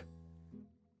dictatorship?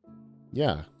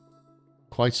 Yeah.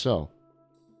 Quite so.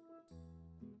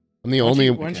 I'm the Once only.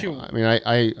 you- once you- I mean,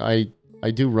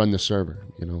 I do run the server.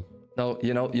 You know. No,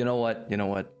 you know what?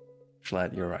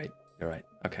 Schlatt, you're right.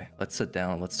 Okay, let's sit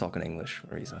down. Let's talk in English,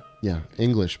 Riza. Yeah.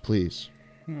 English, please.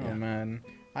 Oh man.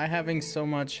 I having so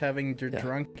much having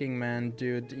drunking, man,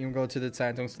 dude. You go to the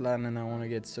Zeitungsladen and I want to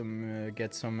get some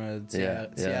Zigaretten.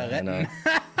 Zigaretten.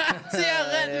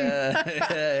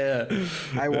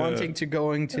 I wanting to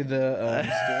going to the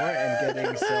store and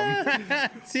getting some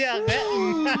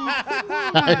Zigaretten.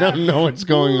 I don't know what's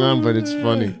going on, but it's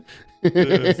funny.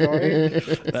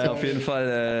 Naja, auf jeden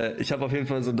Fall, ich habe auf jeden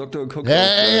Fall so einen Doktor geguckt.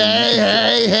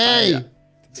 Hey!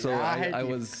 So I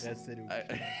was.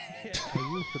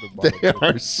 They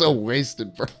are so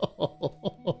wasted,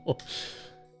 bro.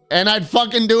 And I'd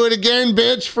fucking do it again,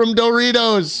 bitch, from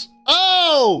Doritos.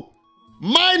 Oh!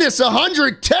 Minus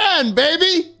 110,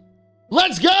 baby!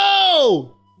 Let's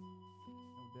go!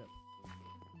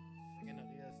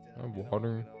 I'm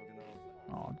watering.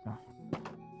 Oh,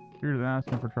 you're just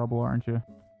asking for trouble, aren't you?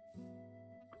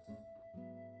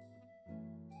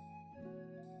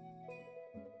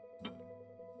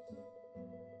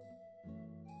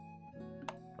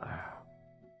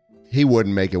 He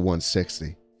wouldn't make it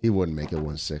 160. He wouldn't make it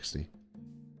 160.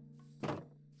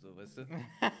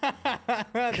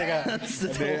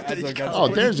 Oh,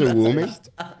 there's a Woomy.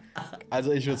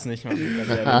 Also ich würde es nicht machen. Ganz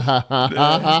ehrlich.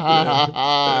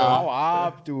 Hau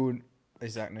ab, du.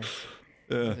 Ich sag nichts.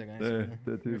 Ja, Ich sag gar nichts mehr.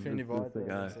 der Typ Mir fehlen die Worte. ist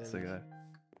egal, ganz ist ehrlich. egal.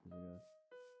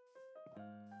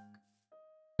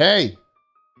 Hey!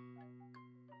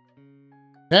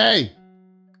 Hey!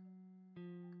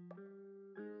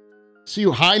 See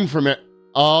you hiding from it.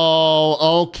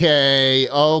 Oh, okay.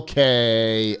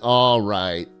 Okay. All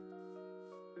right.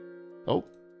 Oh.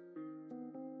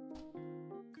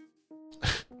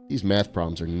 These math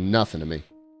problems are nothing to me.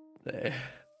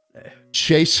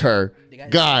 Chase her.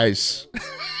 Guys.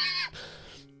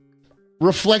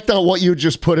 Reflect on what you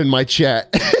just put in my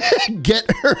chat.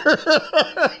 Get her.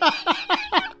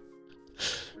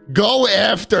 Go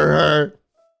after her.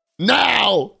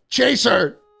 Now. Chase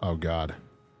her. Oh, God.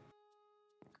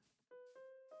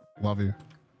 Love you.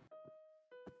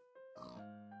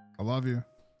 I love you.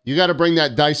 You got to bring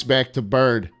that dice back to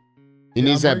Bird. He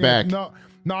needs that back. No,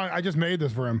 I just made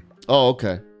this for him. Oh,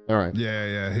 okay. All right.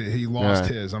 Yeah. He lost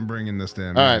right. his. I'm bringing this to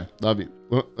him. All right. Love you.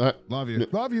 Love you.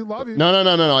 Love you. Love you.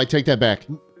 No. I take that back.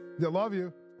 Yeah, love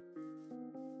you.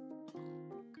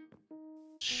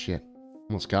 Shit.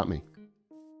 Almost got me.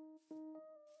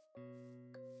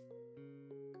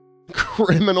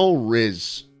 Criminal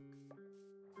Riz.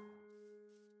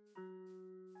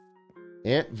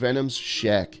 Aunt Venom's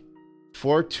Shack.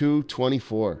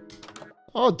 4224.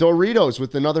 Oh, Doritos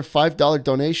with another $5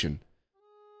 donation.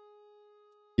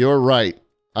 You're right.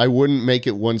 I wouldn't make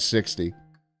it 160.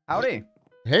 Howdy.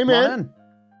 Hey, Come man. on in.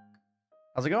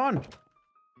 How's it going?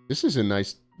 This is a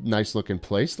nice looking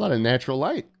place. A lot of natural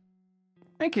light.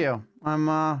 Thank you.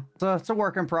 It's a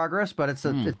work in progress, but it's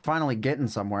finally getting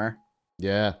somewhere.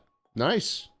 Yeah.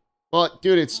 Nice. Well,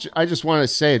 dude, I just want to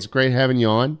say it's great having you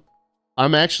on.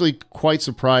 I'm actually quite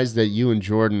surprised that you and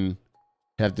Jordan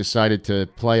have decided to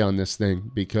play on this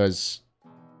thing because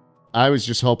I was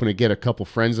just hoping to get a couple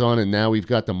friends on, and now we've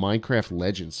got the Minecraft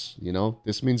legends. You know,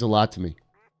 this means a lot to me.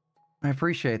 I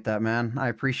appreciate that, man. I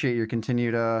appreciate your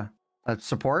continued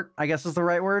support, I guess is the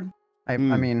right word. I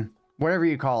mean, whatever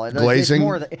you call it. Glazing,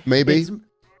 maybe?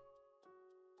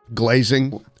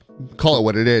 Glazing? Call it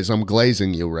what it is. I'm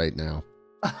glazing you right now.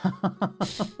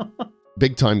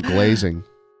 Big time glazing.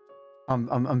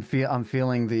 I'm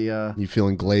feeling the. You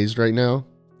feeling glazed right now?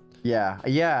 Yeah.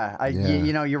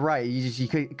 You know, you're right. You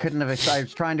couldn't have. I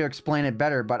was trying to explain it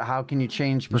better, but how can you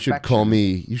change perfection?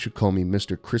 You should call me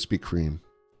Mr. Krispy Kreme.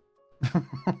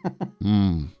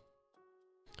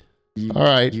 All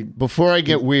right. Before I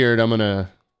get weird, I'm gonna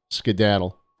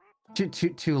skedaddle.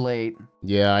 Too late.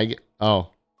 Yeah.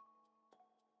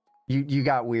 You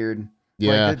got weird.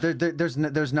 Yeah. Like,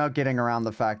 there's no getting around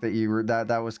the fact that you were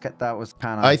that was kind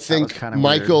of. I think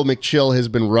Michael McChill has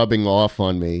been rubbing off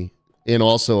on me in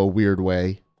also a weird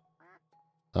way.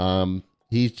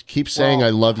 He keeps saying I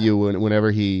love you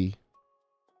whenever he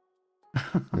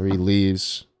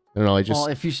leaves. I don't know. Well,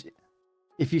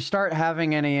 if you start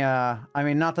having any, I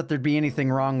mean, not that there'd be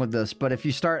anything wrong with this, but if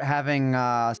you start having,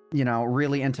 you know,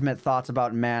 really intimate thoughts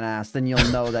about man ass, then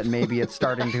you'll know that maybe it's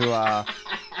starting to,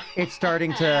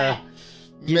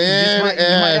 You might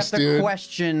have to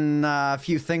question a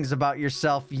few things about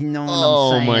yourself. You know what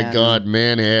I'm saying? Oh my God,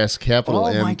 man ass, capital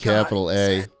M, capital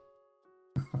A.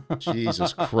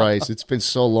 Jesus Christ, it's been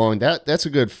so long. That's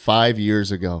a good 5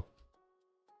 years ago.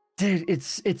 Dude,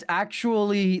 it's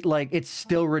actually like it's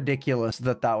still ridiculous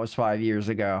that was 5 years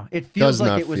ago. It feels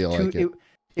like it was two.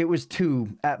 It was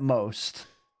 2 at most.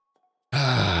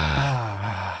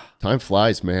 Time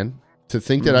flies, man. To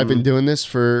think that I've been doing this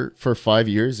for 5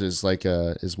 years is like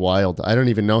is wild. I don't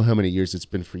even know how many years it's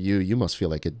been for you. You must feel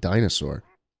like a dinosaur.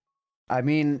 I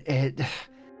mean,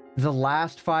 the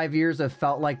last 5 years have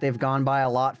felt like they've gone by a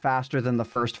lot faster than the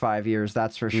first 5 years.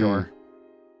 That's for sure.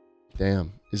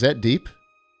 Damn, is that deep?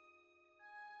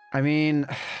 I mean,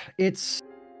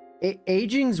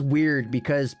 aging's weird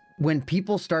because when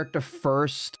people start to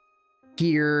first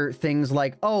hear things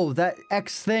like, oh, that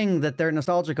X thing that they're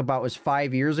nostalgic about was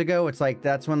 5 years ago, it's like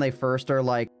that's when they first are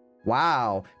like,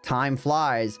 wow, time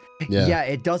flies. Yeah. Yeah,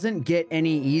 it doesn't get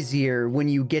any easier when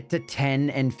you get to 10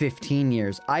 and 15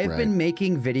 years. I've been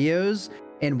making videos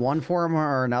in one form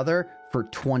or another for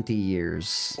 20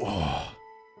 years. Oh.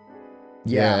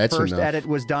 Yeah, that's first enough. edit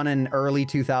was done in early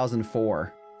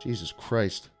 2004. Jesus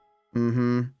Christ.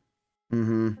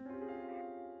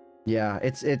 Yeah,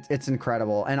 it's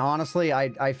incredible. And honestly,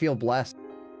 I feel blessed.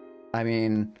 I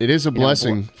mean, It is a you know,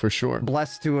 blessing for sure.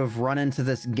 blessed to have run into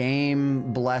this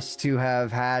game, blessed to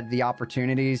have had the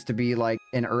opportunities to be like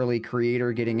an early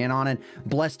creator getting in on it,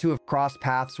 blessed to have crossed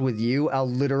paths with you, a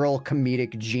literal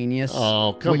comedic genius.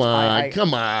 Oh, come which on,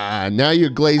 come on. Now you're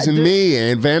glazing me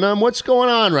and Venom. What's going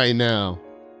on right now?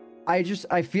 I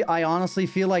honestly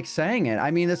feel like saying it.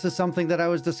 I mean, this is something that I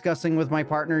was discussing with my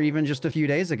partner even just a few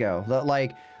days ago. That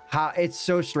like how it's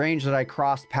so strange that I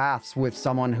crossed paths with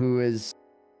someone who is,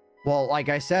 well, like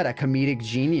I said, a comedic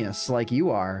genius like you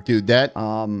are. Dude, that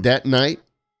night,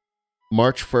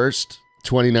 March 1st,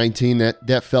 2019,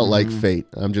 that felt like fate.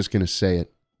 I'm just gonna say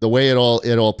it. The way it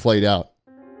all played out.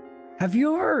 Have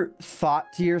you ever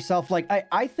thought to yourself, like,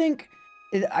 I think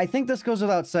this goes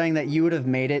without saying that you would have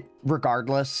made it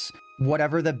regardless,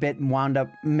 whatever the bit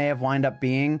may have wound up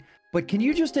being. But can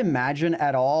you just imagine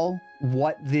at all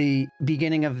what the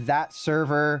beginning of that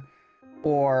server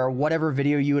or whatever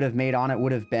video you would have made on it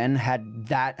would have been had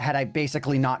I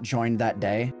basically not joined that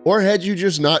day? Or had you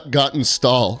just not gotten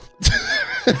stall?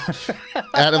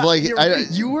 Out of like,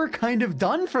 you were kind of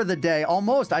done for the day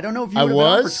almost. I don't know if you I would have been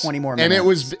on was, for 20 more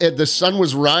minutes. and the sun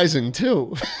was rising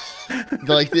too.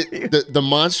 Like the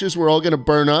monsters were all gonna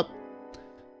burn up.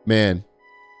 Man,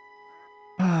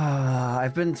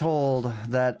 I've been told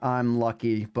that I'm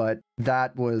lucky, but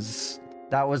it was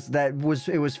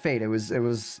fate. It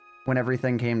was when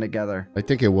everything came together. I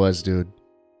think it was, dude.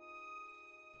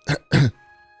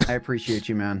 I appreciate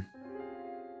you, man.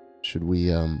 Should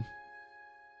we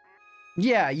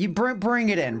Yeah, you bring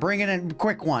it in. Bring it in.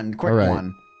 Quick one.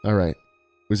 All right.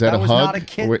 Was that a was hug? not a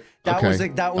kiss. Or- That okay.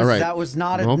 that was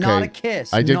not a Okay. not a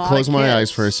kiss. I did Not a close my kiss.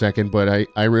 eyes for a second, but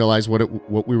I realized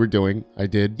what we were doing. I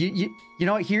did. You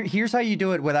know what? Here's how you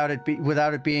do it without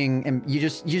it being. You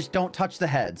just don't touch the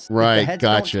heads. If Right, the heads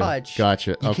gotcha, Don't touch,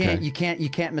 gotcha, You okay. You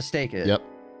can't mistake it. Yep.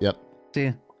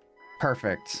 See,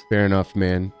 perfect. Fair enough,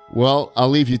 man. Well, I'll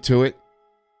leave you to it.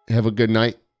 Have a good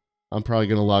night. I'm probably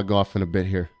gonna log off in a bit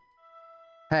here.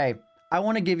 Hey, I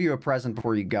want to give you a present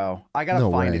before you go. I gotta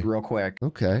No find way. it real quick.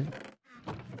 Okay.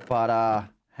 But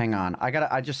hang on.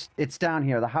 It's down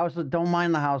here. The house. Don't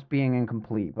mind the house being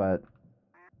incomplete, but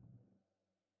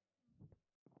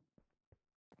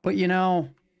you know,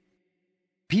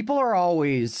 people are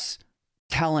always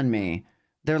telling me,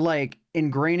 they're like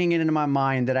ingraining it into my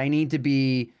mind that I need to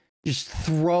be just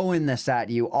throwing this at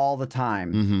you all the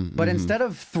time. But instead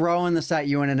of throwing this at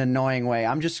you in an annoying way,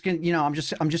 I'm just gonna, I'm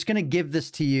just gonna give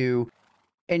this to you,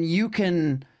 and you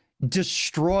can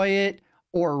destroy it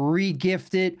or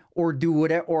re-gift it or do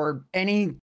whatever, or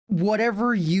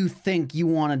whatever you think you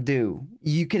want to do.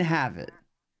 You can have it.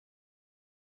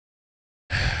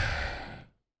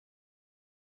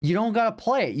 You don't gotta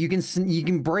play it. You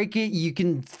can break it. You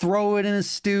can throw it in a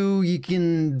stew. You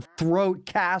can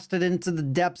cast it into the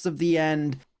depths of the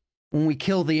end when we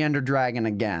kill the Ender Dragon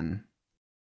again.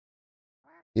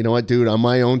 You know what, dude? On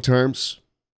my own terms,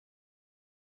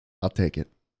 I'll take it.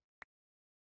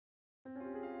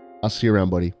 I'll see you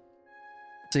around, buddy.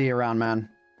 See you around, man.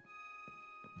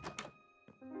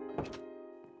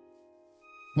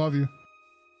 Love you.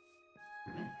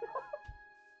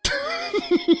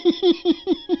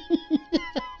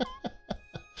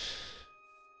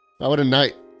 What a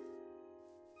night.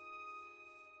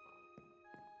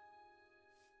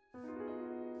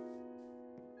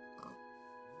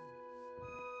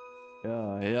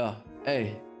 Yeah.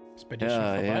 Hey. Expedition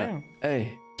for Yeah. Bio.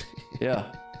 Hey.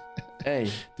 Yeah.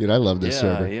 Hey. Dude, I love this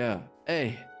server. Yeah.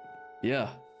 Hey. Yeah.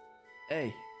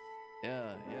 Hey.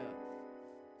 Yeah.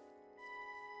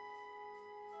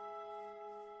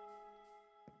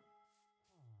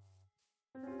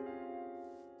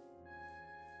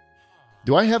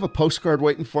 Do I have a postcard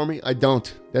waiting for me? I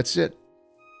don't. That's it.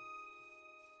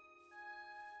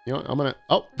 You know what? I'm gonna...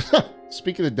 Oh!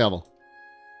 Speak of the devil.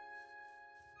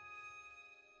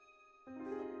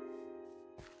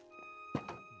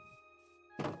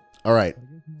 All right.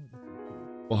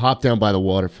 We'll hop down by the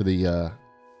water for the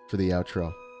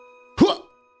outro.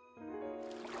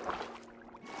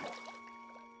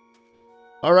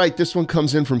 All right, this one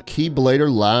comes in from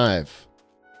Keyblader Live.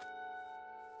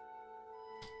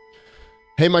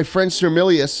 Hey, my friend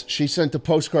Sermilius, she sent a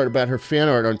postcard about her fan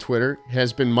art on Twitter,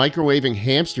 has been microwaving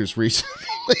hamsters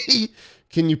recently.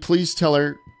 Can you please tell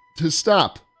her to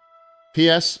stop?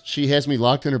 P.S. She has me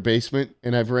locked in her basement,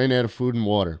 and I've ran out of food and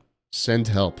water. Send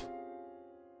help.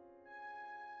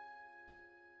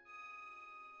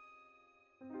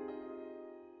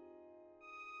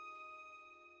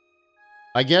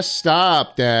 I guess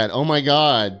stop that. Oh my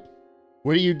god.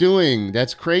 What are you doing?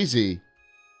 That's crazy.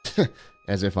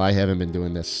 As if I haven't been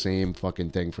doing this same fucking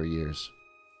thing for years.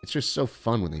 It's just so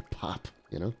fun when they pop,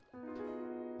 you know?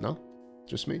 No?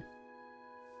 Just me?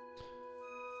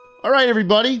 Alright,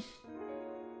 everybody.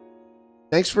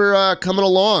 Thanks for coming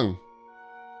along.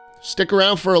 Stick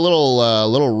around for a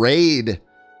little raid.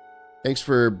 Thanks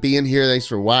for being here. Thanks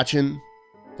for watching.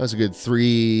 That was a good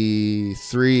three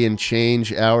and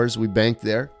change hours we banked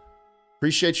there.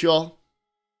 Appreciate you all.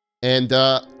 And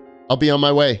I'll be on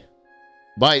my way.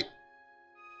 Bye.